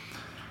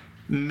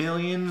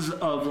millions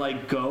of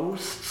like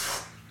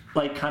ghosts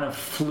like kind of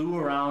flew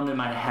around in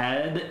my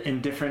head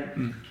in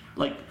different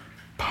like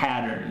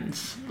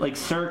patterns, like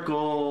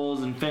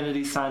circles,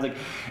 infinity signs. Like,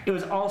 it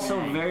was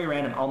also very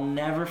random. I'll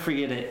never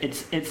forget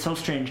it. It's so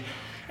strange.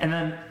 And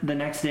then the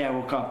next day I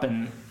woke up,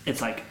 and it's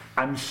like,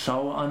 I'm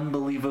so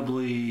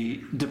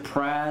unbelievably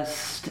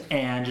depressed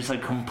and just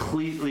like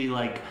completely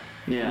like,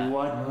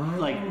 what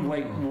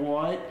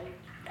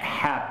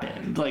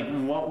happened? Like,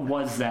 what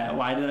was that?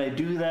 Why did I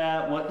do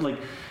that? What, like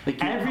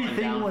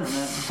everything was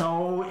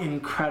so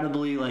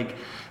incredibly like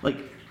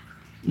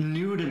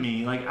new to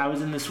me. Like, I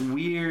was in this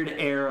weird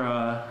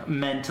era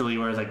mentally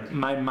where it's like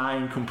my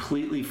mind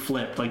completely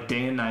flipped, like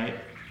day and night.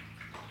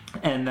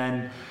 And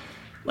then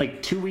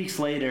like 2 weeks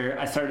later,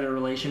 I started a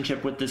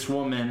relationship with this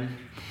woman,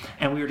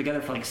 and we were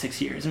together for like 6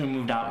 years, and we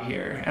moved out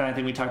here. And I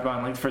think we talked about it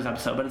in like the first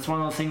episode, but it's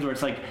one of those things where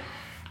it's like,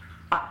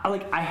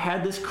 I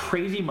had this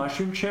crazy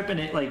mushroom trip and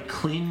it like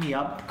cleaned me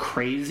up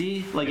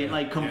crazy. Like it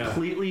like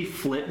completely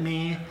flipped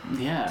me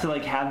to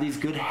like have these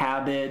good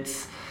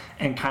habits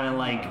and kind of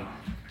like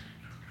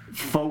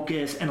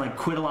focus and like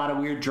quit a lot of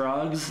weird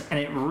drugs, and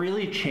it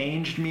really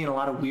changed me in a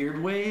lot of weird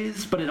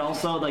ways. But it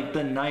also, like,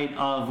 the night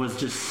of was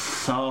just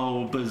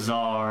so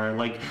bizarre.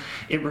 Like,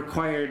 it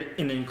required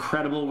an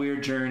incredible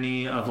weird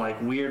journey of like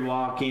weird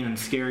walking and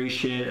scary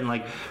shit and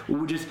like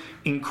just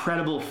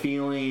incredible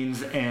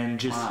feelings and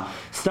just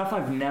stuff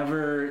I've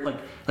never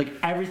like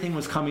everything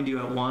was coming to you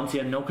at once. You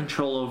had no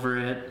control over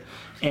it,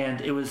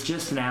 and it was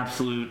just an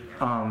absolute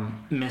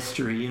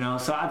mystery, you know.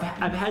 So I've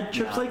had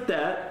trips like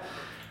that.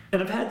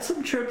 And I've had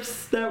some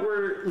trips that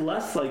were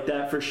less like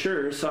that for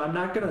sure. So I'm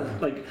not gonna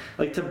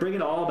like to bring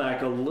it all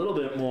back a little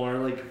bit more.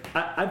 Like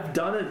I've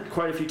done it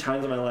quite a few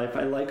times in my life.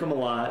 I like them a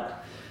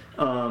lot,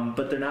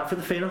 but they're not for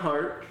the faint of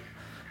heart.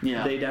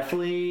 Yeah, they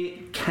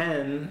definitely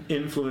can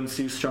influence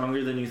you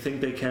stronger than you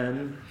think they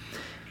can.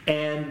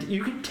 And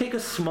you can take a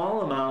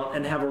small amount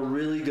and have a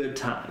really good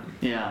time.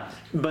 Yeah.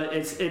 But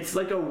it's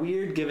like a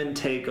weird give and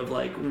take of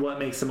like what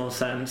makes the most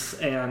sense.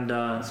 And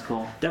that's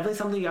cool. Definitely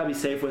something you gotta be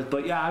safe with.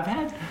 But yeah, I've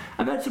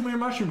had some weird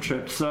mushroom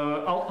trips.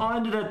 So I'll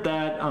end it at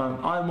that.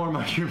 I'll have more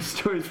mushroom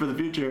stories for the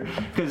future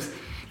because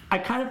I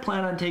kind of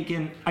plan on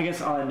taking. I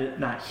guess I'll end it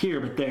not here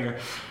but there.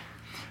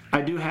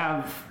 I do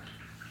have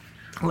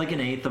like an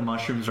eighth of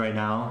mushrooms right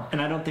now,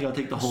 and I don't think I'll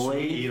take the whole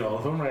eighth. Eat all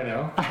of them right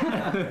now.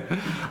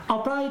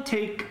 I'll probably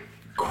take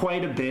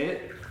quite a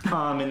bit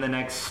in the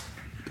next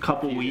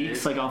couple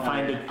weeks. Like I'll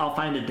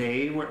find a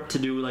day to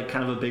do like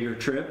kind of a bigger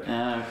trip.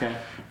 Okay.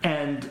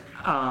 And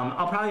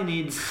I'll probably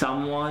need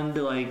someone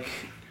to like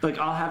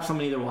I'll have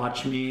somebody to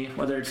watch me,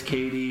 whether it's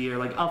Katie or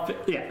like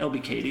it'll be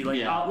Katie.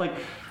 Like I'll like.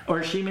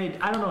 Or she may,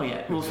 I don't know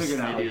yet. We'll figure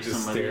it out.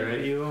 Just stare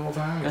at you the whole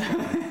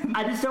time.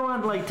 I just don't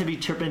want like to be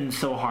tripping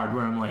so hard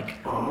where I'm like,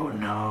 oh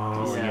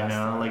no, you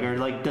know, like or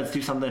like let's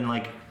do something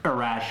like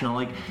irrational.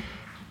 Like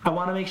I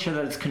want to make sure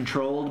that it's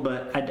controlled,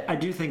 but I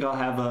do think I'll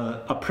have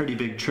a pretty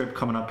big trip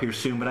coming up here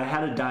soon. But I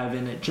had to dive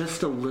in it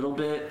just a little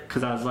bit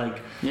because I was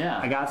like,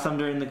 I got some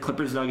during the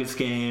Clippers-Nuggets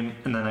game,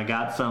 and then I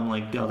got some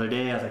like the other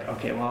day. I was like,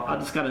 okay, well, I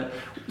just gotta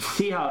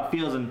see how it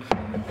feels. And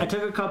I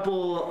took a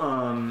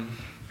couple.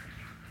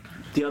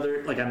 The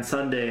other, like on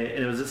Sunday,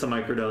 and it was just a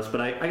microdose,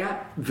 but I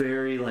got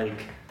very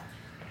like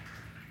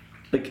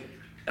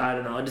I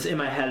don't know, just in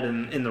my head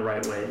in the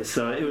right way.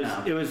 So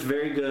it was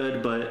very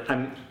good, but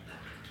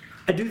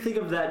I do think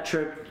of that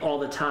trip all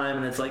the time,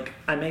 and it's like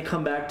I may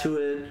come back to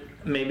it,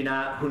 maybe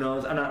not. Who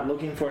knows? I'm not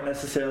looking for it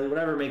necessarily.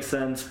 Whatever makes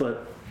sense,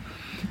 but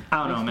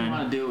I don't know, man.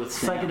 Want to do it with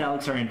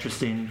psychedelics are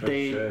interesting.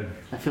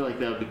 I feel like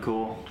that would be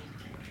cool.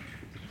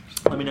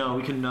 Let me know.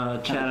 We can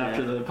chat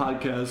after the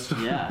podcast.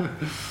 Yeah.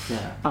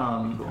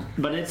 Cool.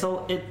 But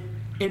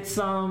it's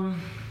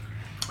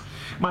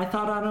my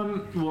thought on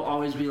them will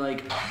always be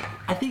like,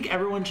 I think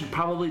everyone should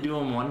probably do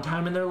them one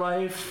time in their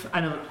life.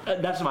 I know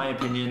that's my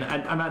opinion.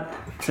 I'm not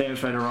saying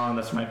it's right or wrong.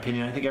 That's my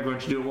opinion. I think everyone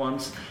should do it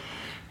once.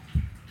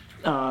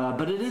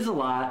 But it is a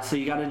lot, so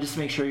you got to just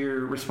make sure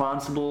you're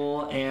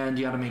responsible, and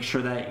you got to make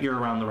sure that you're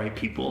around the right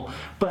people.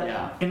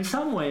 But in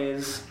some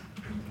ways,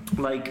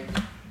 like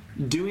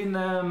doing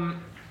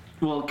them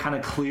will kind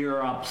of clear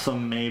up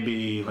some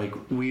maybe like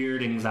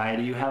weird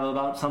anxiety you have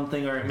about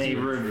something, or it may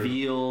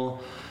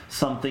reveal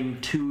something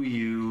to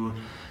you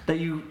that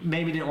you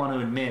maybe didn't want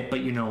to admit, but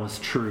you know is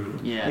true.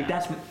 Yeah, like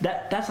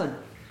that's a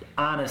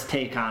honest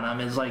take on them.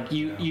 Is like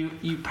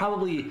you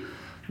probably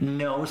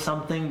know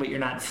something, but you're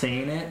not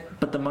saying it.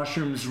 But the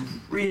mushrooms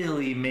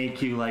really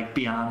make you like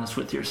be honest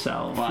with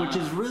yourself, which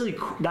is really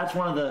that's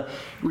one of the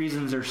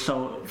reasons they're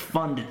so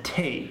fun to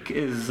take.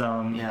 Is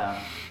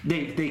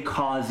they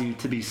cause you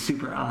to be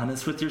super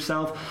honest with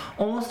yourself,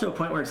 almost to a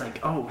point where it's like,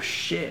 oh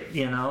shit,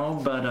 you know.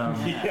 But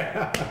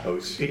oh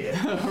shit,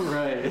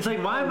 right. It's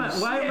like why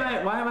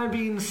am I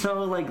being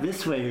so like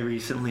this way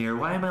recently, or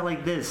why am I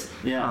like this?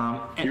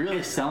 Yeah, you're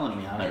really selling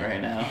me on it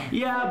right now.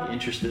 Yeah, I'm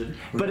interested.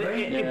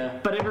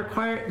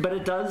 But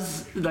it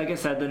does, like I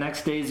said, the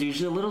next day is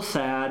usually a little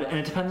sad, and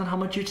it depends on how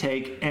much you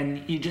take,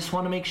 and you just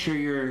want to make sure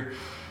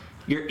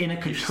you're in a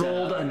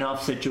controlled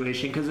enough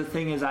situation. Because the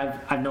thing is,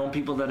 I've known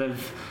people that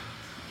have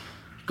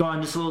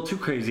gone just a little too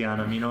crazy on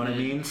them, you know what I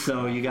mean?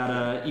 So you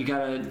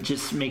gotta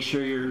just make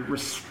sure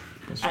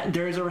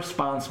there is a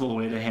responsible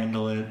way to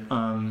handle it.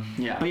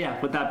 But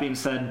yeah, with that being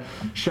said,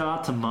 shout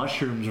out to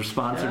mushrooms. We're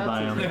sponsored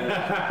by them.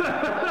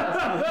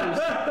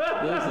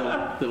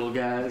 Those little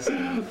guys.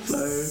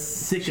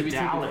 Should we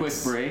take a quick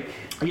break?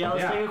 Yeah,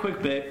 let's take a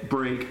quick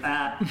break.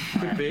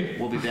 Quick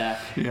We'll be back.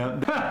 Yeah.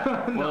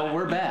 Well,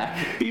 we're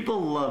back. People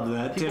love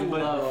that. People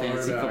love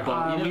fantasy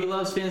football. You know who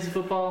loves fantasy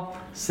football?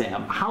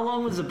 Sam. How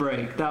long was the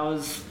break? That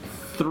was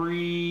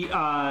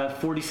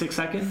 46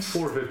 seconds.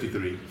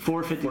 453.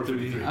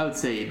 453. I would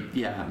say,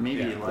 yeah,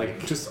 maybe Yeah,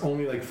 like just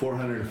only like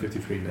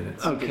 453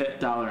 minutes. Okay.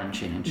 $1 and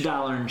change.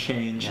 Dollar and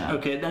change. Yeah.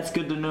 Okay, that's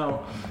good to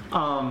know.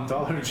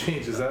 Dollar and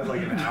change, is that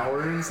like an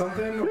hour and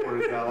something? Or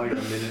is that like a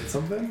minute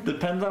something?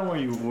 Depends on where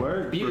you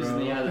work, Using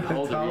bro. the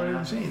older, Dollar you know?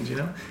 and change, you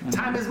know?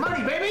 Time is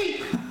money,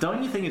 baby!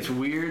 Don't you think it's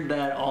weird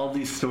that all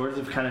these stores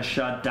have kind of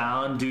shut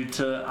down due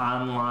to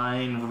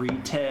online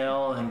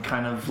retail and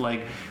kind of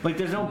like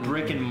there's no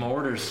brick and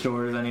mortar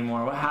stores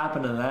anymore? What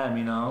happened to them,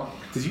 you know?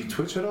 Did you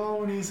twitch at all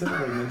when he said,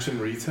 like,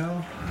 mentioned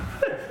retail?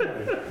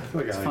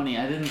 It's funny,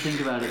 I didn't think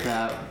about it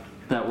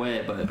that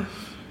way, but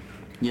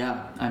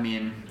yeah, I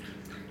mean,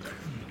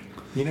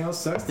 You know,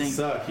 sucks to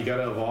suck. You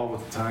gotta evolve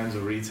with the times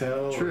of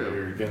retail, True. or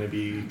you're gonna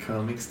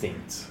become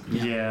extinct.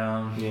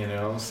 Yeah. You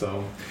know,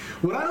 so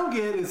what I don't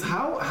get is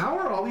how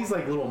are all these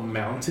like little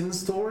mountain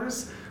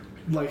stores?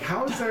 Like,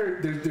 how is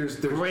there's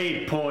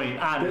Great point,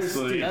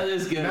 honestly. that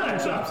is good. mountain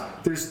shops.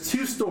 There's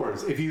 2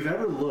 stores. If you've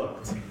ever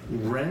looked,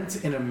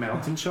 rent in a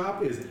mountain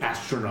shop is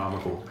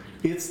astronomical.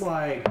 It's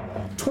like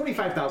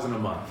 $25,000 a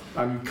month.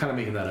 I'm kind of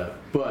making that up,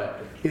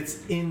 but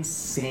it's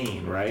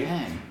insane, right?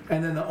 Dang.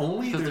 And then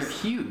Because they're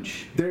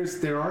huge.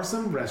 there are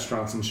some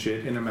restaurants and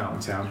shit in a mountain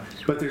town,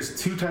 but there's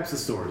 2 types of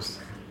stores.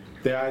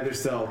 They either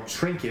sell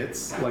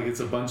trinkets, like it's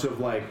a bunch of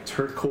like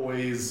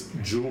turquoise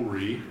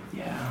jewelry.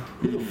 Yeah.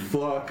 Who the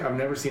fuck? I've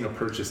never seen a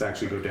purchase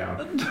actually go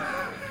down.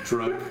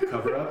 Drug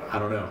cover up? I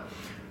don't know.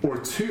 Or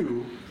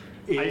 2,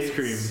 Ice it's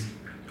cream.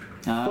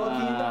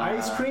 Fucking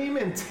ice cream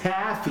and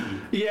taffy.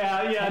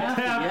 Yeah, Taffy,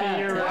 taffy, yeah,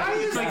 you're taffy.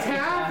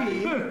 Why right.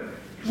 is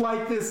taffy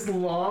like this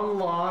long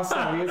lost?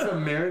 I mean, it's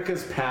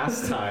America's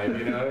pastime.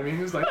 You know what I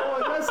mean? It's like,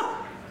 oh, let's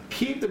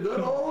keep the good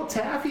old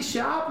taffy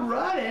shop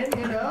running.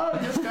 You know,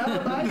 just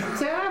gotta buy some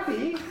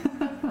taffy.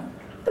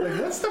 Like,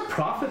 what's the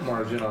profit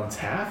margin on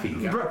taffy?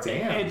 God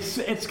damn.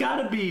 It's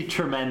got to be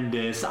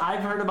tremendous.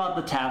 I've heard about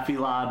the taffy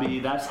lobby.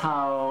 That's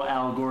how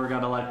Al Gore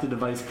got elected to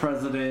vice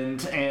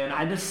president, and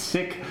I'm just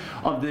sick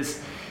of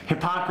this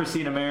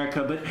hypocrisy in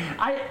America. But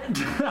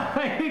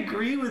I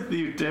agree with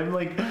you, Tim.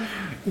 Like,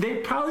 they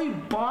probably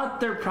bought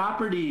their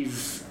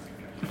properties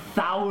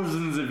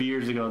thousands of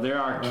years ago. They're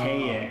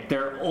archaic.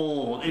 They're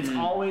old. It's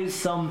always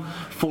some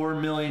 4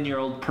 million year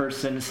old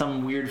person,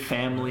 some weird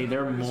family.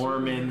 They're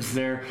Mormons.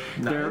 They're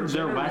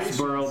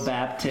Westboro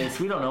Baptists.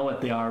 We don't know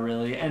what they are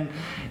really, and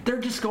they're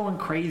just going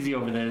crazy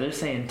over there. They're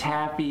saying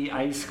taffy,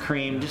 ice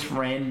cream, just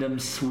random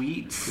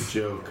sweets,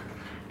 Joke.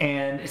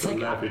 and it's like,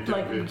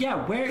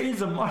 yeah, where is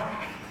the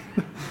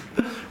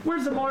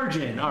Where's the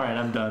margin? All right,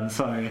 I'm done.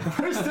 Sorry.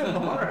 Where's the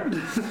margin?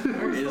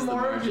 Where is the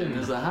margin?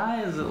 Is it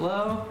high? Is it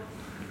low?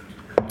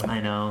 I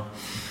know.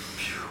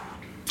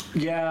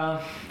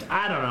 Yeah,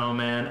 I don't know,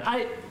 man.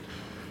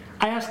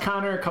 I asked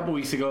Connor a couple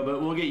weeks ago,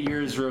 but we'll get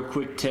yours real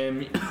quick,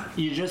 Tim.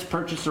 You just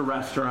purchased a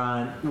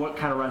restaurant. What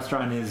kind of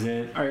restaurant is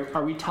it?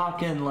 Are we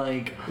talking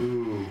like?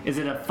 Ooh. Is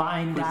it a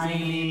fine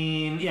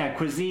dining? Yeah,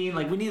 cuisine.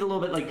 Like we need a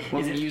little bit. Like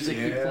What is it music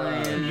you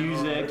playing?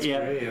 music? That's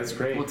Yeah, great. That's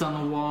great. What's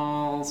on the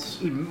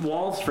walls?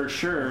 walls for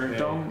sure. Okay.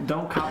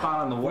 Don't cop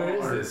out on the wall. Where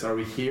is this? Are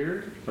we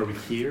here? Are we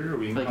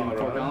we in Like in Fort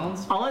Colorado?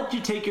 Collins? I'll let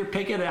you take your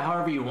pick at it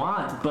however you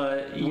want,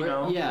 but you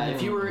know. Yeah,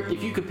 if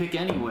you could pick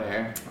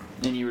anywhere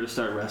and you were to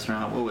start a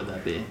restaurant, what would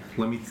that be?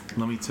 Let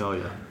me tell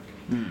you.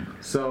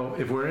 So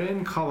if we're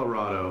in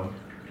Colorado,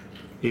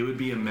 it would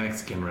be a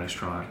Mexican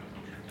restaurant.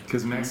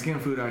 Because Mexican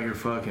food out here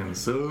fucking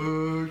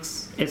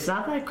sucks. It's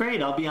not that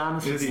great. I'll be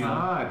honest with It's you.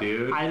 not,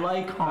 dude. I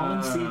like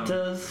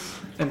almoncitas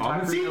and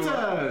taqueria.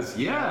 Almoncitas!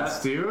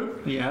 Yes, dude.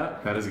 Yeah.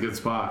 That is a good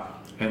spot.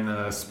 And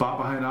the spot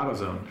behind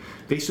AutoZone.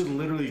 They should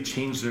literally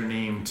change their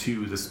name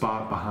to the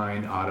spot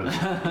behind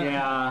AutoZone.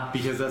 Yeah.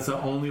 Because that's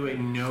the only way.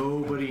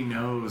 Nobody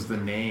knows the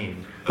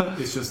name.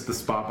 It's just the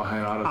spot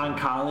behind AutoZone. On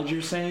College,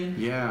 you're saying?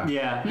 Yeah.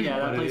 Yeah. Yeah.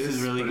 That But place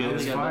is really but good.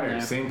 It's Yeah, fire. yeah.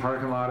 Same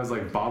parking lot as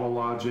like Bottle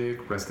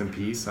Logic. Rest in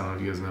peace. I don't know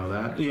if you guys know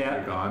that. Yeah.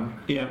 They're gone.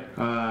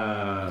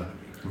 Yeah.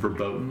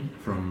 Verboten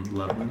from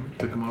Loveland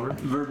took them over.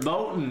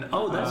 Verboten.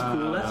 Oh, that's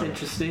cool. That's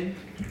interesting.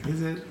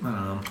 Is it? I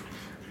don't know.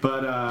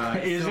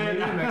 But Is so it?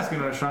 maybe a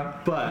Mexican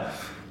restaurant? But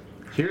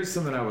here's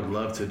something I would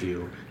love to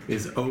do: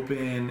 is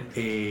open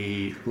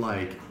a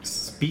like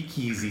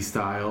speakeasy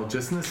style,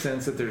 just in the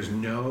sense that there's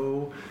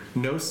no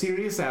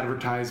serious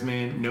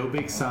advertisement, no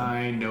big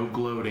sign, no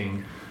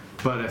gloating,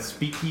 but a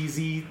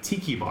speakeasy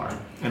tiki bar,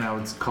 and I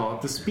would call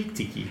it the Speak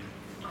Tiki.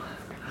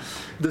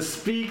 The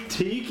Speak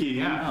Tiki.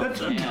 Yeah.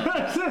 Oh,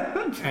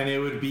 man. And it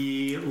would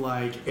be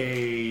like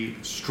a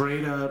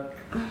straight up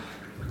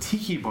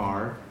tiki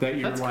bar that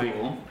you're That's like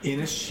cool.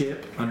 in a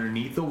ship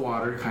underneath the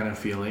water kind of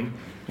feeling.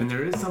 And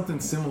there is something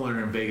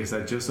similar in Vegas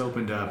that just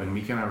opened up, and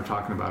Mika and I were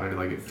talking about it.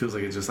 Like, it feels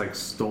like it just like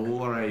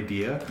stole our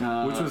idea,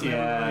 which was never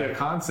yeah. really a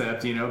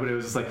concept, you know. But it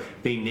was just like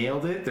they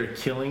nailed it. They're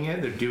killing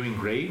it. They're doing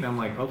great. And I'm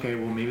like, okay,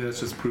 well maybe that's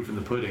just proof in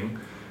the pudding.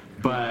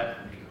 But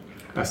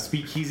a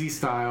speakeasy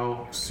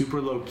style,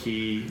 super low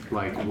key,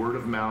 like word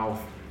of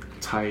mouth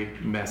type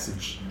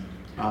message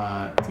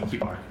tiki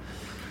bar.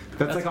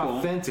 That's like cool.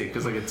 authentic,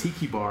 because like a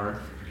tiki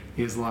bar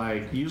is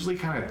like usually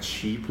kind of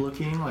cheap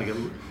looking, like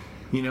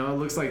You know, it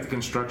looks like the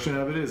construction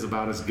of it is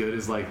about as good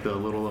as like the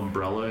little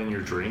umbrella in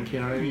your drink. You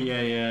know what I mean?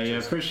 Yeah,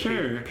 for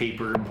sure.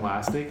 Paper and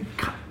plastic.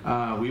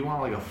 We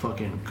want like a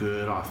fucking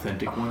good,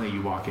 authentic one that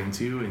you walk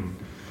into and,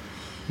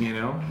 you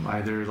know,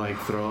 either like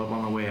throw up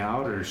on the way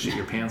out or shit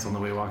your pants on the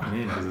way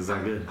walking in because it's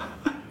that good.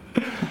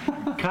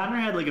 Connor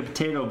had like a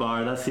potato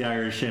bar, that's the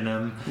Irish in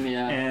him.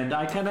 Yeah. And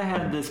I kind of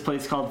had this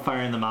place called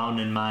Fire in the Mountain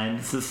in mind.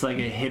 It's just like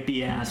a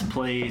hippie ass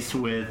place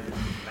with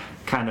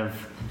kind of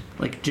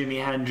like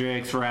Jimi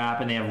Hendrix rap,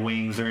 and they have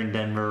wings. They're in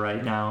Denver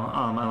right now.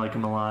 I like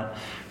them a lot.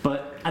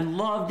 But I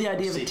love the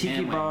idea of a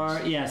tiki bar.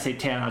 Wings. Yeah,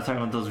 seitan. I was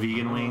talking about those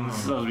vegan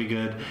wings. Those would be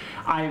good.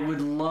 I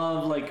would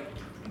love like.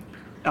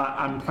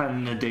 I'm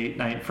planning a date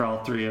night for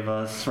all three of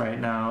us right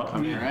now.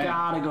 We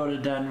gotta go to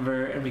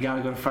Denver and we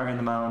gotta go to Fire in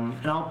the Mountain,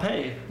 and I'll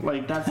pay.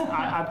 Like that's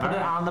I put it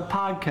on the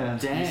podcast.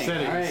 Dang. You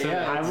said it. All right,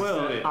 yeah. I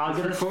will. I'll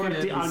get us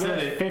 50. I'll get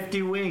us it.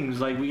 50 wings.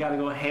 Like we gotta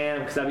go ham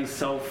because that'd be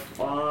so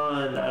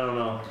fun. I don't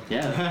know.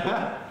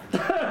 Yeah.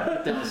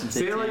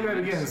 Say it like that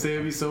again. Say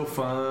it'd be so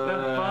fun.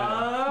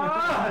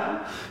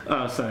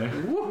 Oh, sorry.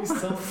 It'd be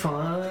so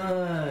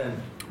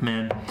fun.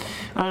 Man,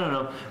 I don't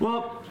know.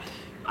 Well,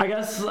 I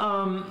guess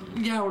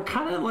yeah, we're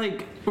kind of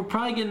like we're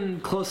probably getting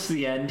close to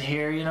the end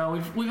here. You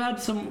know, we've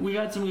had some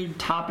good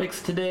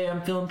topics today.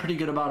 I'm feeling pretty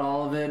good about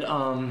all of it.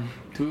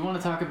 Do we want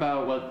to talk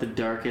about what the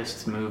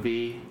darkest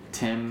movie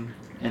Tim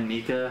and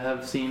Mika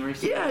have seen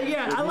recently?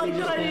 Yeah, I like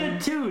that idea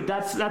too.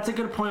 That's a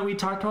good point. We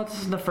talked about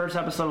this in the first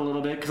episode a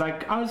little bit because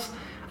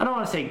I don't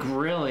want to say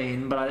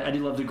grilling, but I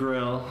do love to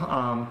grill,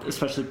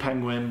 especially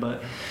Penguin.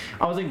 But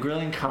I wasn't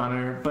grilling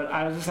Connor, but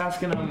I was just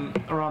asking him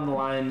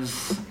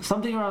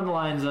something around the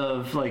lines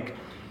of like,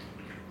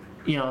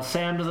 you know,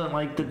 Sam doesn't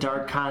like the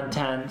dark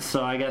content,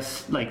 so I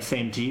guess like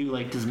same to you.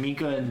 Like, does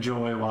Mika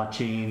enjoy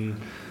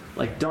watching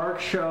like dark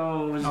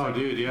shows? Oh,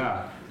 dude,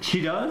 yeah. She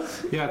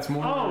does? Yeah, it's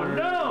more. Oh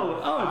no!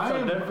 Oh, it's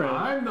so different.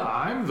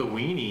 I'm the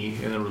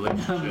weenie in the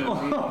relationship.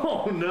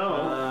 Oh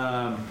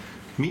no!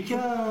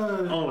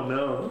 Mika. Oh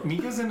no!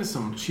 Mika's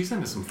she's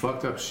into some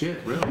fucked up shit,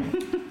 really.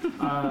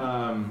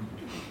 Oh,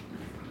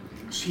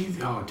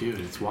 dude,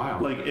 it's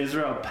wild. Like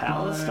Israel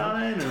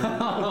Palestine? Or?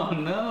 Oh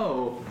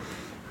no!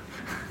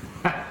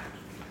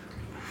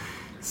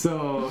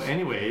 So,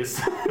 anyways,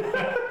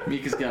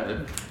 Mika's got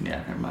it.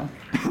 Yeah, never mind.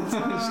 She's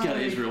got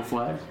an Israel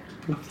flag.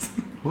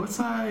 what's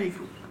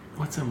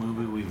a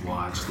movie we've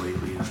watched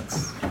lately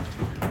that's...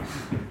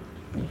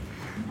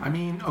 I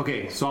mean,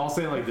 okay, so I'll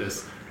say it like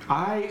this.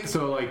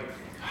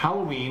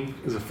 Halloween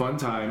is a fun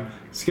time.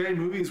 Scary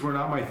movies were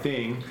not my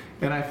thing,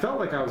 and I felt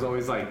like I was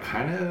always like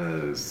kind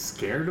of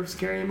scared of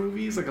scary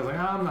movies. Like I was like,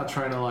 I'm not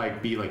trying to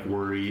like be like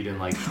worried and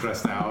like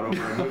stressed out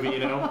over a movie, you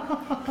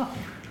know?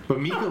 But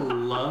Mika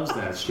loves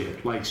that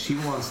shit. Like she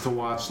wants to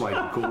watch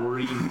like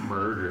gory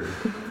murder.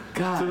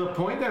 God. To the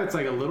point that it's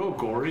like a little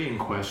gory and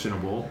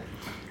questionable.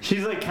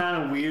 She's like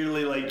kind of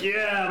weirdly like,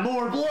 yeah,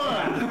 more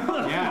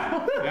blood.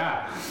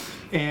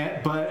 Yeah.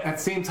 But at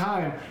the same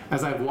time,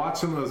 as I've watched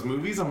some of those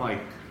movies, I'm like,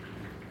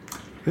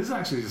 this is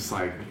actually just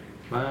like,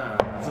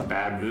 that's a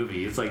bad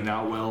movie. It's like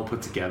not well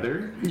put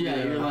together.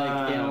 Yeah, you're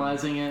like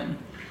analyzing it.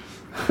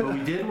 But we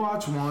did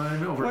watch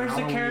one over Where's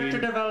Halloween. the character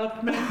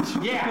development?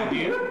 Yeah,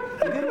 dude.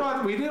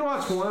 We did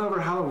watch one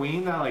over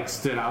Halloween that like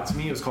stood out to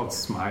me. It was called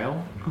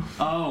Smile.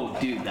 Oh,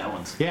 dude, that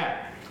one's...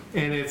 Yeah.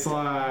 And it's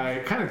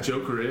like kind of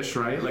Joker-ish,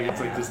 right? Like it's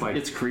like this like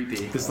it's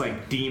creepy. This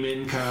like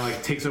demon kind of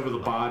like takes over the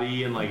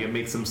body and like it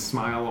makes them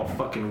smile all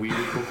fucking weird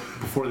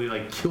before they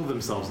like kill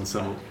themselves and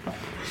so.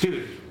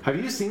 Dude,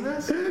 have you seen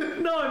this?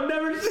 No, I've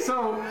never seen.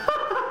 So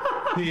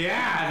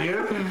yeah,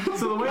 dude.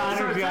 So the way it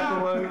starts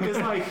out is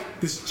like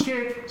this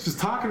chick, she's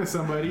talking to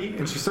somebody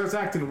and she starts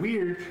acting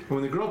weird, and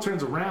when the girl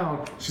turns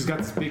around, she's got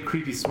this big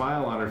creepy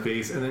smile on her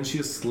face, and then she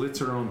just slits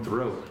her own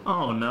throat.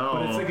 Oh no!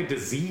 But it's like a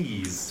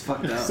disease. It's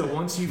fucked up. So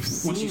once you've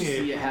seen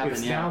it happen,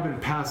 it's now been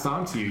passed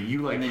on to you.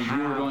 You like and then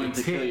you were going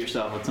to kill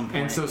yourself at some point.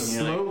 and so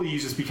slowly you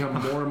just become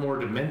more and more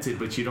demented,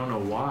 but you don't know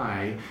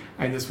why.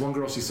 And this one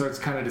girl, she starts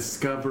kind of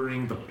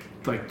discovering the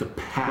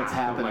path What's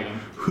happening. of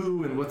like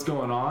who and what's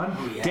going on.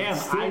 Yeah. Damn,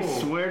 Still- I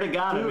swear to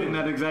God, I'm Dude. in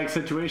that exact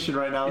situation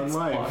right now in It's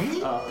life. funny.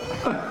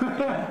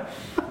 Yeah.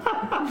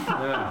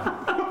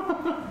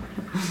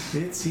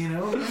 It's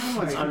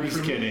like, I'm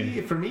just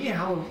kidding. For me,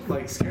 how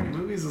like scary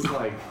movies is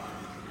like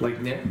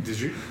did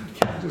you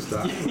just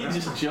die? He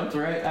just jumped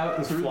right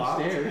out through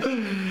flopped. the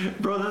stairs.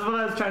 Bro, this is what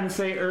I was trying to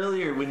say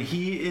earlier. When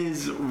he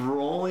is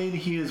rolling,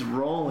 he is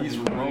rolling. He's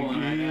rolling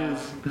right now.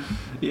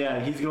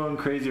 Yeah, he's going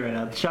crazy right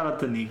now. Shout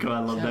out to Nico. I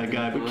love Shout out that to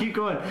guy. Nico. But keep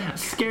going.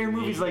 Scary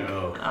movies, like,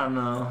 Nico. I don't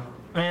know.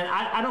 Man,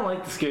 I don't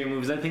like the scary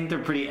movies. I think they're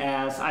pretty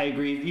ass. I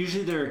agree.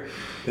 Usually they're,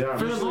 They are.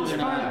 for the Usually most They're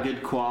part, not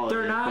good quality.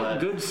 they're not but,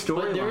 good But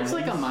storylines. there is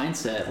like a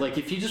mindset. Like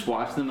if you just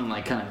watch them and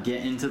like kind of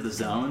get into the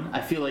zone, I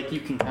feel like you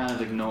can kind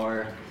of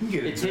ignore. You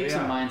get It into it, takes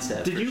yeah. a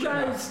mindset. Did for you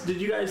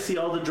sure. guys see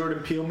all the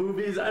Jordan Peele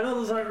movies? I know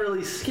those aren't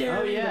really scary.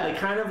 Oh, yeah. They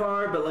kind of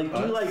are, but like,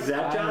 do you like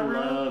that genre?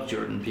 I love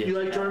Jordan Peele. You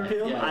like Jordan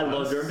Peele? Yeah, I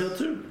love Us. Jordan Peele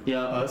too.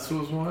 Yeah. Us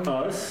was one.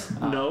 Us?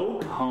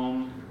 No.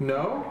 Home.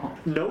 No.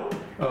 Nope.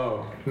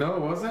 Oh no,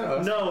 it wasn't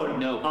Us. No.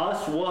 No. Us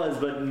Us was,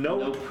 but Nope,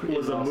 Nope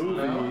was is a also-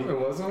 movie. No, it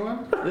wasn't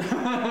one.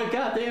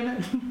 God damn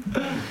it.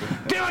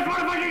 Damn it,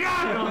 motherfucking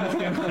God! No, I'm just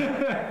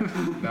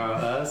kidding. No,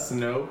 Us,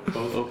 Nope,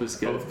 both Nope is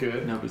good. Both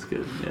good. Nope is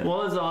good. Yeah.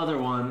 What was the other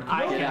one?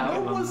 I Get can't Out. Nope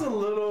remember. was a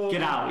little.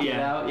 Get Out, Get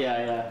yeah. Out,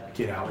 yeah.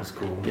 Get Out was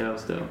cool. Get Out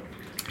was dope.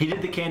 He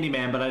did the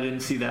Candyman, but I didn't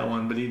see that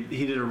one. But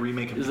he did a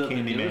remake of Is the that the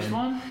Candyman. newest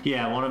one?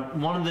 Yeah,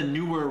 one of the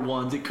newer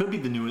ones. It could be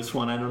the newest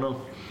one. I don't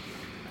know.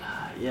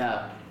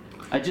 Yeah.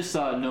 I just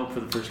saw Nope for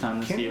the first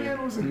time this year.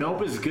 Candyman was a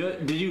Nope is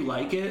good. Did you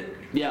like it?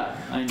 Yeah.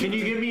 I Can you enjoyed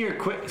it. give me your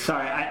quick?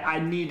 Sorry, I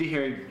need to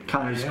hear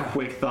Connor's Yeah.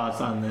 quick thoughts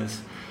on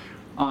this.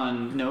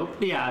 On Nope?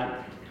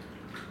 Yeah.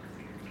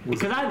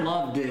 Because I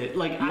loved it.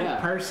 Like, Yeah.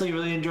 I personally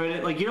really enjoyed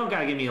it. Like, you don't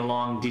gotta give me a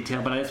long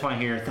detail, but I just want to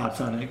hear your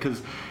thoughts on it.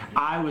 Because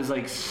I was,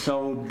 like,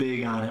 so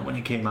big on it when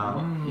it came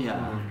out.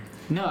 Yeah.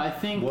 No, I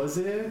think Was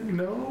it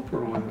Nope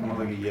or was it more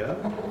like a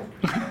yeah?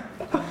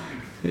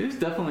 it was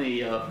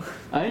definitely.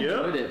 I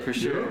enjoyed it for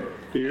sure.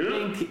 I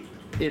think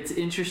it's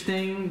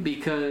interesting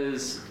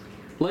because,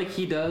 like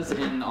he does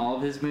in all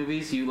of his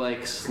movies, you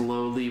like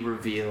slowly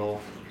reveal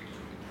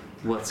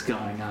what's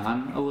going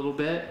on a little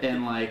bit,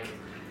 and like,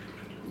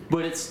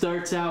 but it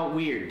starts out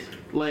weird.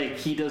 Like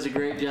he does a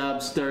great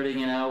job starting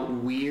it out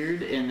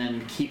weird and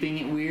then keeping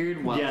it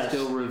weird while Yes.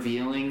 still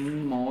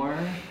revealing more.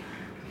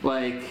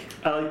 Like.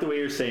 I like the way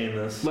you're saying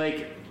this.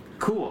 Like,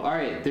 cool,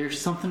 alright, there's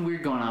something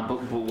weird going on,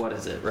 but what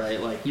is it, right?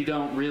 Like, you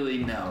don't really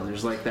know.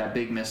 There's like that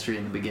big mystery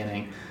in the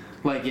beginning.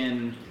 Like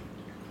in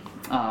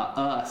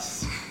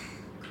Us,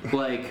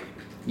 like,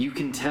 you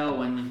can tell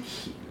when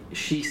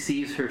she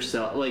sees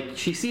herself. Like,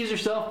 she sees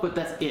herself, but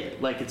that's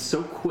it. Like, it's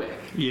so quick.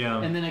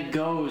 Yeah. And then it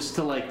goes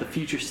to like the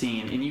future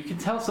scene, and you can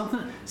tell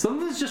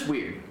something's just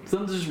weird.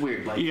 Something's just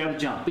weird, like, Yeah. the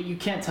jump. But you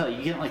can't tell.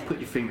 You can't like put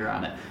your finger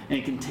on it, and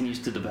it continues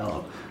to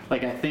develop.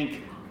 Like, I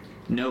think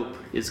Nope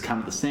is kind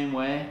of the same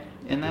way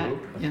in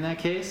that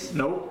case.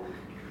 Nope.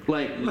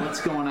 Like, what's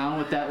going on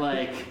with that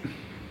like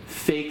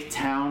fake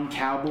town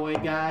cowboy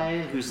guy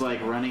who's like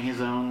running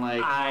his own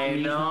like I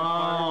amusement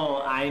park?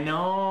 know. I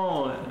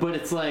know. But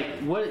it's like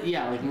what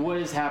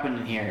is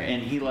happening here?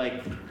 And he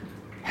like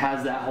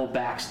has that whole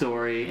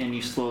backstory, and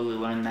you slowly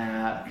learn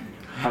that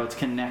how it's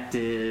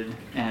connected,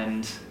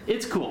 and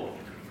it's cool.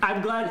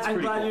 I'm glad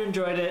pretty cool. you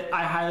enjoyed it.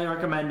 I highly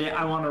recommend it.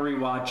 I want to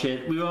rewatch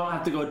it. We won't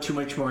have to go too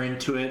much more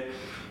into it.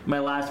 My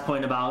last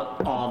point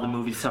about all the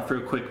movie stuff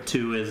real quick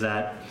too is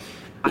that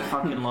I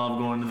fucking love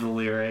going to the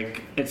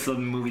Lyric. It's the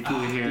movie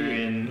theater here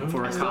in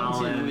Fort I still haven't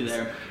seen a movie Collins.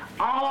 there.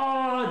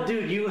 Oh,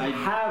 dude, you I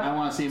have.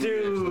 wanna see a movie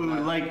there so Dude,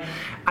 bad. like,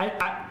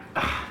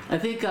 I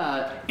think It's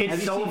have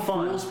you so seen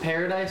fun. Fool's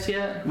Paradise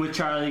yet? with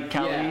Charlie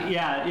Kelly,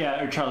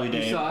 Yeah. or Charlie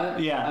Day. You saw it?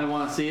 Yeah. I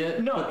want to see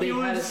it. No, but they it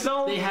had was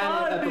so They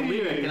had it at the funny.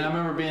 Lyric, and I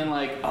remember being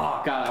like,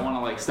 "Oh God, I want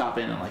to like stop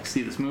in and like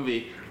see this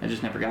movie." I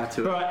just never got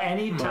to it. Bro,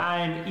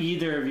 anytime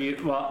either of you,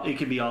 well, it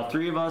could be all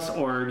three of us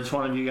or just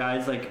one of you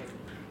guys, like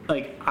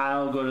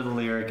I'll go to the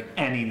Lyric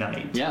any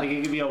night. Yeah. Like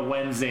it could be a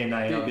Wednesday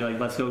night. I'll be like,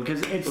 let's go,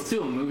 because Let's it's.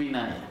 do a movie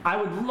night. I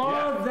would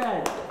love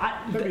that.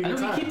 That'd be I a know good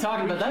we time. keep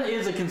talking about that.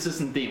 Is a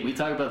consistent theme. We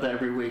talk about that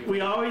every week.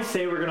 We always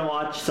say we're gonna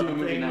watch Do a movie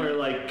something. night. We're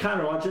like, kind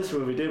of watch this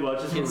movie. Did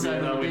watch this movie? Inside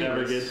And then we Llewyn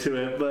never Davis. get to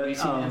it. But Have you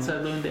seen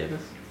Inside Llewyn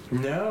Davis?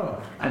 No.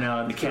 I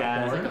know the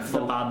cat, like a the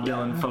folk- Bob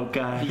Dylan folk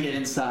guy. You get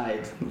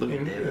inside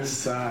Llewyn Davis.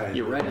 Inside.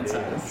 You're right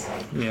inside.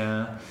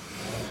 Yeah.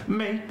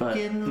 Making But,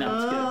 no,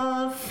 it's good.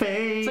 love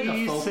faces. It's like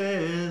a folk.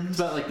 It's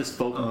about like this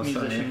folk Oh,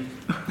 sorry. musician.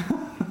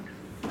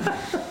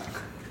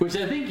 Which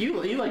I think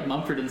you like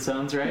Mumford and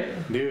Sons, right?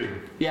 Dude,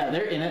 Yeah,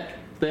 they're in it.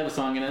 They have a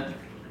song in it.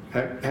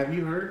 have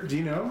you heard? Do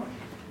you know?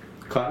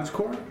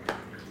 Cottagecore?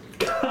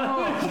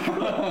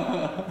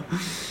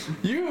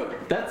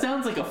 That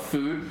sounds like a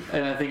food,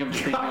 and I think I'm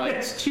just thinking like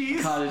Cottage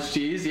cheese? Cottage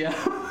cheese, yeah.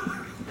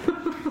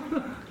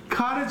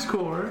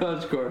 Cottagecore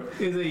Cottagecore.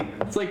 is a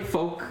It's like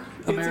folk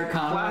it's a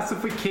Americana.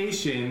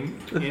 classification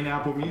in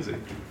Apple Music,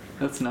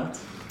 That's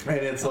nuts. and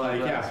it's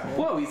like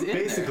Whoa, he's in there.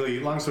 basically,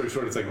 long story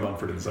short, it's like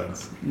Mumford and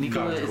Sons.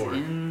 Nicola is Cottagecore.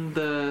 in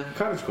the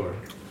Cottagecore.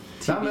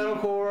 It's not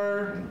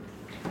metalcore.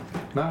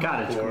 Not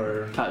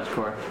Cottagecore. metalcore.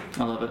 Cottagecore.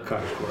 I love it.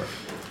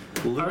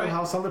 Cottagecore. Little right.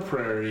 House on the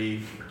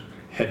Prairie.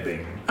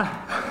 Headbang.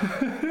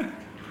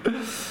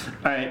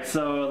 All right,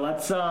 so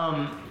let's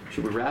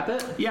Should we wrap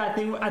it? Yeah, I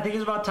think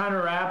it's about time to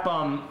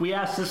wrap. We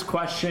asked this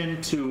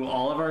question to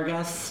all of our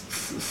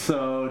guests,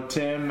 so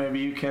Tim, maybe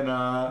you can.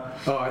 Oh,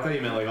 I thought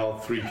you meant like all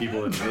three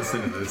people that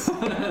listen to this.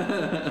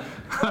 I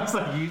was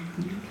like, you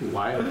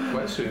lied on the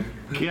question.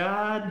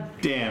 God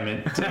damn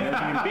it, Tim!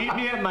 You beat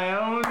me at my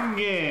own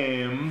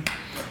game.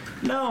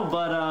 No,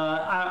 but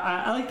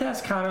I like to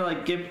ask Connor,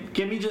 like,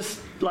 give me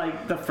just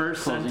like the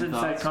first Closing sentence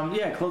that thoughts. comes.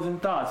 Yeah, closing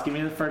thoughts. Give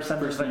me the first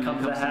sentence First that thing that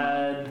comes comes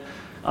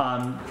to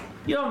ahead.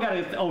 You don't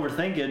gotta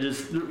overthink it.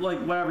 Just like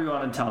whatever you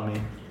want to tell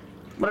me.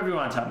 Whatever you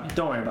want to tell me.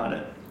 Don't worry about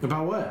it.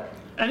 About what?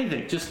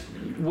 Anything. Just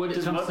what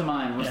Just comes what- to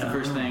mind? What's yeah. the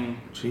first thing?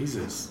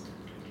 Jesus.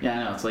 Yeah,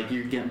 I know. It's like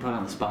you're getting put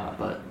on the spot,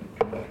 but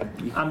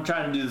I'm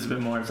trying to do this a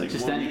bit more. It's like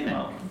Just what- anything.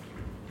 well,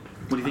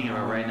 What are you thinking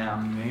about right now?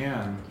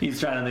 Man.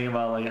 He's trying to think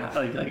about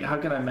like how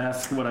can I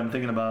mask what I'm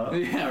thinking about?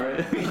 Yeah,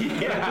 right.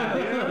 Yeah.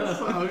 That's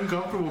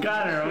uncomfortable.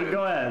 Connor,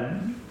 go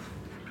ahead.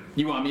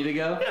 You want me to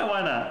go? Yeah,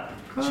 why not?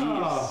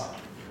 Oh.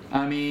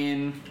 I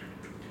mean,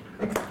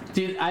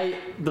 dude,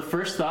 the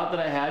first thought that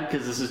I had,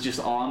 because this is just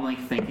all I'm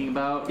like thinking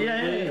about,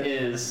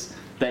 is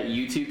that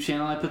YouTube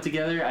channel I put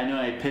together. I know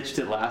I pitched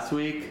it last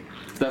week.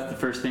 So that's the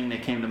first thing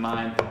that came to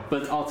mind.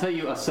 But I'll tell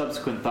you a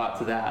subsequent thought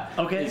to that.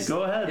 Okay,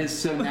 go ahead.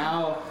 So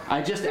now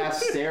I just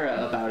asked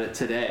Sarah about it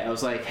today. I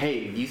was like,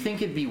 hey, do you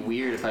think it'd be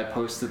weird if I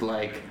posted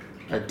like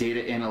a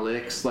data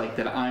analytics like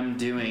that I'm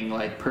doing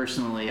like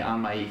personally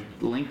on my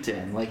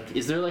LinkedIn? Like,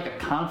 is there like a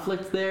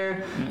conflict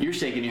there? Mm-hmm. You're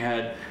shaking your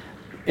head.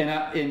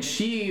 And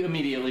she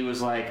immediately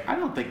was like, I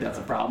don't think that's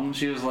a problem.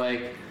 She was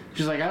like,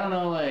 I don't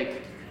know,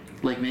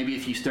 like maybe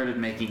if you started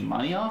making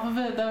money off of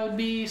it, that would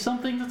be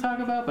something to talk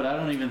about, but I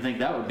don't even think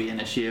that would be an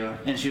issue.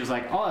 And she was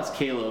like, oh, that's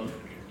Caleb.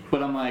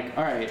 But I'm like,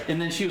 all right.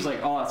 And then she was like,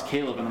 oh, that's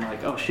Caleb. And I'm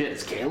like, oh shit,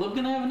 is Caleb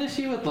gonna have an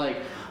issue with like,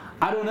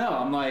 I don't know.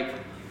 I'm like,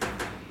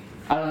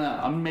 I don't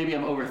know. Maybe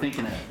I'm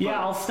overthinking it. Yeah,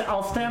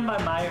 I'll stand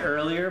by my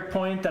earlier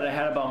point that I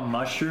had about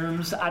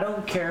mushrooms. I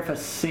don't care if a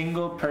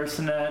single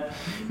person at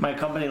my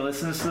company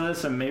listens to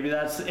this, and maybe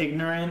that's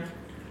ignorant.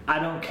 I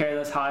don't care.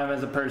 That's how I am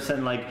as a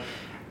person. Like,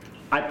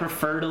 I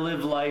prefer to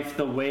live life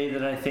the way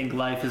that I think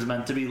life is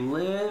meant to be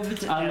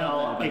lived, and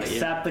I'll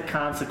accept the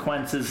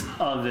consequences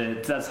of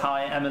it. That's how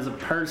I am as a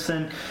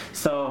person.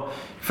 So,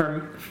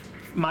 for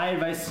my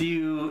advice to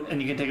you,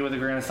 and you can take it with a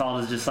grain of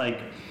salt, is just like,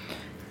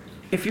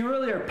 if you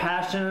really are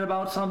passionate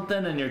about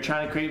something and you're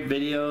trying to create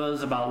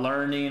videos about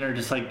learning, or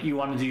just like you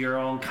want to do your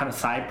own kind of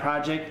side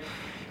project,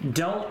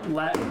 don't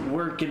let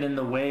work get in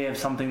the way of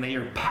something that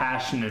you're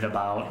passionate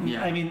about.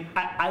 Yeah. I mean,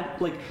 I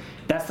like,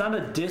 that's not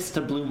a diss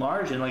to Blue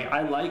Margin. Like,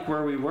 I like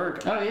where we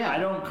work. Oh yeah.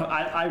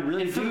 I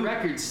really do. For the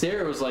record,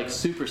 Sarah was like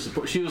super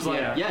supportive. She was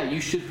like, yeah,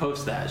 you should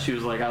post that. She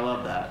was like, I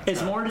love that.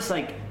 It's more just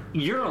like,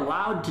 you're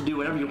allowed to do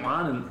whatever you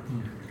want,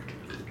 and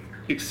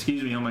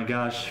excuse me, oh my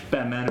gosh,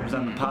 bad manners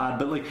on the pod,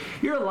 but like,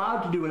 you're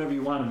allowed to do whatever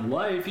you want in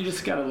life. You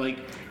just gotta, like,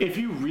 if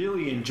you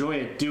really enjoy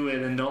it, do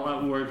it, and don't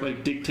let work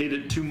like dictate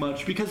it too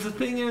much. Because the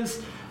thing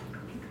is,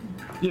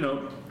 you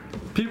know,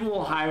 people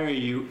will hire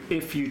you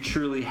if you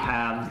truly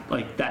have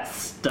like that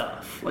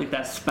stuff, like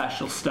that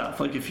special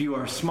stuff. Like, if you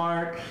are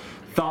smart,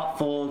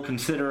 thoughtful,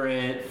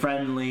 considerate,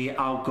 friendly,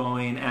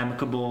 outgoing,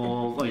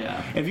 amicable, like,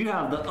 if you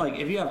have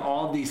if you have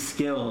all these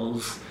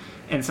skills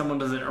and someone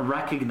doesn't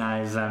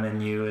recognize them in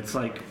you, it's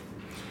like,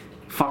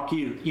 fuck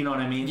you, you know what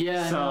I mean?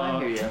 Yeah, so no, I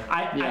hear you.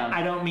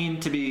 I don't mean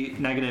to be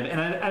negative,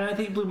 and I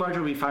think Blue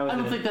Margin will be fine with it.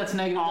 I don't think that's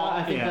negative.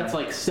 I think that's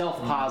like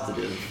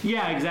self-positive.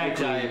 Yeah,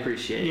 exactly. Which I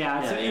appreciate.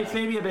 Yeah, it's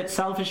maybe a bit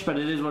selfish, but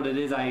it is what it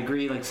is. I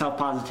agree. Like,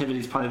 self-positivity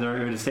is probably the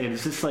right way to say it.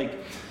 It's just like,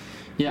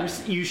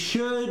 you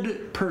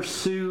should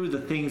pursue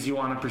the things you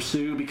want to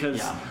pursue,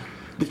 because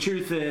the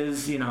truth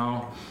is, you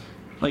know,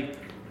 I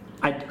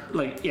don't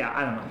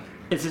know.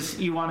 It's just,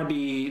 you want to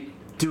be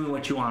doing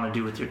what you want to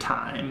do with your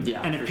time. Yeah,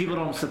 and if people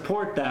don't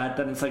support that,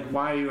 then it's like,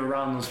 why are you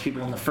around those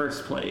people in the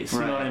first place?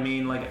 You know what I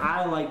mean? Like,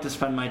 I like to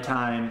spend my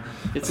time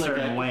a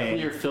certain way. It's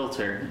like a clear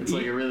filter. It's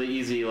like a really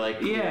easy, like,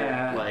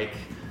 clear, like,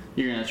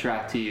 you're going to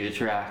attract who you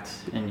attract,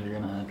 and you're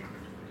going to,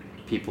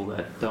 people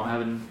that don't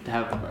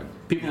have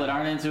people that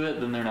aren't into it,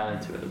 then they're not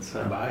into it.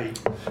 So Bye.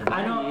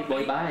 I know.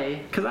 Bye.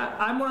 Because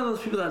I'm one of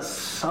those people that's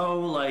so,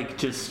 like,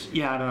 just,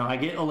 I don't know. I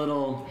get a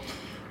little...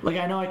 Like,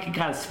 I know I can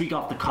kind of speak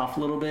off the cuff a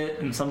little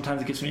bit, and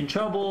sometimes it gets me in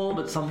trouble,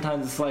 but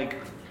sometimes it's like,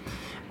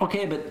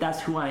 okay, but that's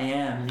who I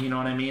am, you know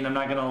what I mean? I'm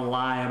not going to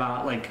lie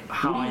about, like,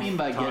 how I What do you mean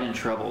by get in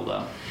trouble,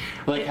 though?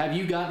 Like, have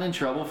you gotten in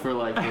trouble for,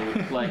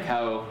 like, like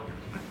how,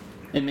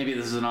 and maybe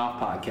this is an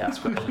off-podcast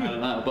question, I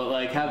don't know, but,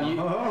 like, have you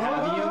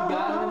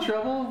gotten in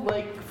trouble,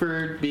 like,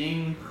 for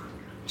being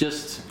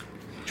just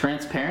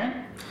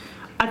transparent?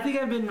 I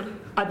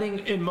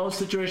think in most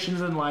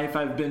situations in life,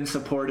 I've been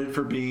supported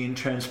for being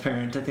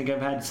transparent. I think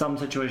I've had some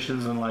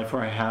situations in life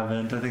where I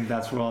haven't. I think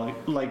that's where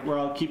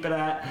I'll keep it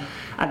at.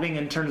 I think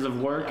in terms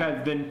of work,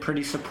 I've been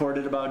pretty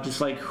supported about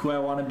just like who I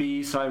want to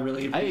be. So I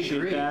really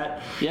appreciate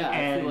that. Yeah,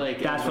 and I feel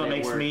like that's what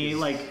makes me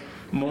like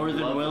more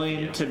than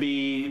willing to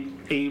be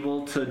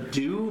able to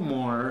do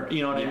more.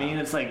 You know what I mean?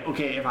 It's like,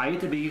 okay, if I get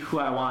to be who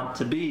I want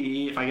to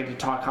be, if I get to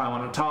talk how I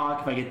want to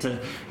talk, if I get to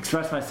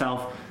express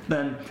myself,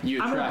 then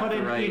I'm going to put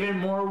in even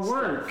more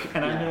work,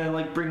 and I'm going to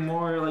like bring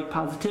more like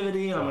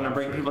positivity, and I'm going to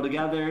bring people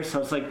together.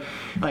 So it's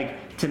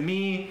like to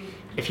me,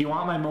 if you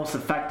want my most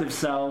effective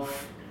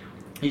self,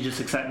 you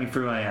just accept me for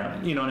who I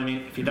am. You know what I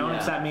mean? If you don't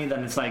accept me,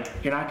 then it's like,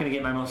 you're not going to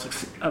get my most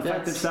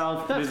effective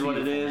self. It is what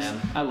it is.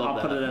 Man. I love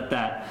I'll put it at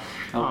that.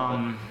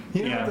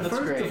 You know, the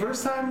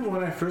first time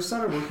when I first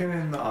started working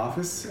in the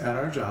office at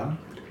our job,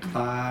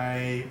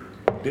 I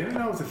didn't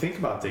know what to think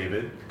about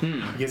David.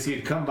 I guess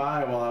he'd come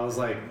by while I was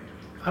like,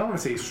 I don't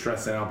want to say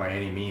stressing out by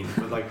any means,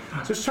 but like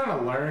just trying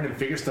to learn and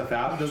figure stuff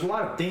out. There's a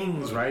lot of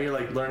things, right? You're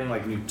like learning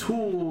like new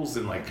tools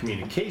and like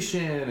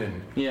communication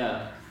and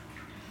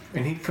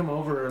and he'd come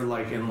over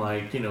like in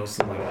like, you know,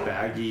 some like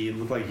baggy, it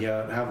looked like he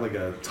had have like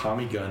a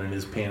Tommy gun in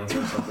his pants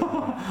or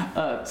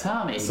something.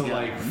 Tommy. Some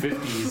gun. like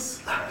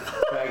 50s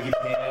baggy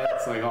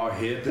pants, like all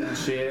hip and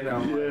shit.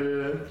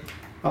 And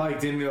I like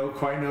didn't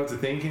quite know what to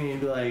think, and he'd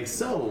be like,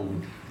 "So,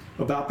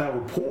 about that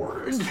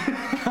report."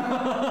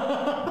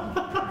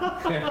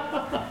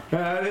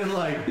 And I didn't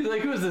like. He's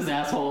like, who's this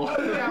asshole?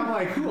 Yeah, I'm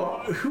like,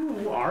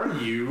 who are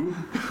you?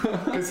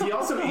 Because he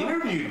also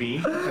interviewed me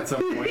at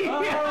some point. He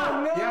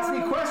asked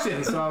me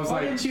questions, so I was Why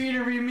like, didn't you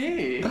interview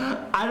me?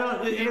 I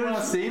don't. You want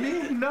to see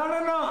me? No.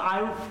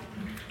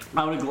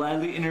 I would have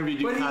gladly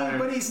interviewed you, Connor.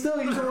 but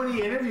even when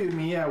he interviewed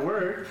me at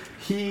work,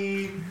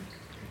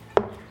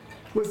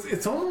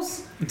 it's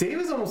almost,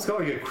 David's almost got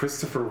like a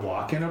Christopher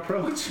Walken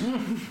approach.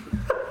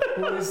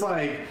 Where it's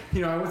like,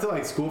 you know, I went to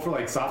like school for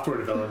like software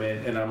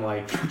development, and I'm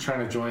like trying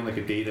to join like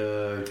a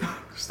data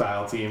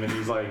style team, and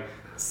he's like,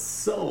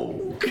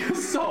 so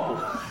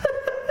I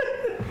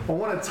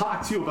want to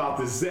talk to you about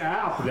this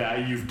app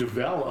that you've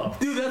developed.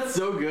 Dude, that's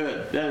so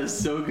good. That is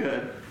so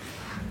good.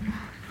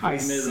 I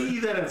see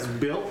that it's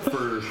built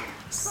for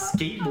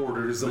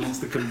skateboarders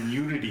amongst the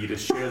community to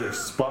share their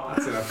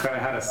spots, and I've kind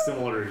of had a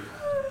similar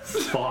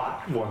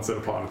thought once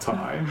upon a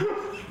time.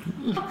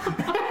 And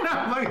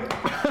I'm like,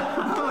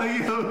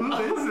 who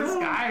is this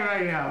guy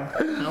right now?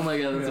 Oh my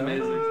god, that's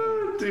amazing.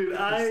 Dude,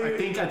 I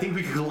think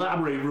we could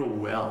collaborate real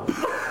well.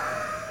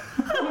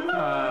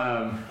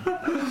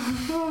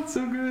 Oh, it's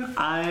so good.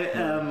 I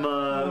am.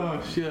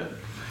 Oh shit.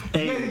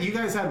 You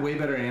guys had way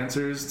better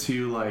answers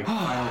to like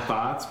final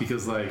thoughts,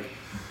 because like,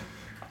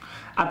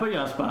 I put you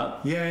on the spot.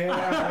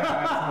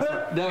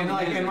 yeah. And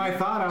like in my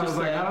thought, I was Just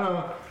like, say it. I don't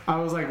know. I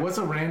was like, what's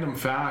a random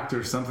fact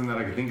or something that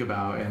I could think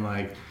about? And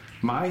like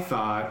my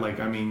thought, like,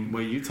 I mean,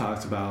 what you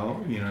talked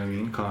about, you know what I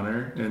mean,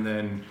 Connor, and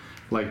then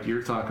like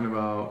you're talking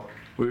about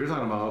what you're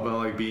talking about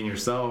like being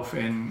yourself.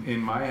 And in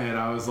my head,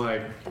 I was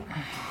like,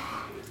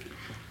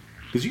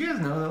 did you guys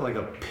know that like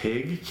a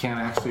pig can't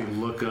actually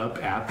look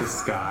up at the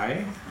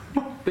sky?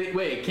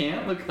 Wait, it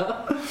can't look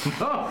up?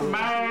 Oh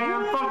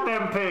Man, fuck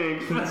them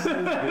pigs. this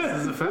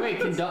is a fact. Wait,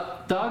 can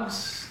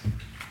dogs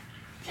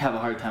have a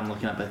hard time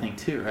looking up, I think,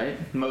 too, right?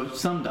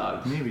 Some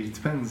dogs. Maybe it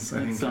depends. I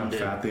think Some how do.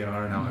 fat they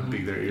are and how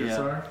big their ears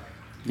Yeah. are.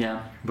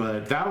 Yeah.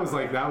 But that was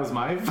my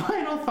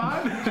final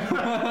thought.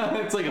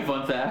 It's like a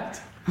fun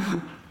fact.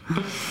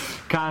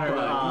 Connor,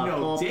 But,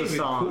 pull up the David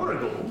song.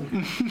 Corrigal.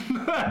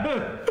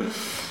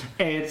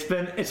 Hey, it's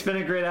been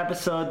a great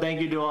episode.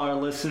 Thank you to all our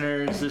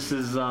listeners. This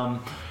is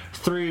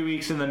 3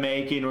 weeks in the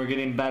making. We're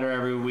getting better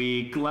every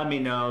week. Let me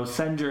know.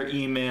 Send your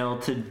email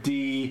to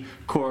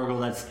dcorrigal.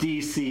 That's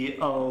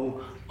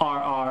DCORRIGALL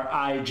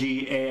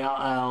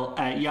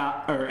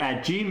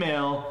at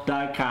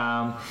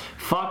gmail.com.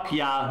 Fuck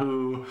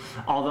Yahoo.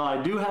 Although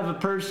I do have a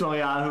personal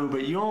Yahoo,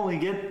 but you only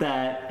get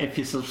that if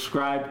you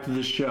subscribe to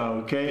the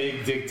show. Okay.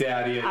 Big Dick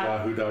Daddy at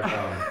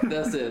yahoo.com.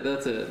 That's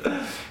it.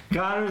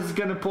 Connor's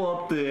gonna pull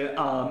up the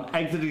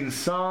exiting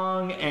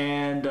song,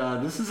 and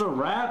this is a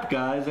wrap,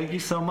 guys. Thank you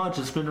so much.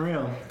 It's been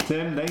real.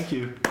 Tim, thank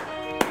you.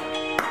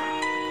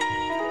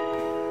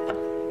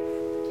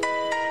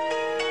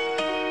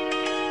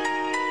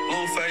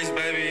 Blueface,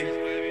 baby.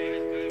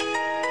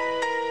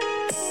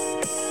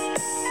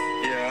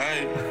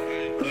 Yeah,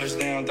 bust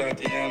down,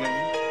 Tatiana.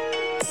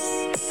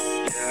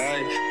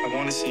 Yeah, I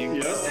wanna see you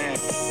bust down.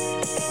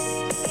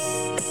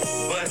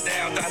 Bust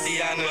down,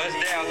 Tatiana. Bust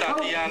down,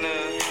 Tatiana.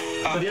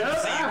 See you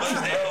bust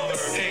that over,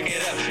 pick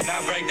it up,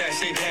 now break that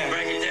shit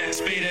down,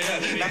 speed it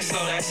up, now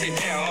slow that shit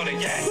down on the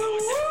gang.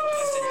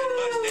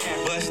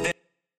 Bust down,